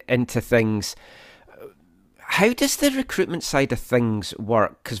early into things. How does the recruitment side of things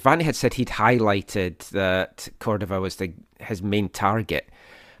work? Because Vanni had said he'd highlighted that Cordova was his main target,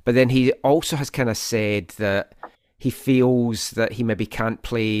 but then he also has kind of said that he feels that he maybe can't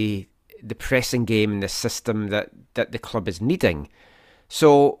play the pressing game in the system that the club is needing.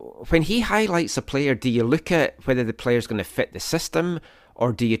 So when he highlights a player, do you look at whether the player's going to fit the system,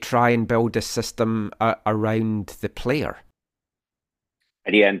 or do you try and build a system around the player?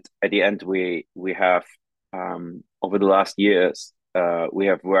 At the end, we have over the last years, we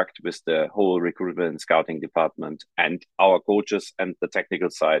have worked with the whole recruitment and scouting department and our coaches and the technical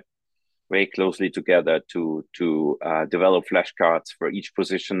side very closely together to develop flashcards for each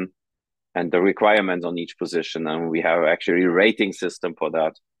position and the requirements on each position. And we have actually a rating system for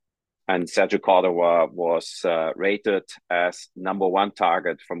that. And Sergio Cordova was rated as number 1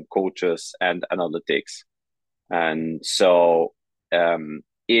 target from coaches and analytics. And so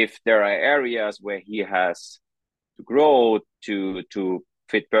if there are areas where he has to grow to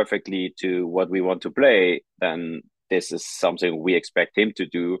fit perfectly to what we want to play, then this is something we expect him to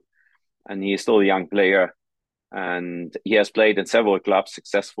do. And he is still a young player, and he has played in several clubs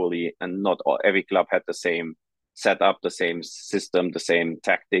successfully, and not every club had the same setup, the same system, the same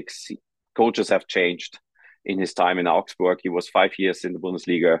tactics. Coaches have changed in his time in Augsburg. He was 5 years in the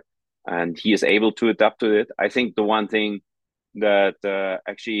Bundesliga, and he is able to adapt to it. I think the one thing that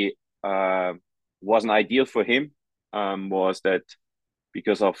actually wasn't ideal for him was that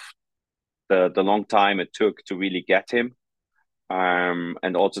because of the long time it took to really get him,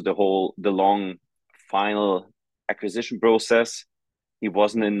 and also the long final acquisition process, he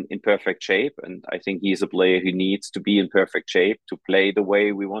wasn't in perfect shape. And I think he's a player who needs to be in perfect shape to play the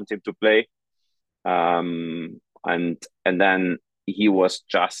way we want him to play. And then he was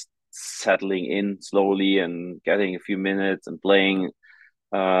just settling in slowly and getting a few minutes and playing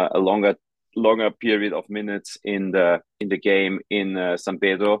a longer period of minutes in the game in San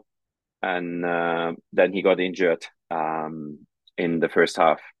Pedro, and then he got injured in the first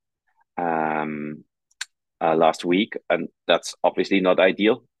half last week, and that's obviously not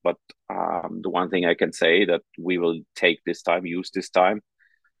ideal. But the one thing I can say that we will use this time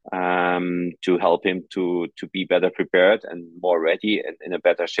to help him to be better prepared and more ready and in a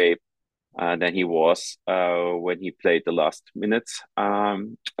better shape than he was when he played the last minutes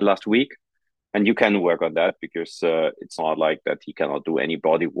last week. And you can work on that, because it's not like that he cannot do any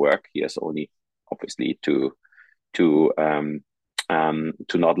body work. He has only obviously to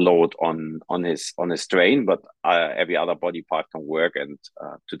not load on his strain, but every other body part can work. And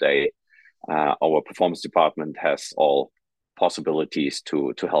today our performance department has all possibilities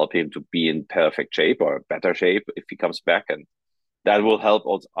to help him to be in perfect shape or better shape if he comes back, and that will help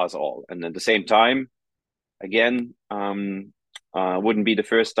us all. And at the same time, again, wouldn't be the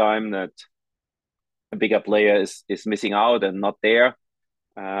first time that a bigger player is missing out and not there,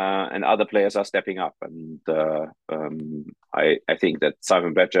 and other players are stepping up. And I think that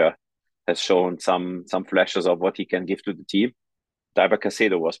Simon Badger has shown some flashes of what he can give to the team. Diber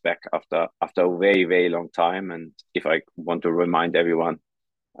Casedo was back after a very, very long time. And if I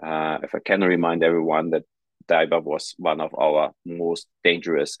can remind everyone that Diber was one of our most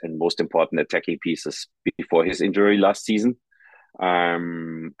dangerous and most important attacking pieces before his injury last season.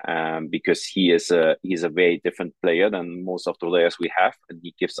 because he's a very different player than most of the players we have, and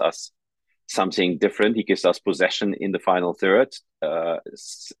he gives us something different. He gives us possession in the final third,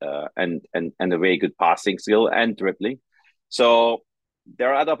 and a very good passing skill and dribbling. So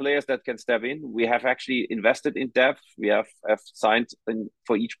there are other players that can step in. We have actually invested in depth. We have signed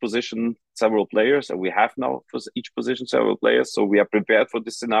for each position several players, and we have now for each position several players. So we are prepared for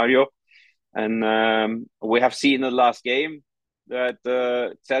this scenario. And we have seen in the last game that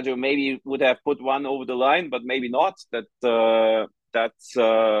Sergio maybe would have put one over the line, but maybe not. That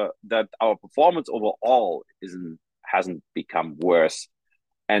our performance overall hasn't become worse.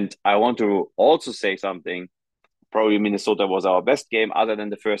 And I want to also say something. Probably Minnesota was our best game other than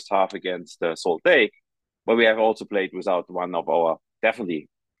the first half against Salt Lake, but we have also played without one of our definitely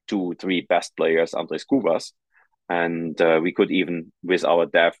 2-3 best players, Andres Cubas, and we could even with our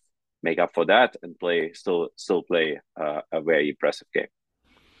depth make up for that and still play a very impressive game.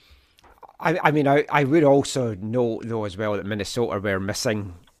 I mean, I would also note though as well that Minnesota were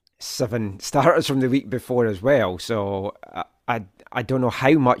missing 7 starters from the week before as well, so I don't know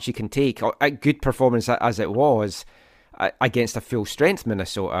how much you can take a good performance as it was against a full strength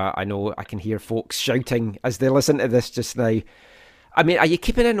Minnesota. I know I can hear folks shouting as they listen to this just now. I mean, are you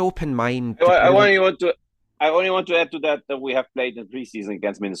keeping an open mind? I only want to add to that we have played in preseason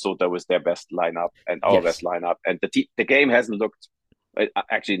against Minnesota with their best lineup and our best lineup, and the game hasn't looked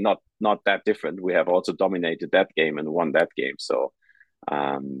actually not that different. We have also dominated that game and won that game. So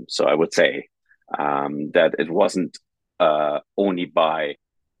I would say that it wasn't only by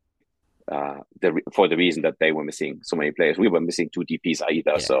for the reason that they were missing so many players. We were missing 2 DPs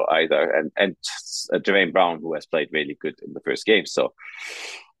either. Yeah. So and Jermaine Brown, who has played really good in the first game. So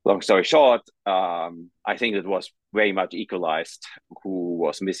long story short, I think it was very much equalized who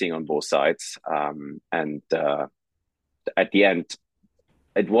was missing on both sides. And at the end,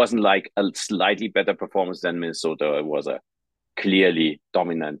 it wasn't like a slightly better performance than Minnesota. It was a clearly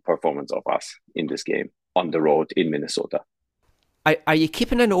dominant performance of us in this game on the road in Minnesota. Are you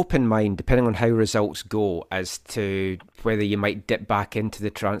keeping an open mind, depending on how results go, as to whether you might dip back into the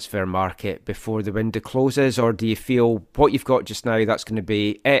transfer market before the window closes, or do you feel what you've got just now, that's going to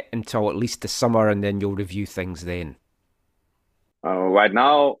be it until at least the summer, and then you'll review things then? Right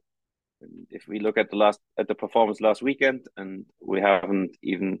now, if we look at the performance last weekend, and we haven't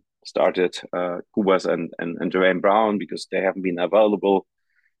even started Cubas and Jermaine Brown because they haven't been available.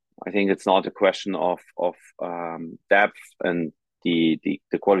 I think it's not a question of depth and the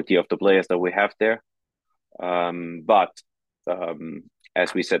quality of the players that we have there. But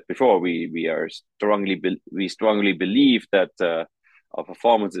as we said before, we strongly believe that our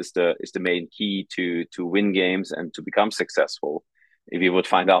performance is the main key to win games and to become successful. If we would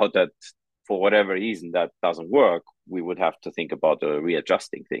find out that for whatever reason that doesn't work, we would have to think about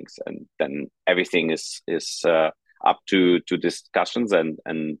readjusting things, and then everything is up to discussions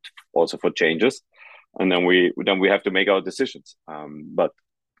and also for changes, and then we have to make our decisions. But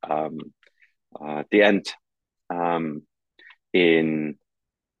at the end, in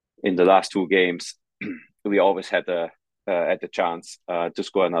the last 2 games, we always had the chance to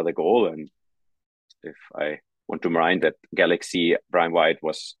score another goal. And if I want to remind that Galaxy, Brian White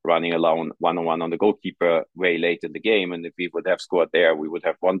was running alone 1-on-1 on the goalkeeper very late in the game, and if we would have scored there, we would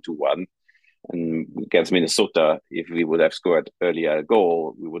have won 2-1. And against Minnesota, if we would have scored earlier a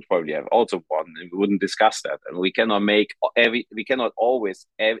goal, we would probably have also won, and we wouldn't discuss that. And we cannot always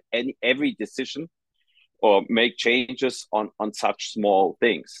every decision or make changes on such small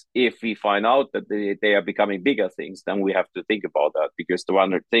things. If we find out that they are becoming bigger things, then we have to think about that, because the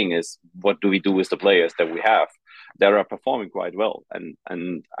one thing is, what do we do with the players that we have that are performing quite well?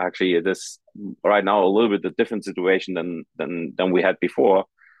 And actually, it is right now a little bit a different situation than we had before.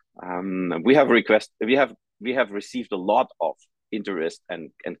 We have received a lot of interest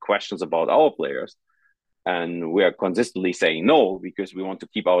and questions about our players, and we are consistently saying no, because we want to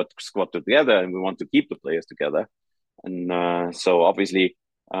keep our squad together and we want to keep the players together. And so obviously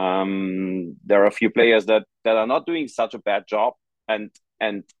there are a few players that are not doing such a bad job, and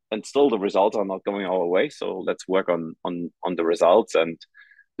still the results are not going our way. So let's work on the results, and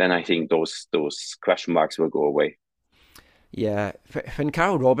then I think those question marks will go away. Yeah, when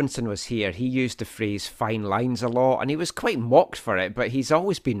Carl Robinson was here, he used the phrase fine lines a lot, and he was quite mocked for it, but he's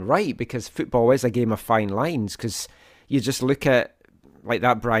always been right, because football is a game of fine lines. Because you just look at, like,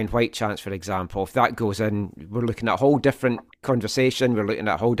 that Brian White chance, for example, if that goes in, we're looking at a whole different conversation, we're looking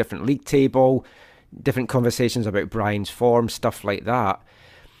at a whole different league table, different conversations about Brian's form, stuff like that.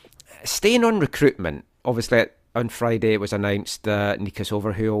 Staying on recruitment, obviously on Friday it was announced that Nikos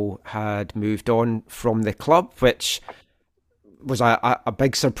Overheul had moved on from the club, which was a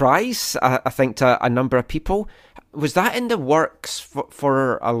big surprise, I think, to a number of people. Was that in the works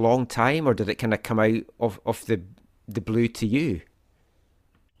for a long time, or did it kind of come out of the blue to you?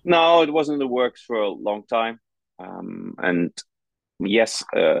 No, it wasn't in the works for a long time. And yes,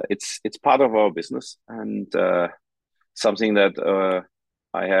 it's part of our business, and something that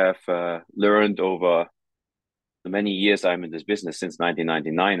I have learned over the many years I'm in this business, since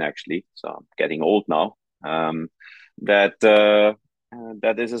 1999, actually. So I'm getting old now. That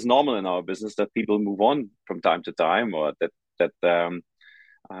this is normal in our business, that people move on from time to time, or that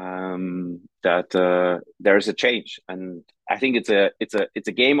there is a change, and I think it's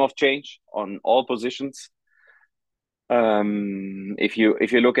a game of change on all positions. If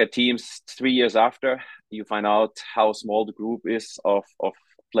you look at teams 3 years after, you find out how small the group is of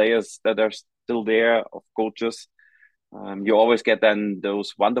players that are still there, of coaches. You always get then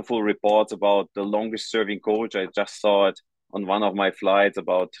those wonderful reports about the longest serving coach. I just saw it on one of my flights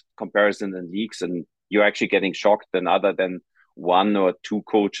about comparison in leagues, and you're actually getting shocked that other than 1 or 2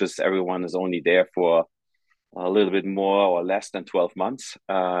 coaches, everyone is only there for a little bit more or less than 12 months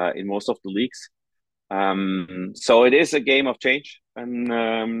in most of the leagues. So it is a game of change, and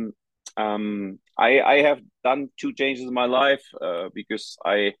I have done 2 changes in my life because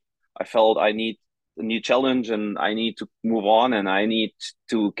I felt I need a new challenge, and I need to move on, and I need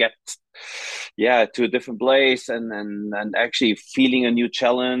to get to a different place, and actually feeling a new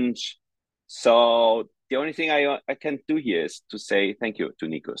challenge. So the only thing I can do here is to say thank you to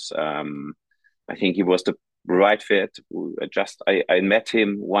Nikos. I think he was the right fit. I met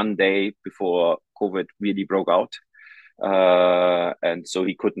him one day before COVID really broke out, and so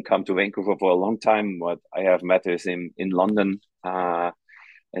he couldn't come to Vancouver for a long time. But I have met with him in London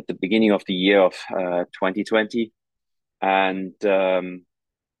at the beginning of the year of 2020, and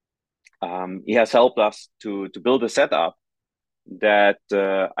he has helped us to build a setup that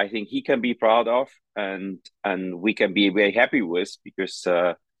I think he can be proud of, and we can be very happy with, because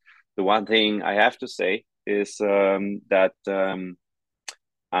the one thing I have to say is that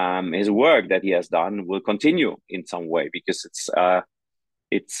his work that he has done will continue in some way, because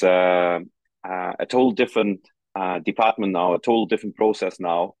it's a total different department now, a total different process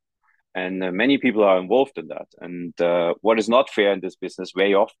now, and many people are involved in that. And what is not fair in this business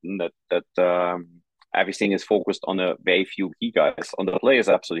very often, that everything is focused on a very few key guys. On the players,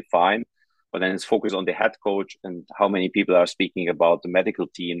 absolutely fine, but then it's focused on the head coach and how many people are speaking about the medical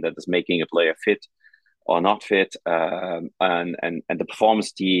team that is making a player fit or not fit, and the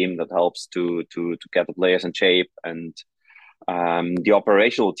performance team that helps to get the players in shape, and the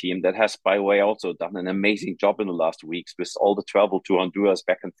operational team that has, by the way, also done an amazing job in the last weeks with all the travel to Honduras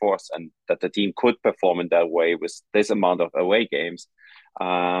back and forth, and that the team could perform in that way with this amount of away games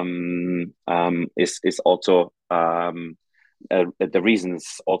is also the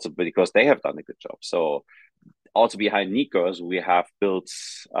reasons, also because they have done a good job. So also behind Nikos, we have built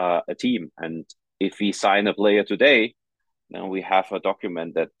a team, and if we sign a player today, now we have a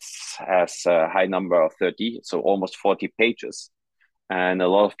document that has a high number of 30, so almost 40 pages, and a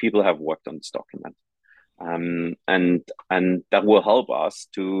lot of people have worked on this document, and that will help us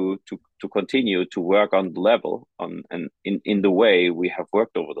to continue to work on the level and in the way we have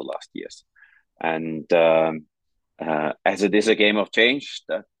worked over the last years. And as it is a game of change,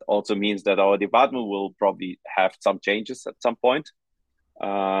 that also means that our department will probably have some changes at some point.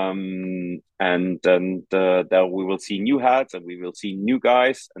 And that we will see new heads, and we will see new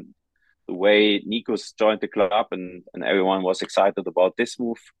guys, and the way Nikos joined the club, and everyone was excited about this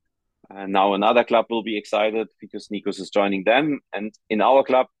move, and now another club will be excited because Nikos is joining them, and in our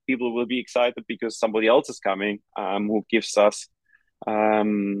club people will be excited because somebody else is coming, who gives us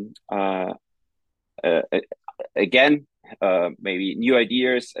again maybe new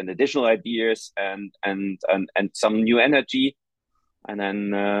ideas and additional ideas, and some new energy. And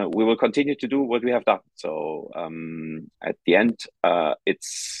then we will continue to do what we have done. So at the end,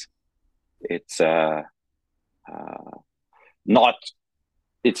 it's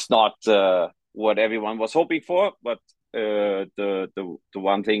not what everyone was hoping for, but the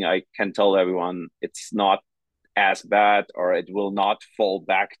one thing I can tell everyone, it's not as bad, or it will not fall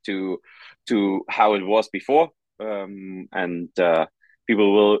back to how it was before, and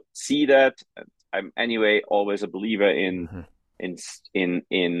people will see that. I'm anyway always a believer in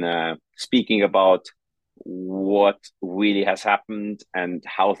speaking about what really has happened and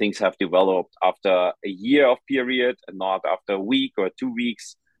how things have developed after a year of period, and not after a week or 2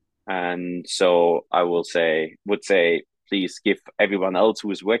 weeks. And so I would say, please give everyone else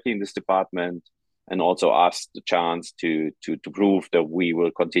who is working in this department, and also us, the chance to prove that we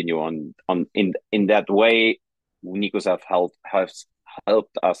will continue on in that way, Nikos has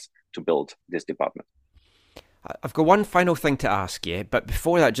helped us to build this department. I've got one final thing to ask you, but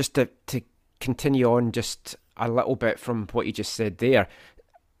before that, just to continue on just a little bit from what you just said there,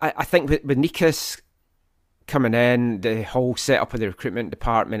 I think with Nikos coming in, the whole setup of the recruitment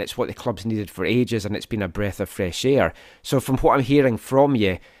department, it's what the club's needed for ages, and it's been a breath of fresh air. So from what I'm hearing from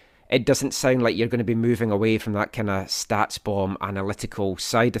you, it doesn't sound like you're going to be moving away from that kind of stats bomb analytical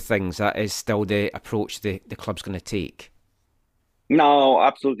side of things. That is still the approach the club's going to take. No,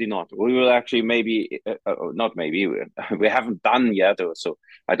 absolutely not. We will actually not maybe, we haven't done yet, so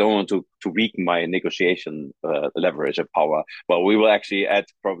I don't want to weaken my negotiation leverage of power. But we will actually add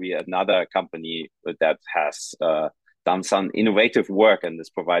probably another company that has done some innovative work and is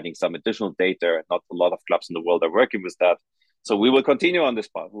providing some additional data. Not a lot of clubs in the world are working with that. So we will continue on this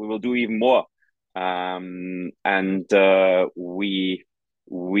path. We will do even more.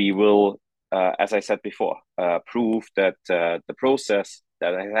 We will, as I said before, prove that the process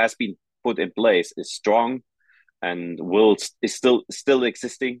that has been put in place is strong and is still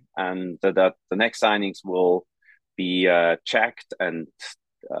existing, and that the next signings will be checked and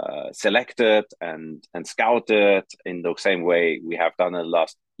selected and scouted in the same way we have done in the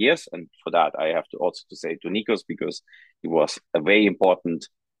last years. And for that, I have to also to say to Nikos, because he was a very important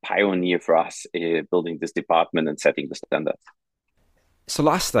pioneer for us in building this department and setting the standards. So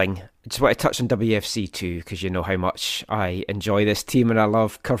last thing, I just want to touch on WFC too, because you know how much I enjoy this team and I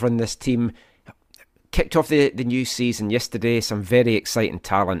love covering this team. Kicked off the new season yesterday, some very exciting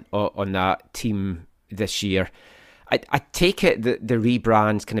talent on that team this year. I take it that the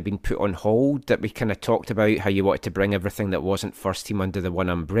rebrand's kind of been put on hold, that we kind of talked about how you wanted to bring everything that wasn't first team under the one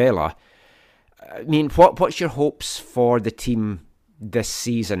umbrella. I mean, what's your hopes for the team this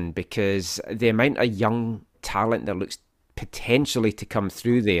season? Because the amount of young talent that looks potentially to come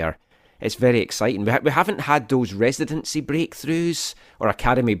through there, it's very exciting. We haven't had those residency breakthroughs, or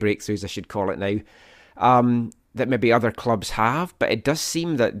academy breakthroughs I should call it now, that maybe other clubs have, but it does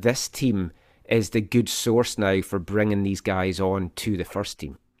seem that this team is the good source now for bringing these guys on to the first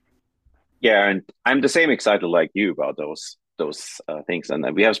team. Yeah, and I'm the same excited like you about those things,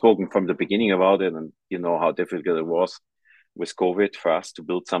 and we have spoken from the beginning about it, and you know how difficult it was with COVID for us to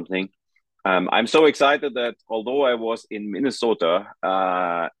build something. I'm so excited that although I was in Minnesota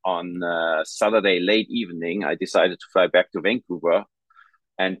on Saturday late evening, I decided to fly back to Vancouver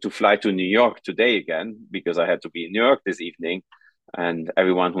and to fly to New York today again, because I had to be in New York this evening. And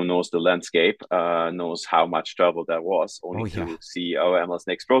everyone who knows the landscape knows how much travel that was, only to see our MLS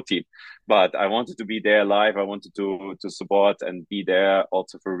Next Pro team. But I wanted to be there live. I wanted to support and be there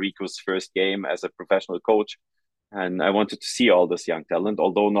also for Rico's first game as a professional coach. And I wanted to see all this young talent,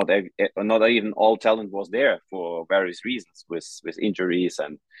 although not even all talent was there for various reasons, with injuries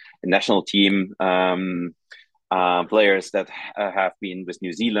and the national team players that have been with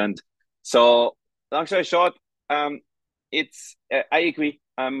New Zealand. So long story short, I agree.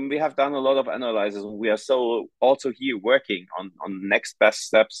 We have done a lot of analysis. We are so also here working on next best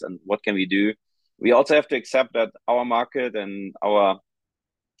steps and what can we do. We also have to accept that our market and our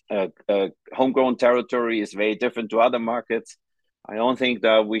homegrown territory is very different to other markets. I don't think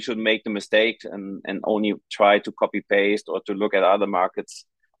that we should make the mistake and only try to copy paste or to look at other markets.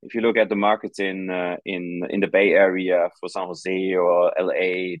 If you look at the markets in the Bay Area for San Jose or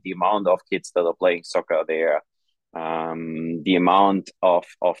LA, the amount of kids that are playing soccer there, the amount of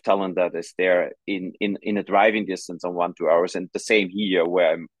talent that is there in a driving distance of 1-2 hours, and the same here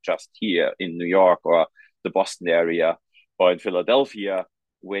where I'm just here in New York or the Boston area or in Philadelphia,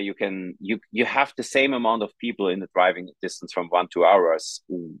 where you have the same amount of people in the driving distance from 1-2 hours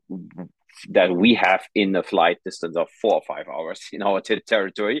that we have in a flight distance of 4 or 5 hours in our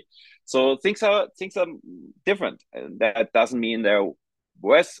territory. So things are different. That doesn't mean they're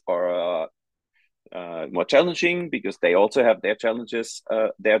worse or more challenging, because they also have their challenges.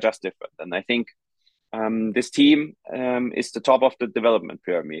 They're just different. And I think this team is the top of the development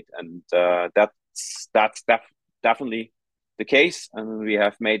pyramid, and that's definitely the case. And we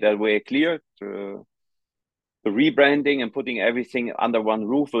have made that way clear. The rebranding and putting everything under one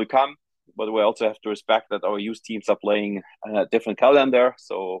roof will come, but we also have to respect that our youth teams are playing a different calendar.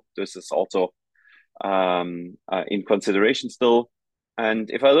 So this is also in consideration still. And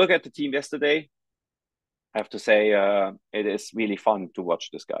if I look at the team yesterday, I have to say it is really fun to watch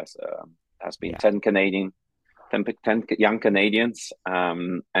this, guys. Has been 10 young Canadians,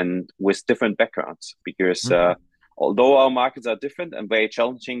 and with different backgrounds, because although our markets are different and very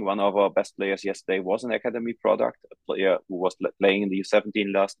challenging, one of our best players yesterday was an academy product, a player who was playing in the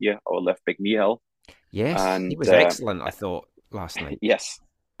U17 last year, our left back Mihail. Yes, and he was excellent, I thought, last night. Yes,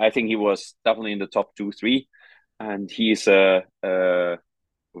 I think he was definitely in the top 2-3. and he's a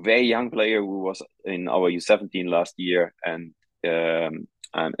very young player who was in our U17 last year and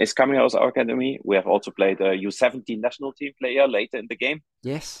is coming out of our academy. We have also played a U17 national team player later in the game.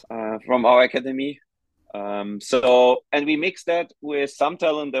 Yes. From our academy. And we mix that with some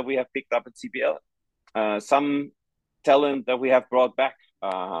talent that we have picked up at CPL, some talent that we have brought back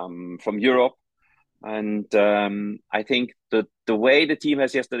from Europe. And I think the way the team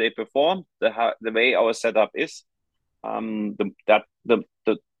has yesterday performed, the way our setup is,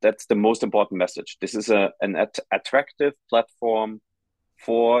 that's the most important message. This is an attractive platform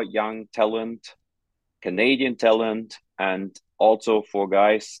for young talent, Canadian talent, and also for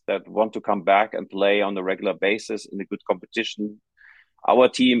guys that want to come back and play on a regular basis in a good competition. Our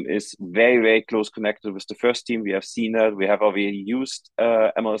team is very, very close connected with the first team. We have seen that. We have already used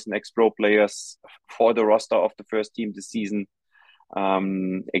MLS Next Pro players for the roster of the first team this season.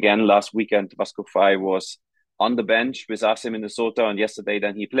 Again, last weekend, Vasco Fai was on the bench with us in Minnesota, and yesterday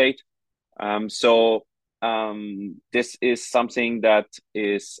then he played. This is something that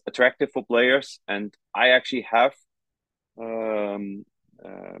is attractive for players, and I actually have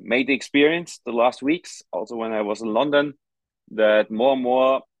made the experience the last weeks, also when I was in London, that more and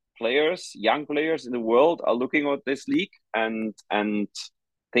more players, young players in the world, are looking at this league and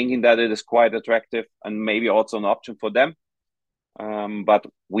thinking that it is quite attractive and maybe also an option for them. But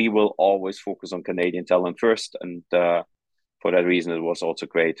we will always focus on Canadian talent first, and for that reason, it was also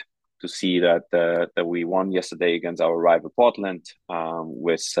great to see that we won yesterday against our rival Portland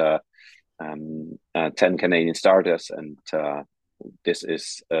with 10 Canadian starters, and this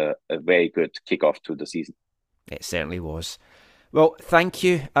is a very good kickoff to the season. It certainly was. Well, thank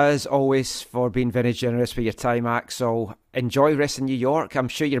you, as always, for being very generous with your time, Axel. Enjoy rest in New York. I'm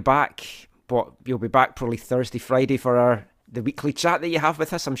sure you're back, but you'll be back probably Thursday, Friday for the weekly chat that you have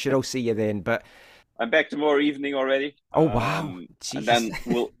with us. I'm sure I'll see you then. But I'm back tomorrow evening already. Oh, wow. And then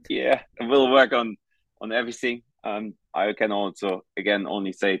we'll work on everything. I can also, again,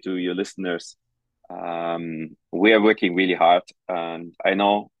 only say to your listeners, we are working really hard, and I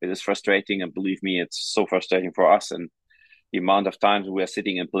know it is frustrating, and believe me, it's so frustrating for us. And the amount of times we are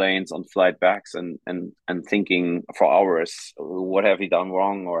sitting in planes on flight backs and thinking for hours, what have we done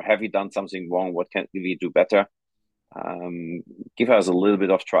wrong, or have we done something wrong? What can we do better? Give us a little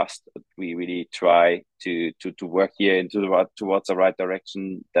bit of trust. We really try to work here towards the right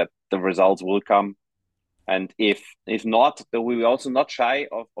direction, that the results will come. And if not, then we will also not shy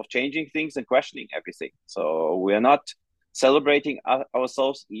of changing things and questioning everything. So we are not celebrating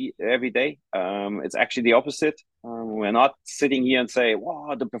ourselves every day. It's actually the opposite. We're not sitting here and say,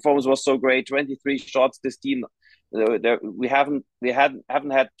 "Wow, the performance was so great! 23 shots. This team, we haven't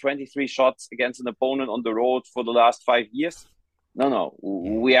had 23 shots against an opponent on the road for the last 5 years." No.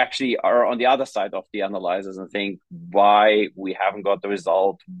 We actually are on the other side of the analysis and think why we haven't got the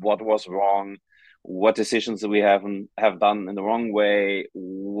result, what was wrong, what decisions we have done in the wrong way,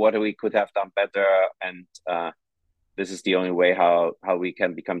 what we could have done better, and this is the only way how we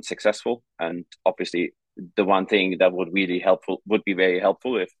can become successful. And obviously, the one thing that would be very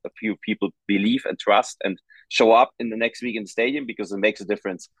helpful if a few people believe and trust and show up in the next week in the stadium, because it makes a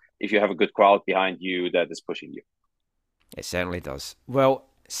difference if you have a good crowd behind you that is pushing you. It certainly does. Well,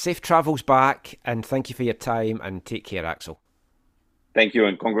 safe travels back, and thank you for your time, and take care, Axel. Thank you,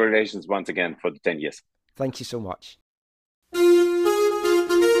 and congratulations once again for the 10 years. Thank you so much.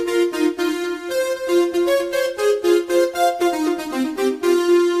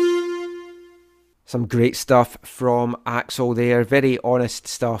 Some great stuff from Axel there, very honest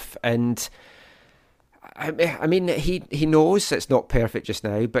stuff, and I mean, he knows it's not perfect just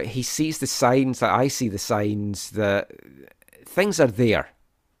now, but he sees the signs, that I see the signs, that things are there.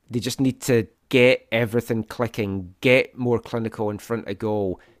 They just need to get everything clicking, get more clinical in front of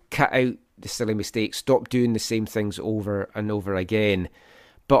goal, cut out the silly mistakes, stop doing the same things over and over again,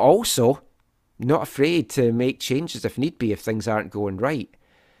 but also not afraid to make changes if need be, if things aren't going right.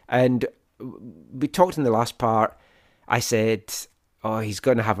 And we talked in the last part, I said, he's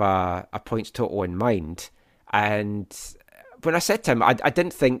going to have a points total in mind. And when I said to him, I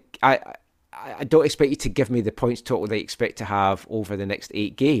didn't think, I don't expect you to give me the points total they expect to have over the next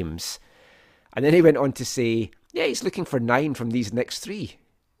 8 games. And then he went on to say, he's looking for 9 from these next 3.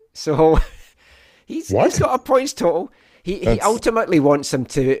 So he's got a points total. He ultimately wants them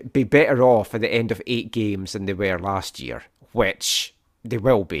to be better off at the end of 8 games than they were last year, which they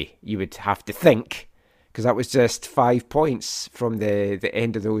will be, you would have to think, because that was just 5 points from the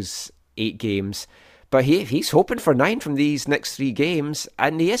end of those 8 games. But he's hoping for 9 from these next 3 games,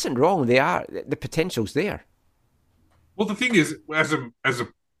 and he isn't wrong. The potential's there. Well, the thing is, as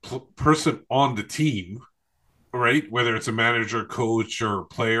a person on the team, right? Whether it's a manager, coach, or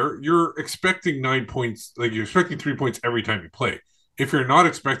player, you're expecting 9 points. Like you're expecting 3 points every time you play. If you're not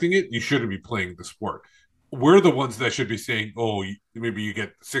expecting it, you shouldn't be playing the sport. We're the ones that should be saying, "Oh, maybe you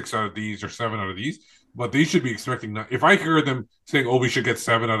get 6 out of these or 7 out of these," but they should be expecting. If I hear them saying, "Oh, we should get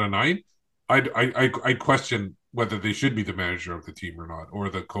 7 out of 9," I'd question whether they should be the manager of the team or not, or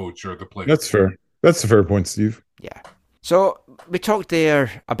the coach or the player. That's fair. That's a fair point, Steve. Yeah. So we talked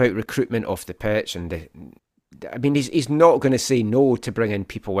there about recruitment off the pitch, and he's not going to say no to bringing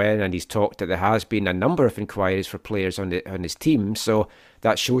people in, and he's talked that there has been a number of inquiries for players on his team, so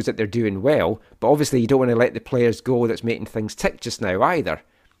that shows that they're doing well. But obviously, you don't want to let the players go that's making things tick just now either,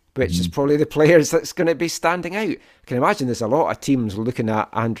 which is probably the players that's going to be standing out. I can imagine there's a lot of teams looking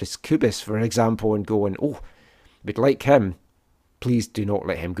at Andris Kubis, for example, and going, "Oh, we'd like him. Please do not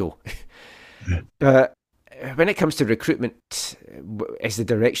let him go." But when it comes to recruitment, is the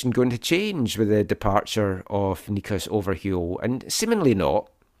direction going to change with the departure of Nikos Overheul? And seemingly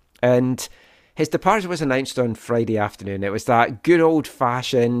not. And his departure was announced on Friday afternoon. It was that good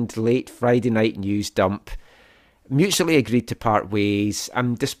old-fashioned late Friday night news dump. Mutually agreed to part ways.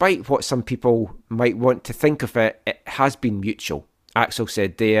 And despite what some people might want to think of it, it has been mutual. Axel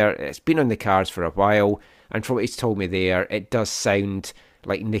said there, it's been on the cards for a while. And from what he's told me there, it does sound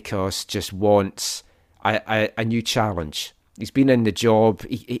like Nikos just wants a new challenge. He's been in the job.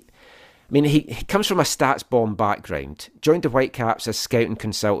 He comes from a stats bomb background. Joined the Whitecaps as scouting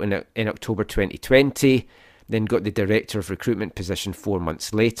consultant in October 2020, then got the director of recruitment position 4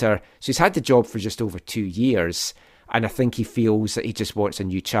 months later. So he's had the job for just over 2 years, and I think he feels that he just wants a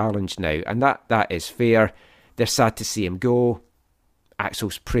new challenge now, and that is fair. They're sad to see him go.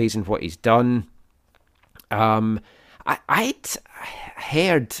 Axel's praising what he's done. I'd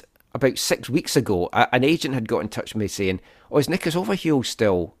heard about 6 weeks ago, an agent had got in touch with me saying, "Oh, is Nikos Overheul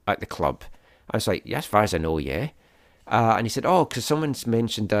still at the club?" I was like, "Yeah, as far as I know, yeah." And he said, "Oh, because someone's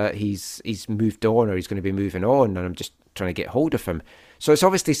mentioned that he's moved on, or he's going to be moving on, and I'm just trying to get hold of him." So it's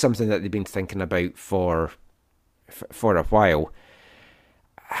obviously something that they've been thinking about for a while.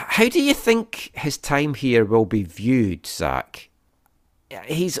 How do you think his time here will be viewed, Zach?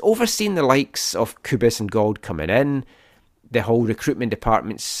 He's overseen the likes of Kubis and Gold coming in. The whole recruitment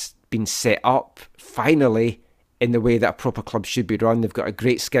department's been set up, finally, in the way that a proper club should be run. They've got a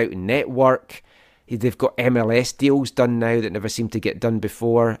great scouting network. They've got MLS deals done now that never seemed to get done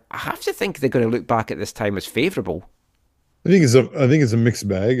before. I have to think they're going to look back at this time as favourable. I think it's a mixed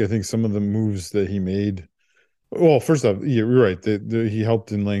bag. I think some of the moves that he made. Well, first off, yeah, you're right. He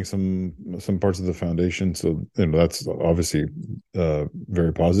helped in laying some parts of the foundation, so that's obviously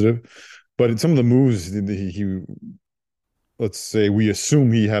very positive. But some of the moves he let's say we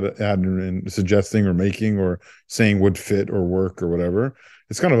assume he had in suggesting or making or saying would fit or work or whatever.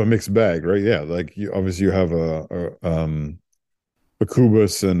 It's kind of a mixed bag, right? Yeah, like you have a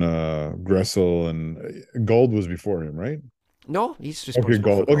Kubis and Gressel, and Gold was before him, right? No, he's responsible. Okay,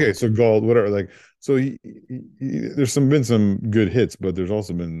 Gold. Okay, so Gold, whatever. Like, so there's been some good hits, but there's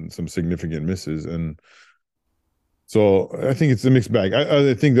also been some significant misses, and so I think it's a mixed bag.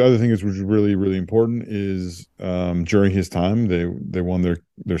 I think the other thing is, which is really, really important, is during his time they won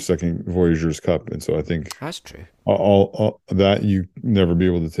their second Voyageurs Cup, and so I think that's true. All that you never be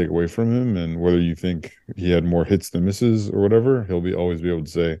able to take away from him, and whether you think he had more hits than misses or whatever, he'll always be able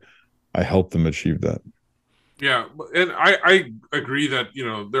to say, "I helped them achieve that." Yeah, and I agree that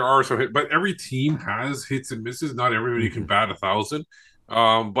there are some hits, but every team has hits and misses. Not everybody can bat 1,000.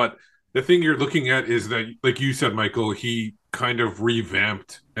 But the thing you're looking at is that, like you said, Michael, he kind of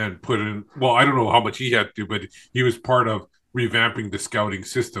revamped and put in. Well, I don't know how much he had to do, but he was part of revamping the scouting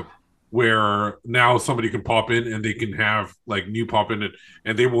system, where now somebody can pop in and they can have like new pop in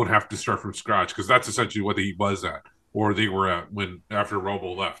and they won't have to start from scratch, because that's essentially what he was at, or they were at after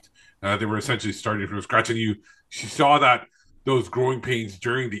Robo left. They were essentially starting from scratch, and you saw those growing pains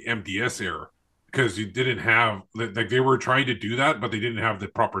during the MDS era, because you didn't have, like, they were trying to do that, but they didn't have the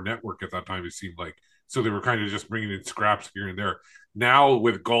proper network at that time, it seemed like. So they were kind of just bringing in scraps here and there. Now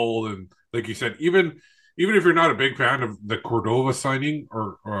with Gold, and like you said, even if you're not a big fan of the Cordova signing,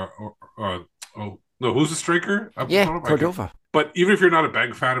 or who's the striker? Yeah, Cordova. But even if you're not a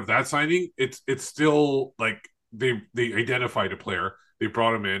big fan of that signing, it's still like they identified a player. They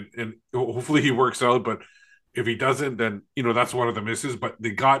brought him in, and hopefully he works out. But if he doesn't, then that's one of the misses. But they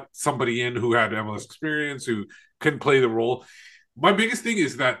got somebody in who had MLS experience, who can play the role. My biggest thing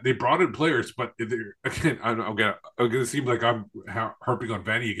is that they brought in players, but again, I'm going to seem like I'm harping on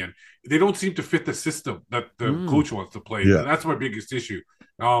Vanni again. They don't seem to fit the system that the coach wants to play. Yeah. And that's my biggest issue.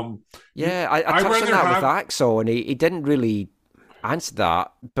 I touched on that with Axel, and he didn't really answer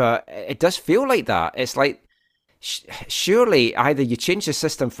that, but it does feel like that. It's like surely either you change the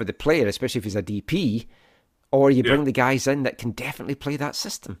system for the player, especially if he's a DP, or you bring the guys in that can definitely play that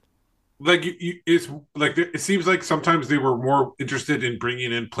system. Like it's like it seems like sometimes they were more interested in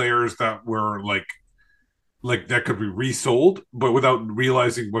bringing in players that were like that could be resold, but without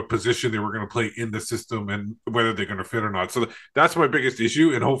realizing what position they were going to play in the system and whether they're going to fit or not. So that's my biggest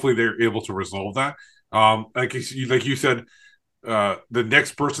issue, and hopefully they're able to resolve that. Like you said, the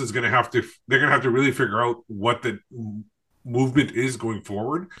next person's going to have to really figure out what the movement is going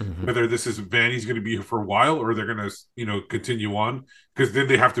forward. Whether this is Vanni's going to be here for a while or they're going to continue on, because then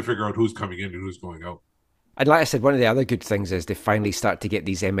they have to figure out who's coming in and who's going out. And like I said, one of the other good things is they finally start to get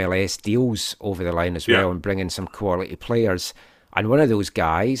these MLS deals over the line as well and bring in some quality players. And one of those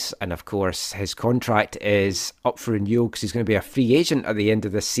guys, and of course his contract is up for renewal because he's going to be a free agent at the end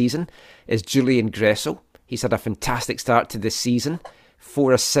of this season, is Julian Gressel. He's had a fantastic start to this season.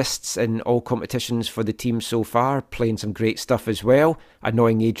 4 assists in all competitions for the team so far, playing some great stuff as well.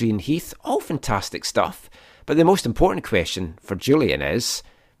 Annoying Adrian Heath, all fantastic stuff. But the most important question for Julian is,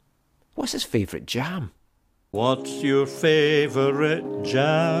 what's his favourite jam? What's your favourite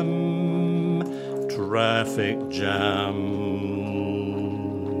jam? Traffic jam.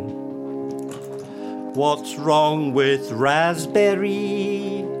 What's wrong with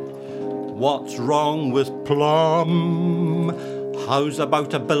raspberry? What's wrong with plum? How's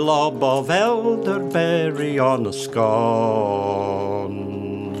about a blob of elderberry on a scone?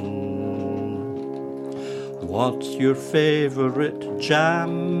 What's your favourite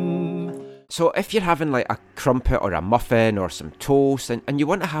jam? So if you're having like a crumpet or a muffin or some toast and you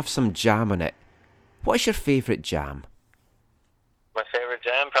want to have some jam on it, what's your favourite jam? My favourite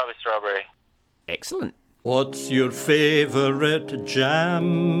jam? Probably strawberry. Excellent. What's your favourite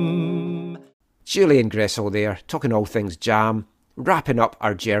jam? Julian Gressel there, talking all things jam. Wrapping up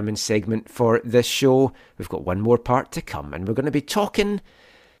our German segment for this show. We've got one more part to come, and we're going to be talking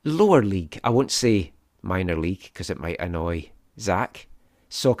lower league. I won't say minor league because it might annoy Zach.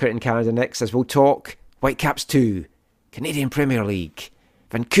 Soccer in Canada next, as we'll talk Whitecaps 2, Canadian Premier League,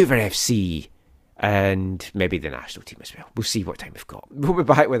 Vancouver FC, and maybe the national team as well. We'll see what time we've got. We'll be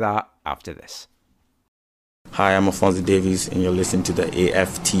back with that after this. Hi, I'm Alfonso Davies, and you're listening to the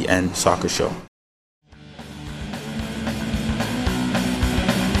AFTN Soccer Show.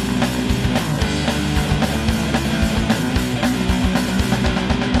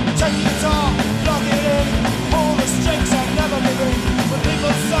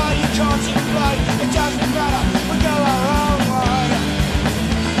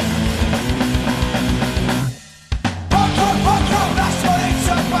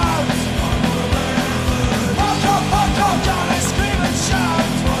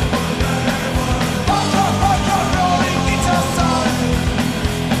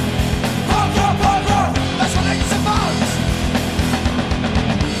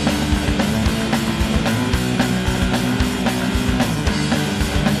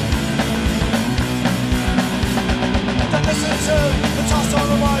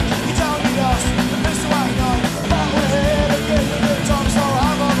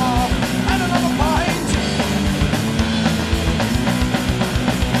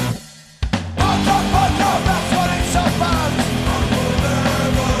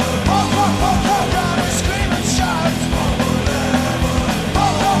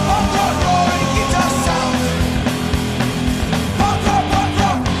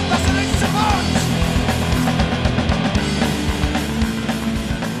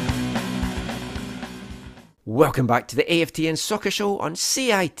 Welcome back to the AFTN Soccer Show on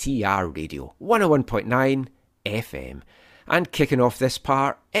CITR Radio 101.9 FM. And kicking off this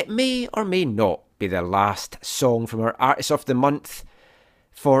part, it may or may not be the last song from our Artist of the Month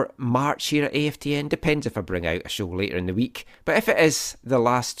for March here at AFTN. Depends if I bring out a show later in the week. But if it is the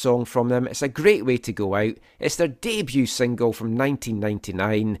last song from them, it's a great way to go out. It's their debut single from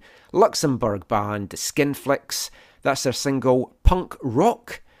 1999, Luxembourg band, the Skinflicks. That's their single, Punk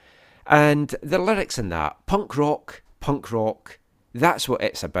Rock. And the lyrics in that, punk rock, that's what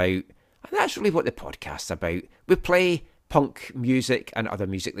it's about. And that's really what the podcast's about. We play punk music and other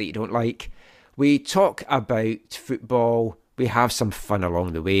music that you don't like. We talk about football. We have some fun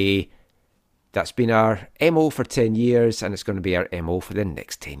along the way. That's been our MO for 10 years, and it's going to be our MO for the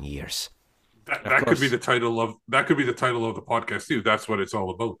next 10 years. That could be the title of the podcast too. That's what it's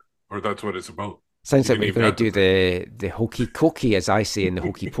all about, or that's what it's about. Sounds like we're going to do the hokey cokey, as I say, and the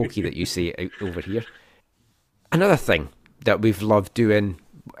hokey pokey that you say out over here. Another thing that we've loved doing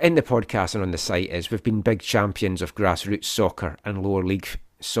in the podcast and on the site is we've been big champions of grassroots soccer and lower league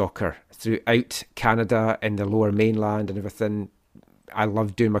soccer throughout Canada and the lower mainland and everything. I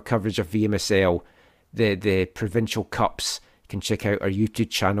love doing my coverage of VMSL the provincial cups. You can check out our YouTube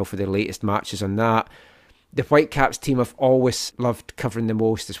channel for the latest matches on that. The Whitecaps team I've always loved covering the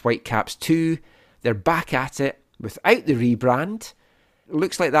most is Whitecaps 2. They're back at it without the rebrand.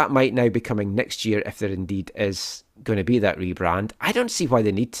 Looks like that might now be coming next year if there indeed is going to be that rebrand. I don't see why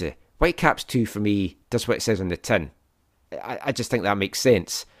they need to. Whitecaps 2 for me does what it says on the tin. I just think that makes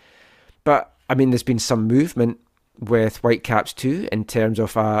sense. But, I mean, there's been some movement with Whitecaps 2 in terms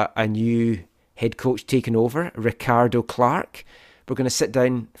of a new head coach taking over, Ricardo Clark. We're going to sit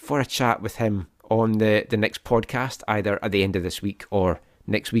down for a chat with him on the next podcast, either at the end of this week or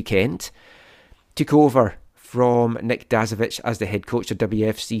next weekend. Took over from Nick Dazovic as the head coach of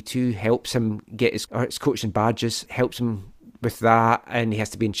WFC2, helps him get his coaching badges, helps him with that, and he has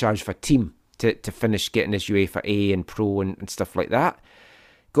to be in charge of a team to finish getting his UEFA A and Pro and stuff like that.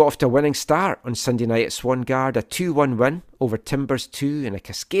 Got off to a winning start on Sunday night at Swangard, a 2-1 win over Timbers 2 in a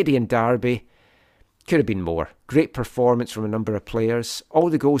Cascadian derby. Could have been more. Great performance from a number of players. All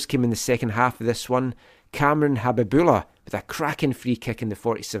the goals came in the second half of this one. Cameron Habibullah with a cracking free kick in the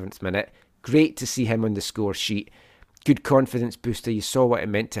 47th minute. Great to see him on the score sheet. Good confidence booster. You saw what it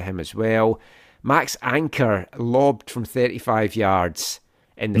meant to him as well. Max Anker lobbed from 35 yards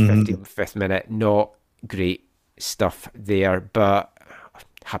in the 55th minute. Not great stuff there, but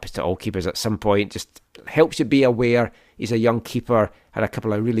happens to all keepers at some point. Just helps you be aware he's a young keeper. Had a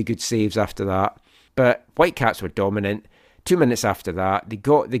couple of really good saves after that. But Whitecaps were dominant. 2 minutes after that, they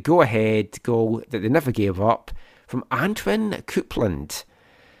got the go-ahead goal that they never gave up from Antwin Coupland.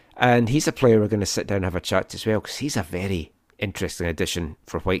 And he's a player we're going to sit down and have a chat to as well, because he's a very interesting addition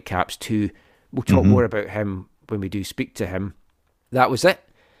for Whitecaps too. We'll talk more about him when we do speak to him. That was it.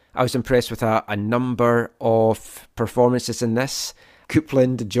 I was impressed with a number of performances in this.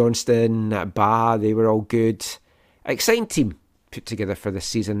 Coupland, Johnston, Ba, they were all good. Exciting team put together for this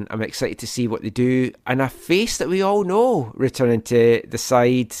season. I'm excited to see what they do. And a face that we all know returning to the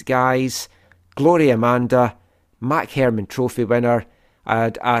side, guys. Gloire Amanda, MAC Hermann trophy winner.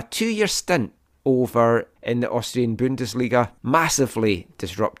 Had a 2-year stint over in the Austrian Bundesliga, massively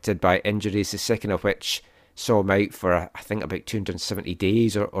disrupted by injuries, the second of which saw him out for, I think, about 270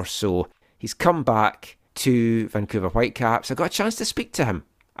 days or so. He's come back to Vancouver Whitecaps. I got a chance to speak to him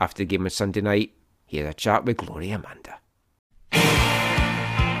after the game on Sunday night. He had a chat with Gloire Amanda.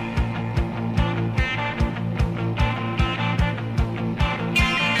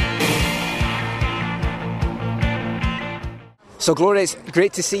 So Gloria, it's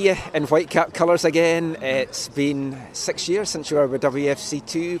great to see you in Whitecap colours again. It's been 6 years since you were with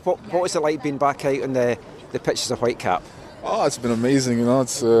WFC2. What was it like being back out on the pitches of Whitecap? Oh, it's been amazing. You know,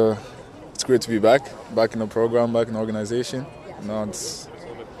 it's great to be back in the program, back in the organisation. You know, it's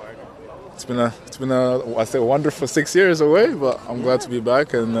been a I say a wonderful 6 years away, but I'm glad to be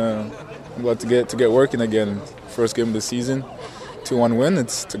back and I'm glad to get working again. First game of the season, 2-1 win.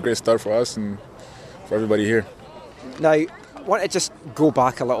 It's a great start for us and for everybody here. Now, I want to just go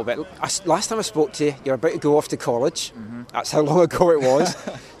back a little bit. Last time I spoke to you, you were about to go off to college. That's how long ago it was.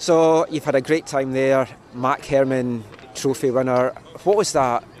 So you've had a great time there. MAC Hermann trophy winner. What was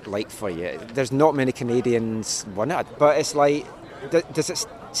that like for you? There's not many Canadians won it, but it's like, does it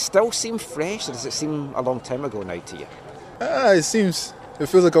still seem fresh, or does it seem a long time ago now to you? It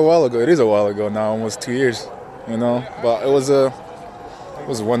feels like a while ago. It is a while ago now, almost 2 years. You know, but it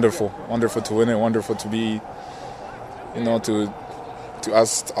was wonderful to win it. Wonderful to be. You know, to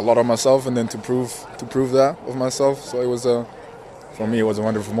ask a lot of myself and then to prove that of myself. So it was for me, it was a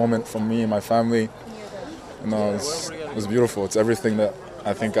wonderful moment for me and my family. You know, it was beautiful. It's everything that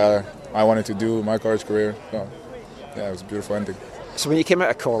I think I wanted to do in my college career. So, yeah, it was a beautiful ending. So when you came out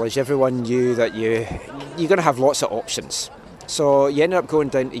of college, everyone knew that you're going to have lots of options. So you ended up going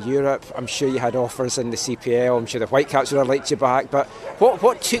down to Europe. I'm sure you had offers in the CPL. I'm sure the Whitecaps would have liked you back. But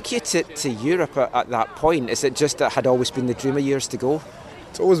what took you to Europe at that point? Is it just that had always been the dream of yours to go?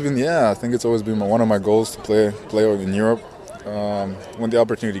 It's always been, I think it's always been one of my goals to play in Europe. When the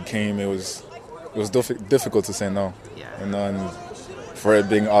opportunity came, it was difficult to say no. And for it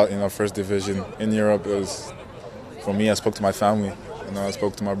being out in our first division in Europe, it was, for me, I spoke to my family. You know, I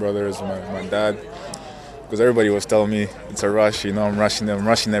spoke to my brothers, my dad. Because everybody was telling me it's a rush, you know, I'm rushing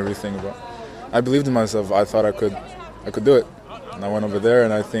everything. But I believed in myself. I thought I could do it, and I went over there,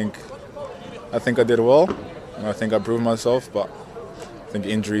 and I think I did well, and I think I proved myself. But I think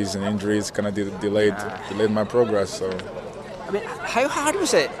injuries kind of delayed my progress. So, I mean, how hard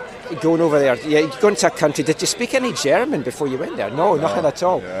was it going over there? Yeah, going to a country. Did you speak any German before you went there? No, nothing at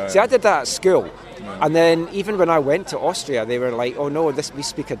all. Yeah. See, I did that at school. And then even when I went to Austria, they were like, oh no, we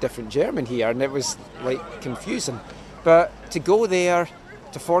speak a different German here, and it was like confusing. But to go there,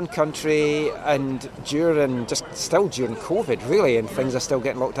 to foreign country and still during COVID, really, and things are still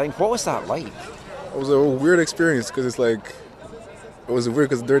getting locked down. What was that like? It was a weird experience because it's like, it was weird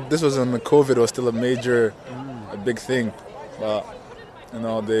because this was when the COVID was still a big thing. But, you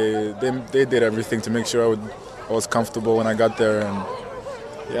know, they did everything to make sure I was comfortable when I got there. And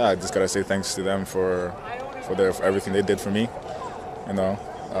yeah, I just got to say thanks to them for everything they did for me, you know.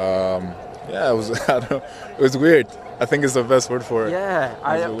 Yeah, it was weird. I think it's the best word for it. Yeah,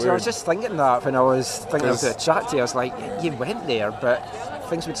 I was just thinking that when I was thinking of the chat to you. I was like, you went there, but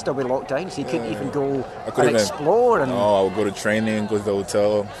things would still be locked down, so you couldn't even go and explore. No, I would go to training, go to the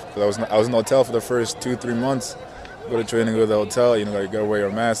hotel. Cause I was in the hotel for the first 2-3 months. Go to training, go to the hotel. You know, you gotta wear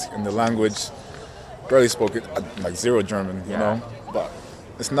your mask. And the language, barely spoke it, like zero German. You know, but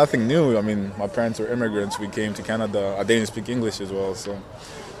it's nothing new. I mean, my parents were immigrants. We came to Canada. I didn't speak English as well, so.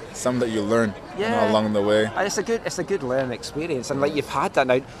 Something that you learn, you know, along the way. And it's a good learning experience, and like you've had that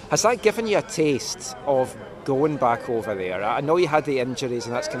now. Has that given you a taste of going back over there? I know you had the injuries,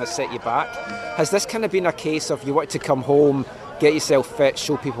 and that's kind of set you back. Has this kind of been a case of you want to come home, get yourself fit,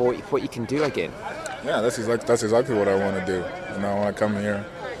 show people what you can do again? Yeah, that's exactly what I want to do. You know, I want to come here,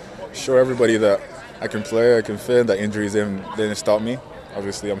 show everybody that I can play, I can fit, that injuries didn't stop me.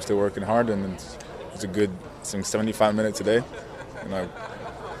 Obviously, I'm still working hard, and it's a good 75 minutes a day. You know,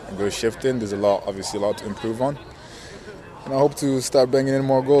 I go shifting. There's obviously a lot to improve on. And I hope to start banging in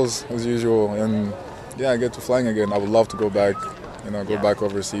more goals as usual. And yeah, I get to flying again. I would love to go back, back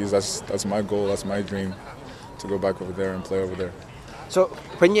overseas. That's my goal, that's my dream, to go back over there and play over there. So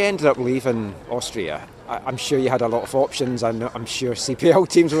when you ended up leaving Austria, I'm sure you had a lot of options, and I'm sure CPL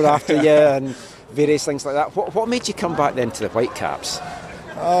teams were after you and various things like that. What made you come back then to the Whitecaps?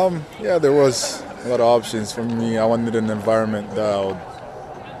 Yeah, there was a lot of options for me. I wanted an environment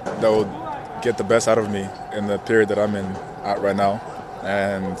that would get the best out of me in the period that I'm at right now.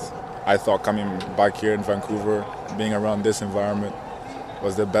 And I thought coming back here in Vancouver, being around this environment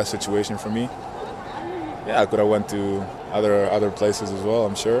was the best situation for me. Yeah, I could have went to other places as well,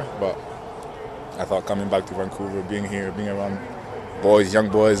 I'm sure, but I thought coming back to Vancouver, being here, being around young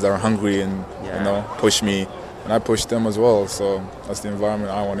boys that are hungry and you know, push me, and I pushed them as well. So that's the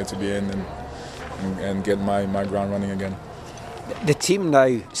environment I wanted to be in and get my ground running again. The team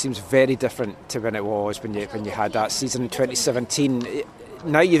now seems very different to when it was when you had that season in 2017.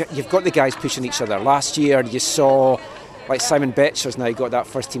 Now you've got the guys pushing each other. Last year you saw like Simon Betcher's now got that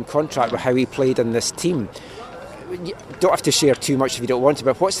first team contract with how he played in this team. You don't have to share too much if you don't want to,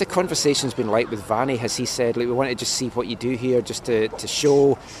 but what's the conversations been like with Vanni? Has he said, like, we want to just see what you do here just to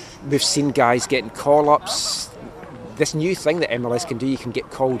show? We've seen guys getting call-ups. This new thing that MLS can do, you can get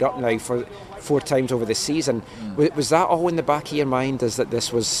called up now for 4 times over the season. Was that all in the back of your mind, is that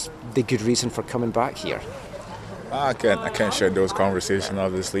this was the good reason for coming back here? I can't share those conversations,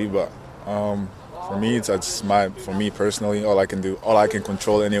 obviously, but for me, for me personally, all I can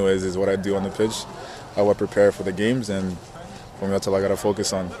control anyways is what I do on the pitch, how I prepare for the games, and for me, that's all I gotta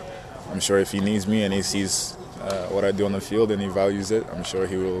focus on. I'm sure if he needs me and he sees what I do on the field and he values it, I'm sure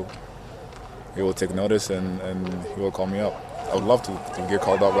he will take notice and he will call me up. I would love to get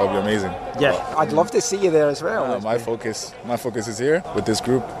called up. That would be amazing. Yeah, I'd love to see you there as well. My focus is here with this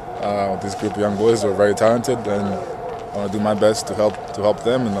group of young boys who are very talented, and I want to do my best to help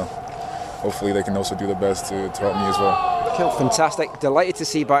them, and hopefully they can also do the best to help me as well. Cool, fantastic. Delighted to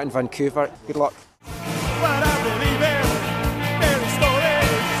see you back in Vancouver. Good luck.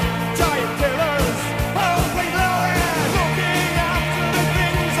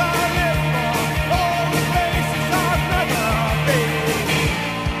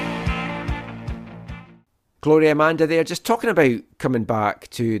 Gloire Amanda there, just talking about coming back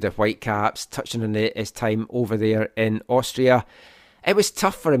to the Whitecaps, touching on his time over there in Austria. It was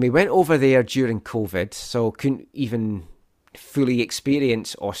tough for him. He went over there during COVID, so couldn't even fully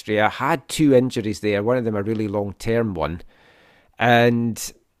experience Austria. Had 2 injuries there, one of them a really long-term one.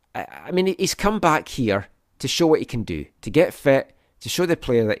 And, I mean, he's come back here to show what he can do, to get fit, to show the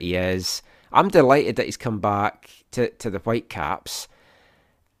player that he is. I'm delighted that he's come back to the Whitecaps.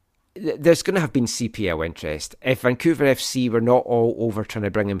 There's going to have been CPL interest. If Vancouver FC were not all over trying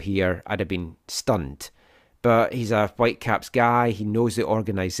to bring him here, I'd have been stunned. But he's a Whitecaps guy. He knows the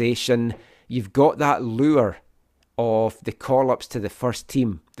organisation. You've got that lure of the call-ups to the first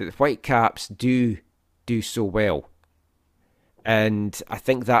team that the Whitecaps do so well. And I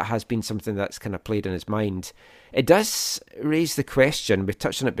think that has been something that's kind of played in his mind. It does raise the question, we've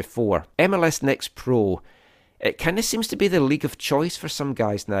touched on it before, MLS Next Pro, it kind of seems to be the league of choice for some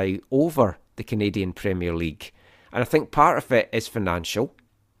guys now over the Canadian Premier League. And I think part of it is financial,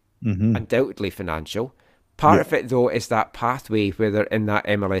 undoubtedly financial. Part of it, though, is that pathway where they're in that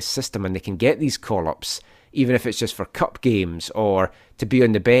MLS system and they can get these call-ups, even if it's just for cup games or to be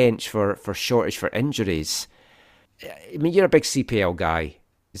on the bench for shortage for injuries. I mean, you're a big CPL guy,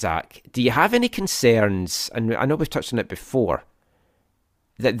 Zach. Do you have any concerns, and I know we've touched on it before,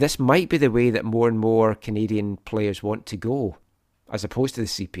 that this might be the way that more and more Canadian players want to go, as opposed to the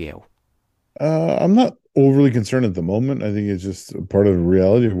CPL? I'm not overly concerned at the moment. I think it's just a part of the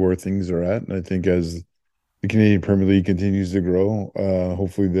reality of where things are at. And I think as the Canadian Premier League continues to grow,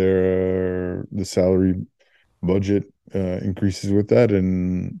 hopefully the salary budget increases with that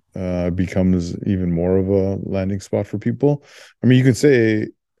and becomes even more of a landing spot for people. I mean, you could say,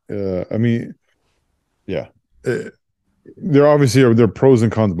 there obviously are pros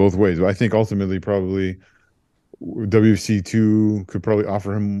and cons both ways, but I think ultimately probably WFC2 could probably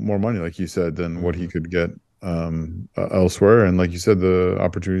offer him more money, like you said, than what he could get elsewhere. And like you said, the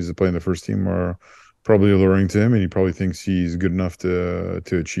opportunities to play in the first team are probably alluring to him, and he probably thinks he's good enough to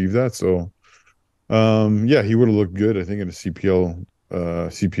achieve that. So he would have looked good, I think, in a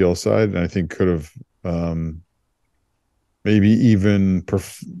CPL side, and I think could have maybe even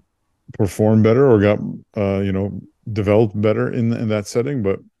performed better or got developed better in that setting.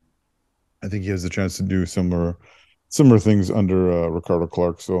 But I think he has the chance to do similar things under Ricardo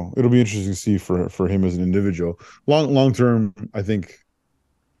Clark. So it'll be interesting to see for him as an individual. Long term, I think.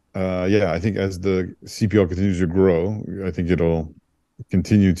 I think as the CPL continues to grow, I think it'll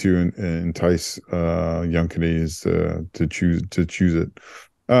continue to entice young Canadians to choose it.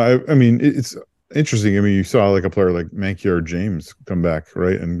 I mean, it's interesting. I mean, you saw like a player like Mankier James come back,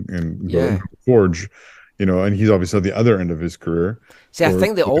 right, and go Forge, and he's obviously at the other end of his career. See, I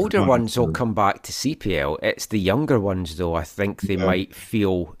think the older ones will come back to CPL. It's the younger ones, though, I think they might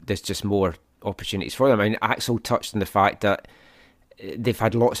feel there's just more opportunities for them. I mean, Axel touched on the fact that they've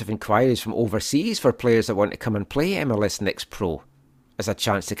had lots of inquiries from overseas for players that want to come and play MLS Next Pro as a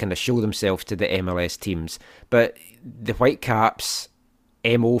chance to kind of show themselves to the MLS teams. But the Whitecaps'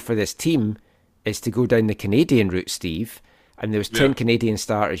 MO for this team is to go down the Canadian route, Steve. And there was 10 Canadian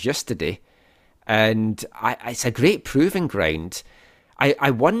starters yesterday. And it's a great proving ground.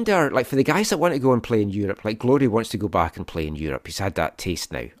 I wonder, like, for the guys that want to go and play in Europe, like Glory wants to go back and play in Europe. He's had that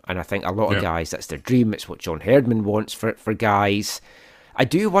taste now. And I think a lot of guys, that's their dream. It's what John Herdman wants for guys. I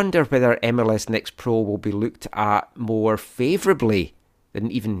do wonder whether MLS Next Pro will be looked at more favourably than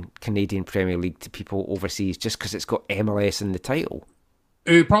even Canadian Premier League to people overseas, just because it's got MLS in the title.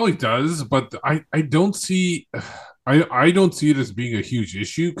 It probably does, but I don't see it as being a huge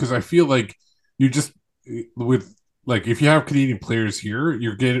issue, because I feel like you just with. Like, if you have Canadian players here,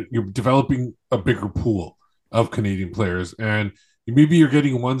 you're developing a bigger pool of Canadian players, and maybe you're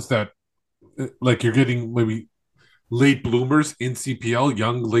getting ones that, like, you're getting maybe late bloomers in CPL,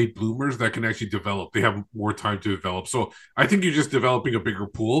 young late bloomers that can actually develop. They have more time to develop. So I think you're just developing a bigger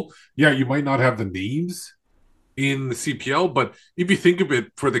pool. Yeah, you might not have the names in the CPL, but if you think of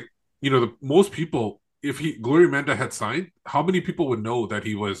it, for the most people, if Gloire Amanda had signed, how many people would know that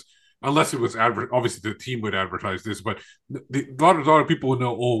he was? Unless it was obviously the team would advertise this, but a lot of people would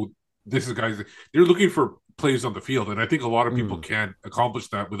know, oh, this is guys. They're looking for players on the field, and I think a lot of people can't accomplish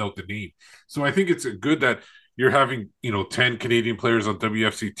that without the name. So I think it's good that you're having 10 Canadian players on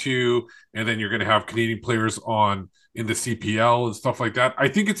WFC2, and then you're going to have Canadian players in the CPL and stuff like that. I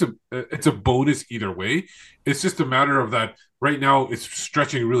think it's a bonus either way. It's just a matter of that right now it's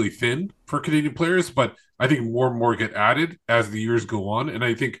stretching really thin for Canadian players, but I think more and more get added as the years go on, and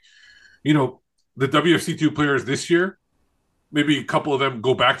I think. The WFC2 players this year, maybe a couple of them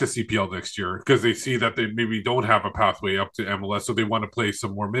go back to CPL next year because they see that they maybe don't have a pathway up to MLS, so they want to play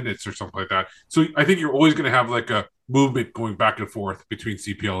some more minutes or something like that. So I think you're always going to have like a movement going back and forth between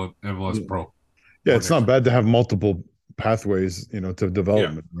CPL and MLS Pro. Yeah, it's not bad to have multiple pathways, to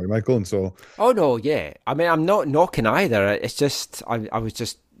development, right, Michael? And so... Oh, no, yeah. I mean, I'm not knocking either. It's just, I was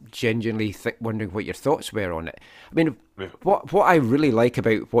just genuinely wondering what your thoughts were on it. I mean, what I really like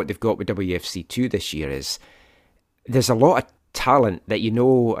about what they've got with WFC2 this year is there's a lot of talent that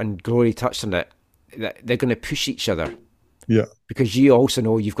and Glory touched on it, that they're going to push each other. Yeah. Because you also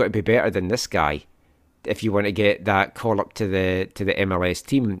know you've got to be better than this guy if you want to get that call up to the MLS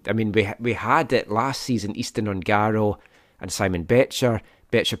team. I mean, we had it last season, Easton Ongaro and Simon Betcher.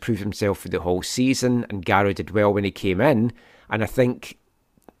 Betcher proved himself for the whole season, and Garo did well when he came in. And I think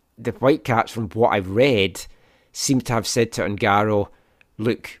the Whitecaps, from what I've read, seem to have said to Ongaro,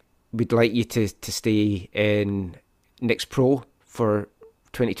 look, we'd like you to stay in Next Pro for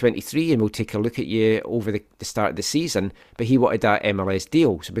 2023 and we'll take a look at you over the start of the season. But he wanted that MLS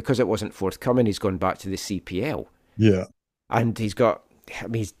deal. So because it wasn't forthcoming, he's gone back to the CPL. Yeah. And he's got I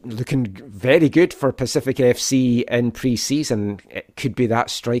mean, he's looking very good for Pacific FC in pre-season. It could be that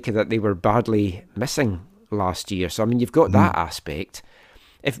striker that they were badly missing last year. So, I mean, you've got that aspect.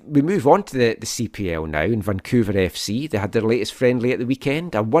 If we move on to the CPL now, in Vancouver FC, they had their latest friendly at the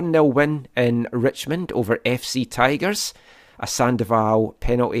weekend, a 1-0 win in Richmond over FC Tigers, a Sandoval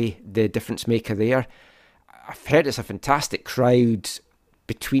penalty, the difference maker there. I've heard it's a fantastic crowd,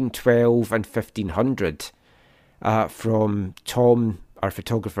 between 12 and 1,500, from Tom, our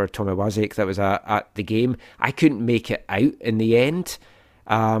photographer, Tom Iwaziak, that was at the game. I couldn't make it out in the end,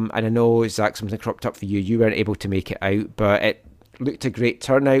 and I know, Zach, something cropped up for you. You weren't able to make it out, but it looked a great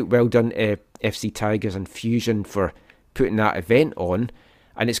turnout. Well done to FC Tigers and Fusion for putting that event on.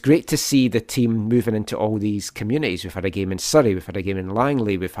 And it's great to see the team moving into all these communities. We've had a game in Surrey, we've had a game in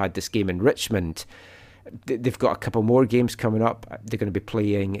Langley, we've had this game in Richmond. They've got a couple more games coming up. They're going to be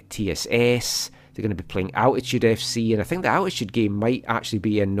playing TSS, they're going to be playing Altitude FC, and I think the Altitude game might actually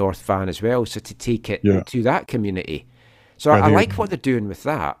be in North Van as well, so to take it to that community. So I like what they're doing with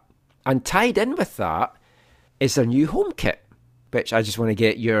that. And tied in with that is their new home kit, which I just want to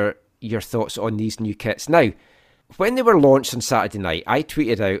get your thoughts on these new kits. Now, when they were launched on Saturday night, I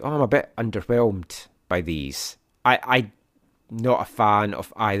tweeted out, I'm a bit underwhelmed by these. I'm not a fan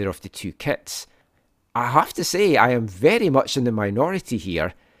of either of the two kits. I have to say, I am very much in the minority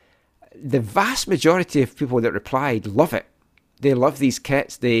here. The vast majority of people that replied love it. They love these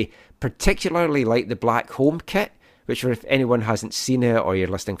kits. They particularly like the black home kit, which, if anyone hasn't seen it or you're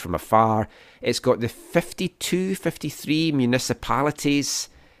listening from afar, it's got the 53 municipalities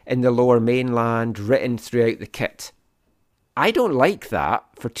in the Lower Mainland written throughout the kit. I don't like that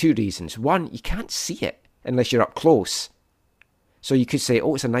for two reasons. One, you can't see it unless you're up close. So you could say,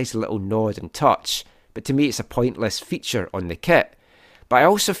 oh, it's a nice little nod and touch, but to me it's a pointless feature on the kit. But I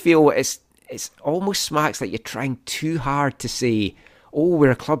also feel it's almost smacks like you're trying too hard to say, oh,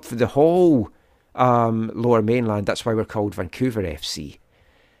 we're a club for the whole Lower Mainland, that's why we're called Vancouver FC.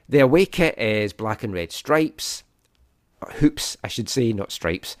 The away kit is black and red stripes, hoops I should say, not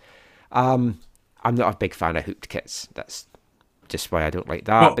stripes. I'm not a big fan of hooped kits, that's just why I don't like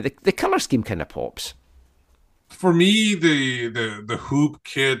that. Well, but the colour scheme kind of pops. For me, the hoop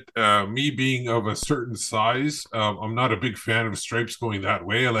kit, me being of a certain size, I'm not a big fan of stripes going that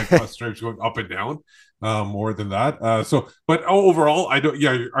way. I like stripes going up and down more than that. But overall, I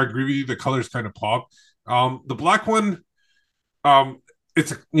agree with you. The colors kind of pop. The black one,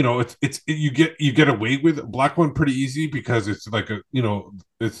 it's you get away with a black one pretty easy because it's like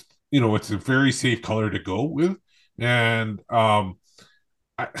it's a very safe color to go with, and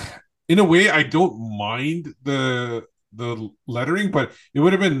in a way, I don't mind the lettering, but it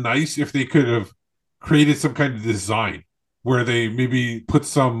would have been nice if they could have created some kind of design where they maybe put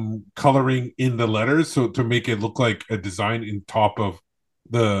some coloring in the letters so to make it look like a design in top of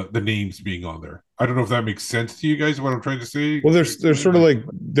the names being on there. I don't know if that makes sense to you guys, what I'm trying to say. Well, they're sort of like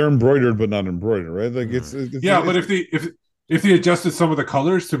they're embroidered but not embroidered, right? Like but if they adjusted some of the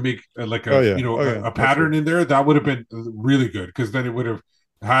colors to make a pattern in there, that would have been really good, because then it would have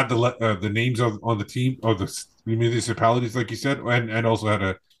had the names on the team of the municipalities, like you said, and also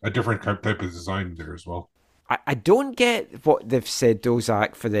had a different type of design there as well. I don't get what they've said,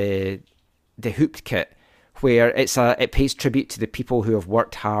 Dozak, for the hooped kit, where it pays tribute to the people who have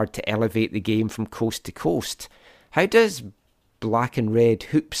worked hard to elevate the game from coast to coast. How does black and red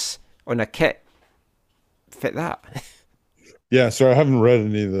hoops on a kit fit that? Yeah, so I haven't read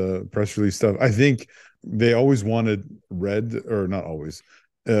any of the press release stuff. I think they always wanted red, or not always.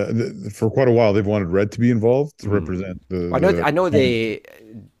 For quite a while, they've wanted red to be involved to represent the. I know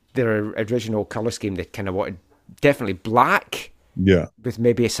their original color scheme. They kind of wanted definitely black, with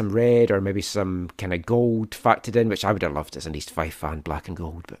maybe some red or maybe some kind of gold factored in, which I would have loved as an East Fife fan, black and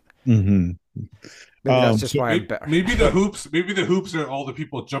gold. But maybe that's just why I'm bitter. Maybe the hoops are all the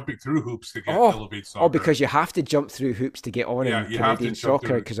people jumping through hoops to get elevate soccer. Oh, because you have to jump through hoops to get on in Canadian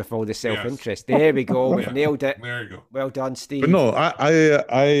soccer because of all the self-interest. Yes. There we go. We've nailed it. There you go. Well done, Steve. But no,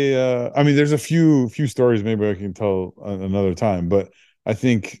 I mean, there's a few stories maybe I can tell another time, but I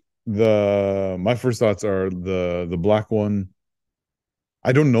think my first thoughts are the black one.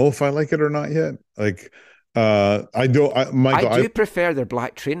 I don't know if I like it or not yet. Like, I do prefer their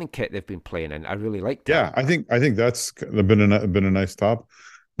black training kit they've been playing in. I really like that. Yeah, I think that's been a nice top,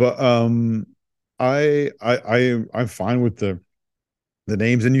 but I'm fine with the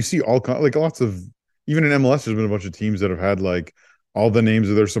names, and you see like lots of, even in MLS there's been a bunch of teams that have had like all the names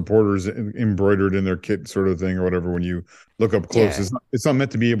of their supporters embroidered in their kit, sort of thing, or whatever. When you look up close, it's not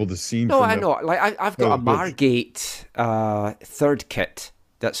meant to be able to see. No, I know. Like I've got a Margate third kit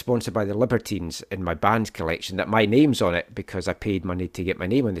that's sponsored by the Libertines in my band collection that my name's on it because I paid money to get my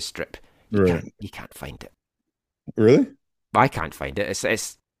name on the strip. You can't find it. Really? I can't find it.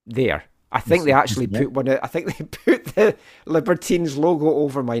 It's there. I think they actually put one. I think they put the Libertines logo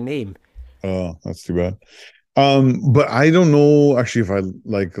over my name. Oh, that's too bad. But I don't know actually if I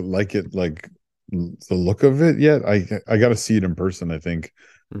like it, like the look of it yet. I got to see it in person, I think.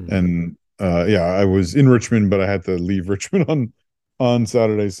 And I was in Richmond, but I had to leave Richmond on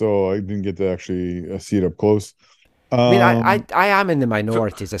Saturday, so I didn't get to actually see it up close. I mean, I am in the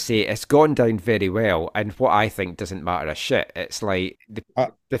minority, as I say. It's gone down very well, and what I think doesn't matter a shit. It's like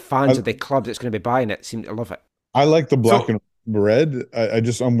the fans of the club that's going to be buying it seem to love it. I like the black and red.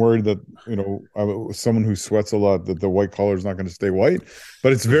 I'm worried that, someone who sweats a lot, that the white collar is not going to stay white.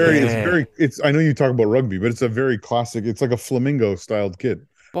 But it's very. I know you talk about rugby, but it's a very classic. It's like a flamingo styled kit.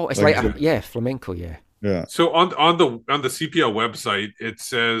 Well, it's flamenco, yeah. Yeah. So on the CPL website, it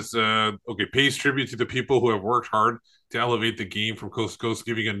says, pays tribute to the people who have worked hard to elevate the game from coast to coast,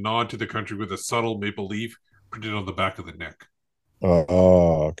 giving a nod to the country with a subtle maple leaf printed on the back of the neck.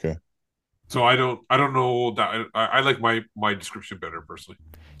 Okay. So I don't know that I like my description better personally.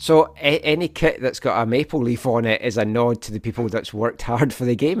 So any kit that's got a maple leaf on it is a nod to the people that's worked hard for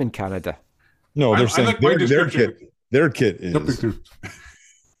the game in Canada. No, they're saying their kit is.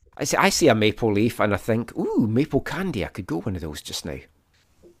 I see a maple leaf and I think, ooh, maple candy. I could go one of those just now.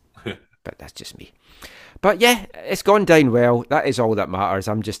 But that's just me. But yeah, it's gone down well. That is all that matters.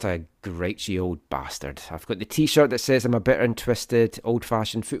 I'm just a grouchy old bastard. I've got the T-shirt that says I'm a bitter and twisted,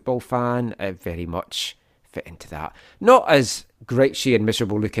 old-fashioned football fan. I very much fit into that. Not as grouchy and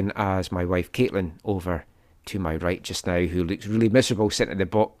miserable looking as my wife Caitlin over to my right just now, who looks really miserable sitting at the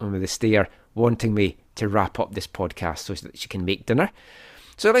bottom of the stair, wanting me to wrap up this podcast so that she can make dinner.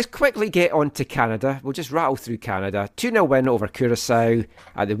 So let's quickly get on to Canada. We'll just rattle through Canada. 2-0 win over Curaçao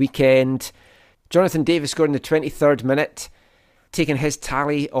at the weekend. Jonathan Davis scored in the 23rd minute, taking his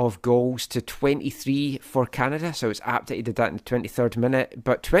tally of goals to 23 for Canada. So it's apt that he did that in the 23rd minute.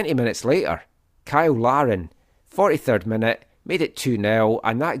 But 20 minutes later, Kyle Larin, 43rd minute, made it 2-0.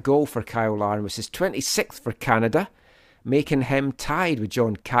 And that goal for Kyle Larin was his 26th for Canada, making him tied with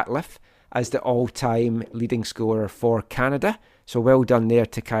John Catliff as the all-time leading scorer for Canada. So well done there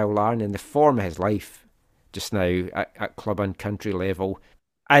to Kyle Larin in the form of his life just now at club and country level.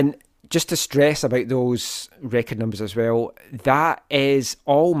 And just to stress about those record numbers as well, that is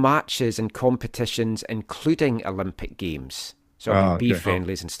all matches and competitions, including Olympic Games. So B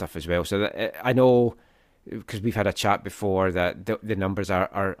friendlies and stuff as well. So that, I know, because we've had a chat before, that the numbers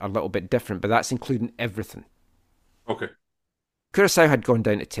are a little bit different, but that's including everything. Okay. Curaçao had gone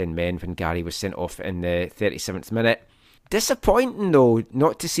down to 10 men when Gary was sent off in the 37th minute. Disappointing, though,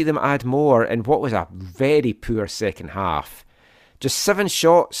 not to see them add more in what was a very poor second half. Just 7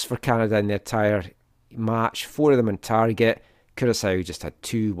 shots for Canada in the entire match, 4 of them on target. Curaçao just had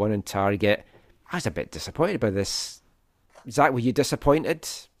 2, 1 on target. I was a bit disappointed by this. Zach, were you disappointed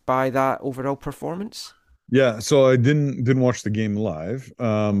by that overall performance? Yeah, so I didn't watch the game live,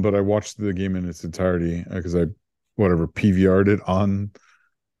 but I watched the game in its entirety because I PVR'd it on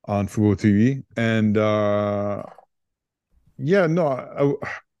Fubo TV. And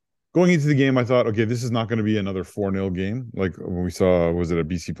going into the game, I thought, okay, this is not going to be another 4-0 game like when we saw, was it a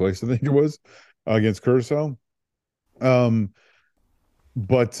BC Place, I think it was, against Curaçao.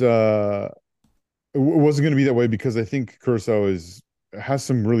 But it wasn't going to be that way because I think Curaçao has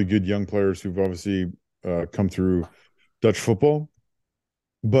some really good young players who've obviously come through Dutch football.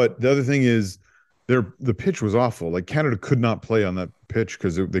 But the other thing is, the pitch was awful. Like Canada could not play on that pitch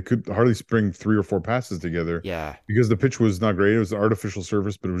because they could hardly spring 3 or 4 passes together. Yeah, because the pitch was not great. It was an artificial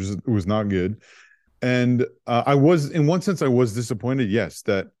surface, but it was not good. And I was, in one sense, I was disappointed. Yes,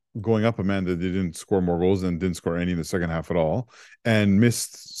 that going up, Amanda, they didn't score more goals and didn't score any in the second half at all, and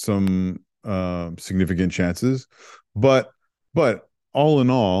missed some significant chances. But all in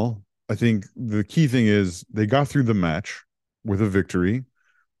all, I think the key thing is they got through the match with a victory.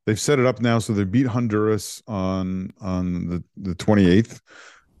 They've set it up now, so they beat Honduras on the 28th,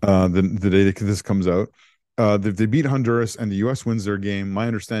 the day that this comes out. They beat Honduras, and the U.S. wins their game. My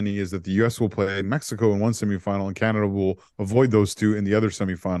understanding is that the U.S. will play Mexico in one semifinal, and Canada will avoid those 2 in the other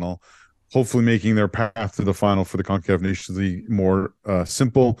semifinal, hopefully making their path to the final for the CONCACAF Nations League more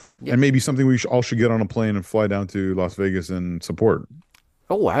simple, and maybe something we all should get on a plane and fly down to Las Vegas and support.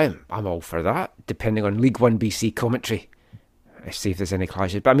 Oh, I'm all for that, depending on League One BC commentary. Let's see if there's any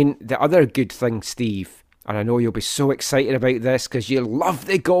clashes. But I mean, the other good thing, Steve, and I know you'll be so excited about this because you love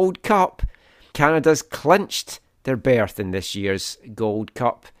the Gold Cup. Canada's clinched their berth in this year's Gold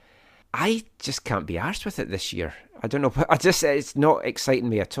Cup. I just can't be arsed with it this year. I don't know. It's not exciting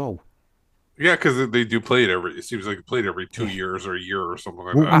me at all. Yeah, because they do play it it seems like they play it every 2 years or a year or something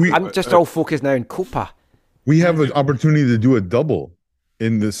like that. I'm just all focused now on Copa. We have an opportunity to do a double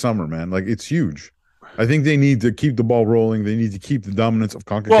in the summer, man. Like, it's huge. I think they need to keep the ball rolling. They need to keep the dominance of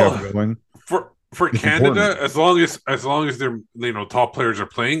CONCACAF going. For Canada, as long as their top players are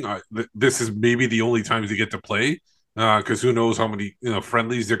playing, this is maybe the only times they get to play. Because who knows how many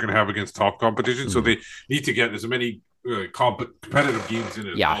friendlies they're going to have against top competition. So they need to get as many competitive games in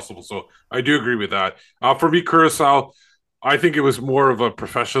as possible. So I do agree with that. For me, Curacao, I think it was more of a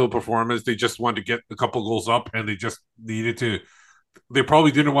professional performance. They just wanted to get a couple goals up, and they just needed to. They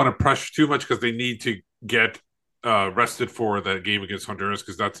probably didn't want to press too much because they need to get rested for the game against Honduras,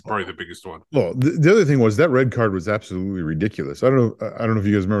 because that's probably the biggest one. Well, the other thing was that red card was absolutely ridiculous. I don't know if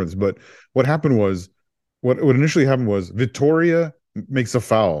you guys remember this, but what happened was. What initially happened was Vitoria makes a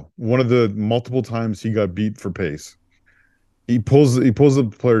foul. One of the multiple times he got beat for pace. He pulls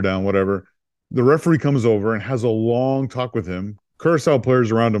the player down, whatever. The referee comes over and has a long talk with him. Curacao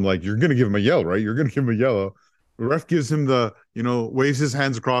players around him like, you're going to give him a yellow, right? You're going to give him a yellow. The ref gives him waves his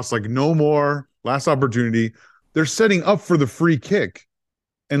hands across like, no more, last opportunity. They're setting up for the free kick.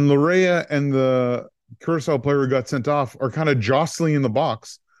 And Larea and the Curacao player who got sent off are kind of jostling in the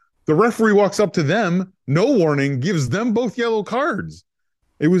box. The referee walks up to them, no warning, gives them both yellow cards.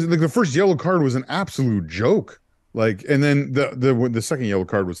 It was like the first yellow card was an absolute joke. Like, and then the second yellow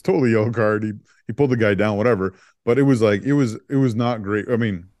card was totally yellow card. He pulled the guy down, whatever. But it was like it was not great. I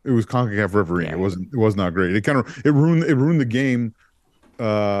mean, it was CONCACAF refereeing. Yeah. It was not great. It ruined the game.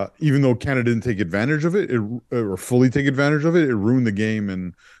 Even though Canada didn't take advantage of it, or fully take advantage of it, it ruined the game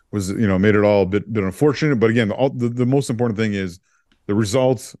and was made it all a bit unfortunate. But again, the most important thing is. The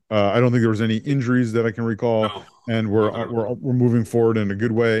results. I don't think there was any injuries that I can recall, and we're moving forward in a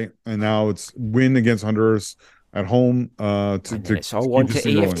good way. And now it's win against Honduras at home. It's all on to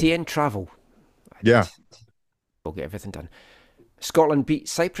AFTN travel. Yeah, we'll get everything done. Scotland beat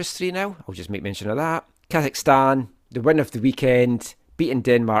Cyprus 3-0. I'll just make mention of that. Kazakhstan, the win of the weekend, beating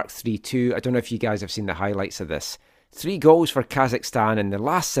Denmark 3-2. I don't know if you guys have seen the highlights of this. 3 goals for Kazakhstan in the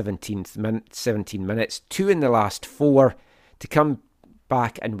last 17 minutes, 2 in the last 4 to come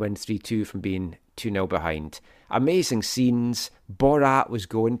back and win 3-2 from being 2-0 behind. Amazing scenes. Borat was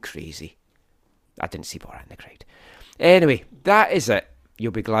going crazy. I didn't see Borat in the crowd. Anyway, that is it.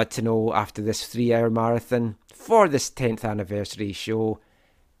 You'll be glad to know after this 3-hour marathon for this 10th anniversary show.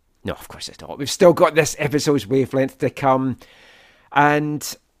 No, of course it's not. We've still got this episode's Wavelength to come.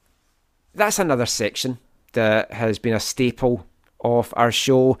 And that's another section that has been a staple of our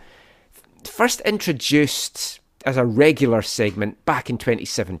show. First introduced as a regular segment back in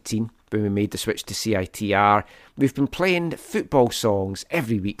 2017 when we made the switch to CITR. We've been playing football songs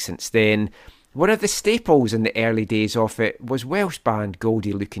every week since then. One of the staples in the early days of it was Welsh band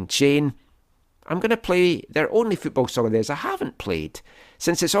Goldie Lookin Chain. I'm going to play their only football song of theirs I haven't played,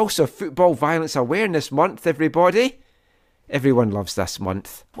 since it's also Football Violence Awareness Month, everybody. Everyone loves this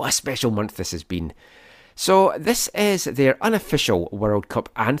month. What a special month this has been. So this is their unofficial World Cup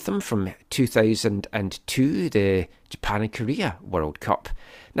anthem from 2002, the Japan and Korea World Cup.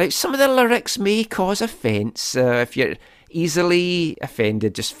 Now, some of the lyrics may cause offence. If you're easily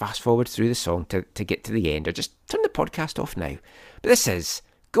offended, just fast forward through the song to get to the end, or just turn the podcast off now. But this is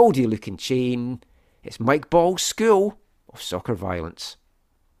Goldie Lookin Chain. It's Mike Ball's School of Soccer Violence.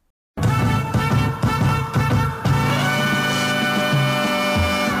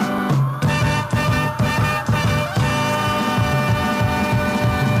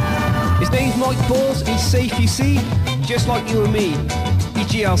 His name's Mike Balls, he's safe, you see, just like you and me. He's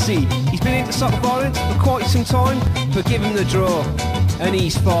GLC. He's been into soccer violence for quite some time, but give him the draw, and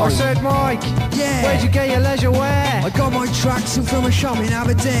he's fine. I said, Mike, yeah, where'd you get your leisure wear? I got my tracksuit from a shop in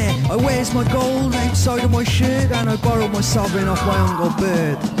Aberdeen. I wears my gold outside of my shirt, and I borrowed my sovereign off my uncle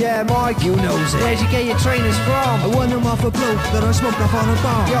Bird. Yeah, Mike, you knows it. Where'd you get your trainers from? I won them off a bloke that I smoked up on a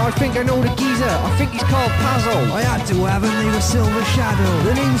bar. Yeah, I think I know the geezer. I think he's called Pazzo. I had to have him, they were Silver Shadow.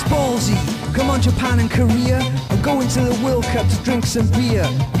 The name's Ballsy. Come on, Japan and Korea. I'm going to the World Cup to drink some beer,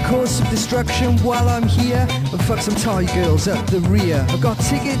 cause some destruction while I'm here, and fuck some Thai girls up the rear. I've got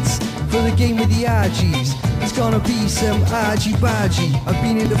tickets for the game with the RGs. It's gonna be some argy-bargy. I've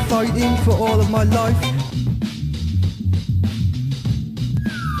been into fighting for all of my life.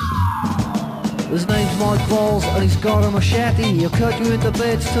 His name's Mike Balls and he's got a machete. He'll cut you into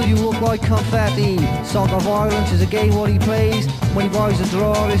bits till you look like confetti. Soccer violence is a game what he plays. When he buys a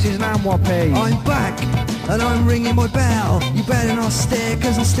draw, this is an what pays. I'm back and I'm ringing my bell. You better not stare,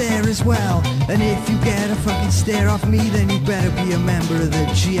 cause I'll stare as well. And if you get a fucking stare off me, then you better be a member of the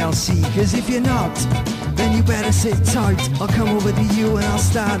GLC. Cause if you're not, then you better sit tight. I'll come over to you and I'll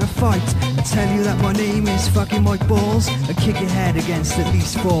start a fight. I tell you that my name is fucking Mike Balls, and kick your head against at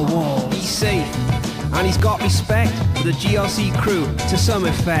least 4 walls. He's safe, and he's got respect for the GLC crew to some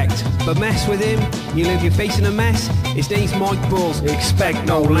effect. But mess with him, you leave your face in a mess. His name's Mike Balls, expect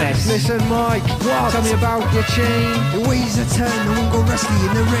no less. Listen, Mike, what? Tell me about your chain. The ways I turn, I won't go rusty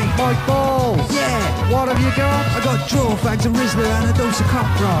in the ring. Mike Balls, yeah. What have you got? I got draw fags, a Rizzler and a dose of cock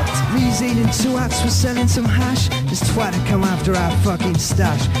rot. Me, Zane and 2 hats was selling some hash. This twat had come after our fucking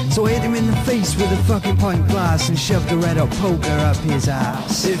stash. So I hit him in the face with a fucking pint glass and shoved a red hot poker up his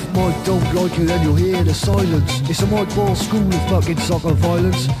ass. If Mike don't like you, then you'll hear the silence. It's a Mike Ball school of fucking soccer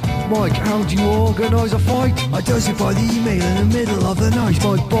violence. Mike, how do you organise a fight? I does it by the email in the middle of the night.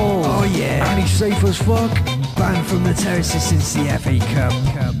 Mike Ball, oh yeah, and he's safe as fuck. Banned from the terraces since the FA Cup.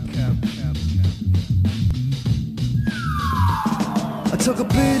 I took a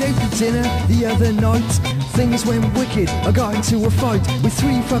bird out to dinner the other night. Things went wicked, I got into a fight with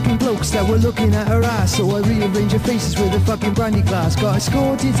 3 fucking blokes that were looking at her ass. So I rearranged her faces with a fucking brandy glass. Got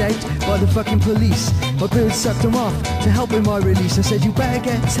escorted out by the fucking police. My bird sucked them off to help in my release. I said you better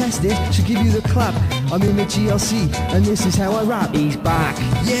get tested, she'll give you the clap. I'm in the GLC and this is how I rap. He's back,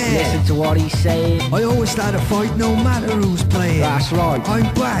 yeah, listen to what he's saying. I always start a fight no matter who's playing. That's right, I'm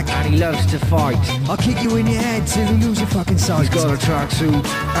back, and he loves to fight. I'll kick you in your head till you lose your fucking sight. He's got a tracksuit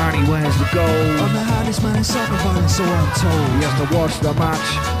and he wears the gold. I'm the hardest man in soccer violence, so I'm told. He has to watch the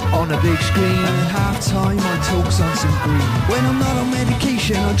match on a big screen, and at half time I talks on some green. When I'm not on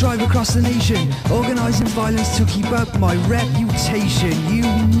medication, I drive across the nation, organising violence to keep up my reputation. You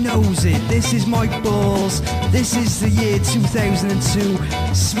knows it, this is Mike Balls. This is the year 2002,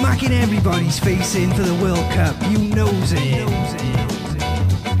 smacking everybody's face in for the World Cup. You knows it.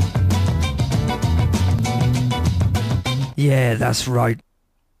 Yeah, that's right.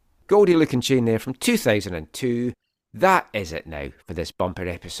 Goldie Lookin Chain there from 2002. That is it now for this bumper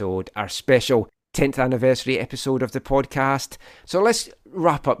episode, our special 10th anniversary episode of the podcast. So let's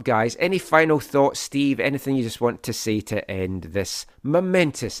wrap up, guys. Any final thoughts, Steve? Anything you just want to say to end this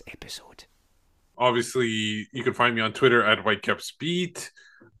momentous episode? Obviously, you can find me on Twitter at WhitecapsBeat.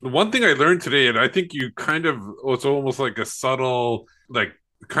 The one thing I learned today, and I think you it's almost like a subtle, like,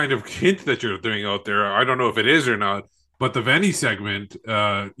 kind of hint that you're throwing out there. I don't know if it is or not, but the Vanni segment,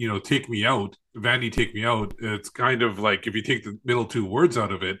 take me out, Vanni take me out. It's kind of like if you take the middle 2 words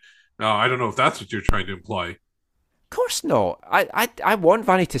out of it. I don't know if that's what you're trying to imply. Of course not. I want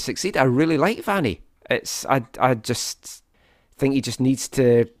Vanni to succeed. I really like Vanni. I just think he just needs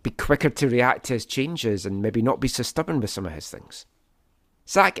to be quicker to react to his changes and maybe not be so stubborn with some of his things.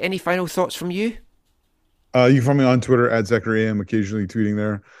 Zach, any final thoughts from you? You can find me on Twitter at Zachary. I'm occasionally tweeting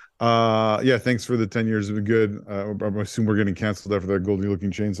there. Yeah, thanks for the 10 years. It's been good. I assume we're getting canceled after that Goldie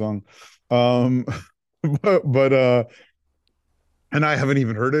Lookin Chain song. But and I haven't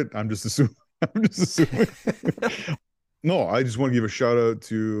even heard it. I'm just assuming. No, I just want to give a shout out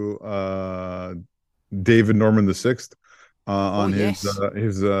to David Norman VI on his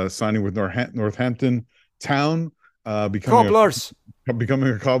signing with Northampton Town, becoming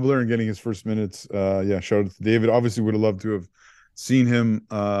a cobbler and getting his first minutes. Shout out to David. Obviously, would have loved to have seen him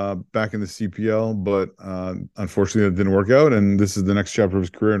back in the CPL, but unfortunately that didn't work out, and this is the next chapter of his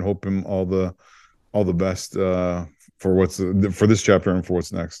career, and hope him all the best for this chapter and for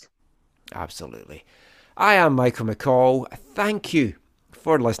what's next. Absolutely. I am Michael McCall. Thank you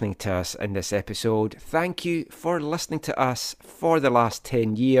for listening to us in this episode. Thank you for listening to us for the last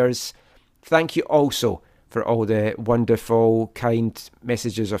 10 years. Thank you also for all the wonderful, kind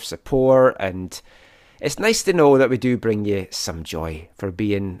messages of support, and it's nice to know that we do bring you some joy for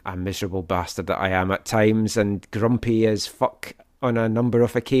being a miserable bastard that I am at times and grumpy as fuck on a number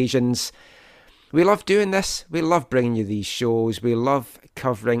of occasions. We love doing this. We love bringing you these shows. We love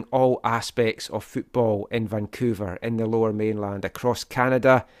covering all aspects of football in Vancouver, in the Lower Mainland, across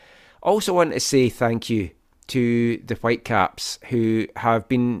Canada. Also want to say thank you to the Whitecaps, who have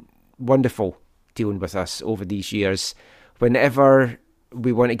been wonderful dealing with us over these years. Whenever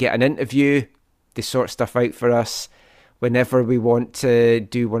we want to get an interview, they sort stuff out for us. Whenever we want to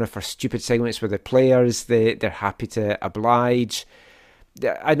do one of our stupid segments with the players, they're happy to oblige.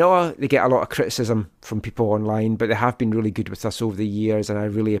 I know they get a lot of criticism from people online, but they have been really good with us over the years, and I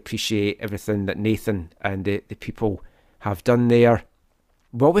really appreciate everything that Nathan and the people have done there.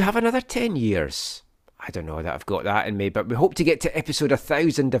 Will we have another 10 years? I don't know that I've got that in me, but we hope to get to episode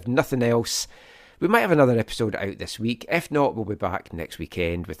 1000 if nothing else. We might have another episode out this week. If not, we'll be back next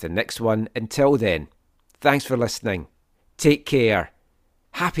weekend with the next one. Until then, Thanks for listening. Take care.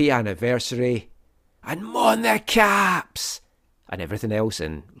 Happy anniversary. And mon the Caps! And everything else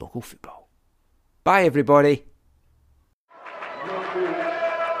in local football. Bye, everybody.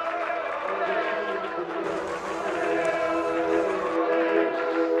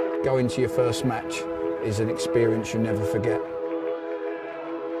 Going to your first match is an experience you never forget.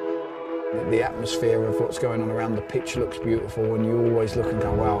 The atmosphere of what's going on around the pitch looks beautiful, and you always look and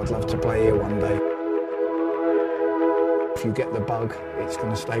go, wow, I'd love to play here one day. If you get the bug, it's going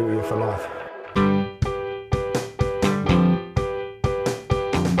to stay with you for life.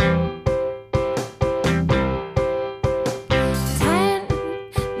 10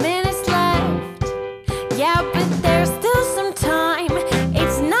 minutes left. Yeah, but there's still some time.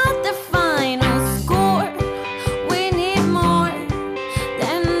 It's not the final score. We need more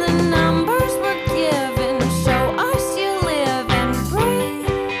than the numbers we're given. Show us you live and breathe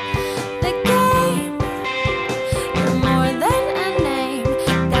the game. You're more than a name.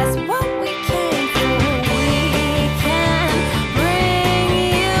 That's what we came for. We can bring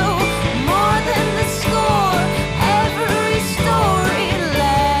you more than the score. Every story.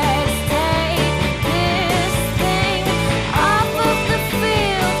 Let's take this thing off of the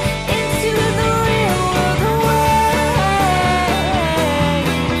field into the real world, away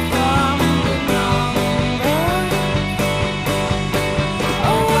from the numbers,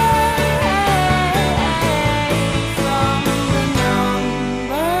 away from the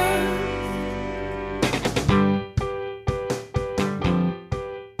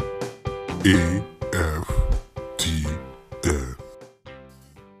numbers.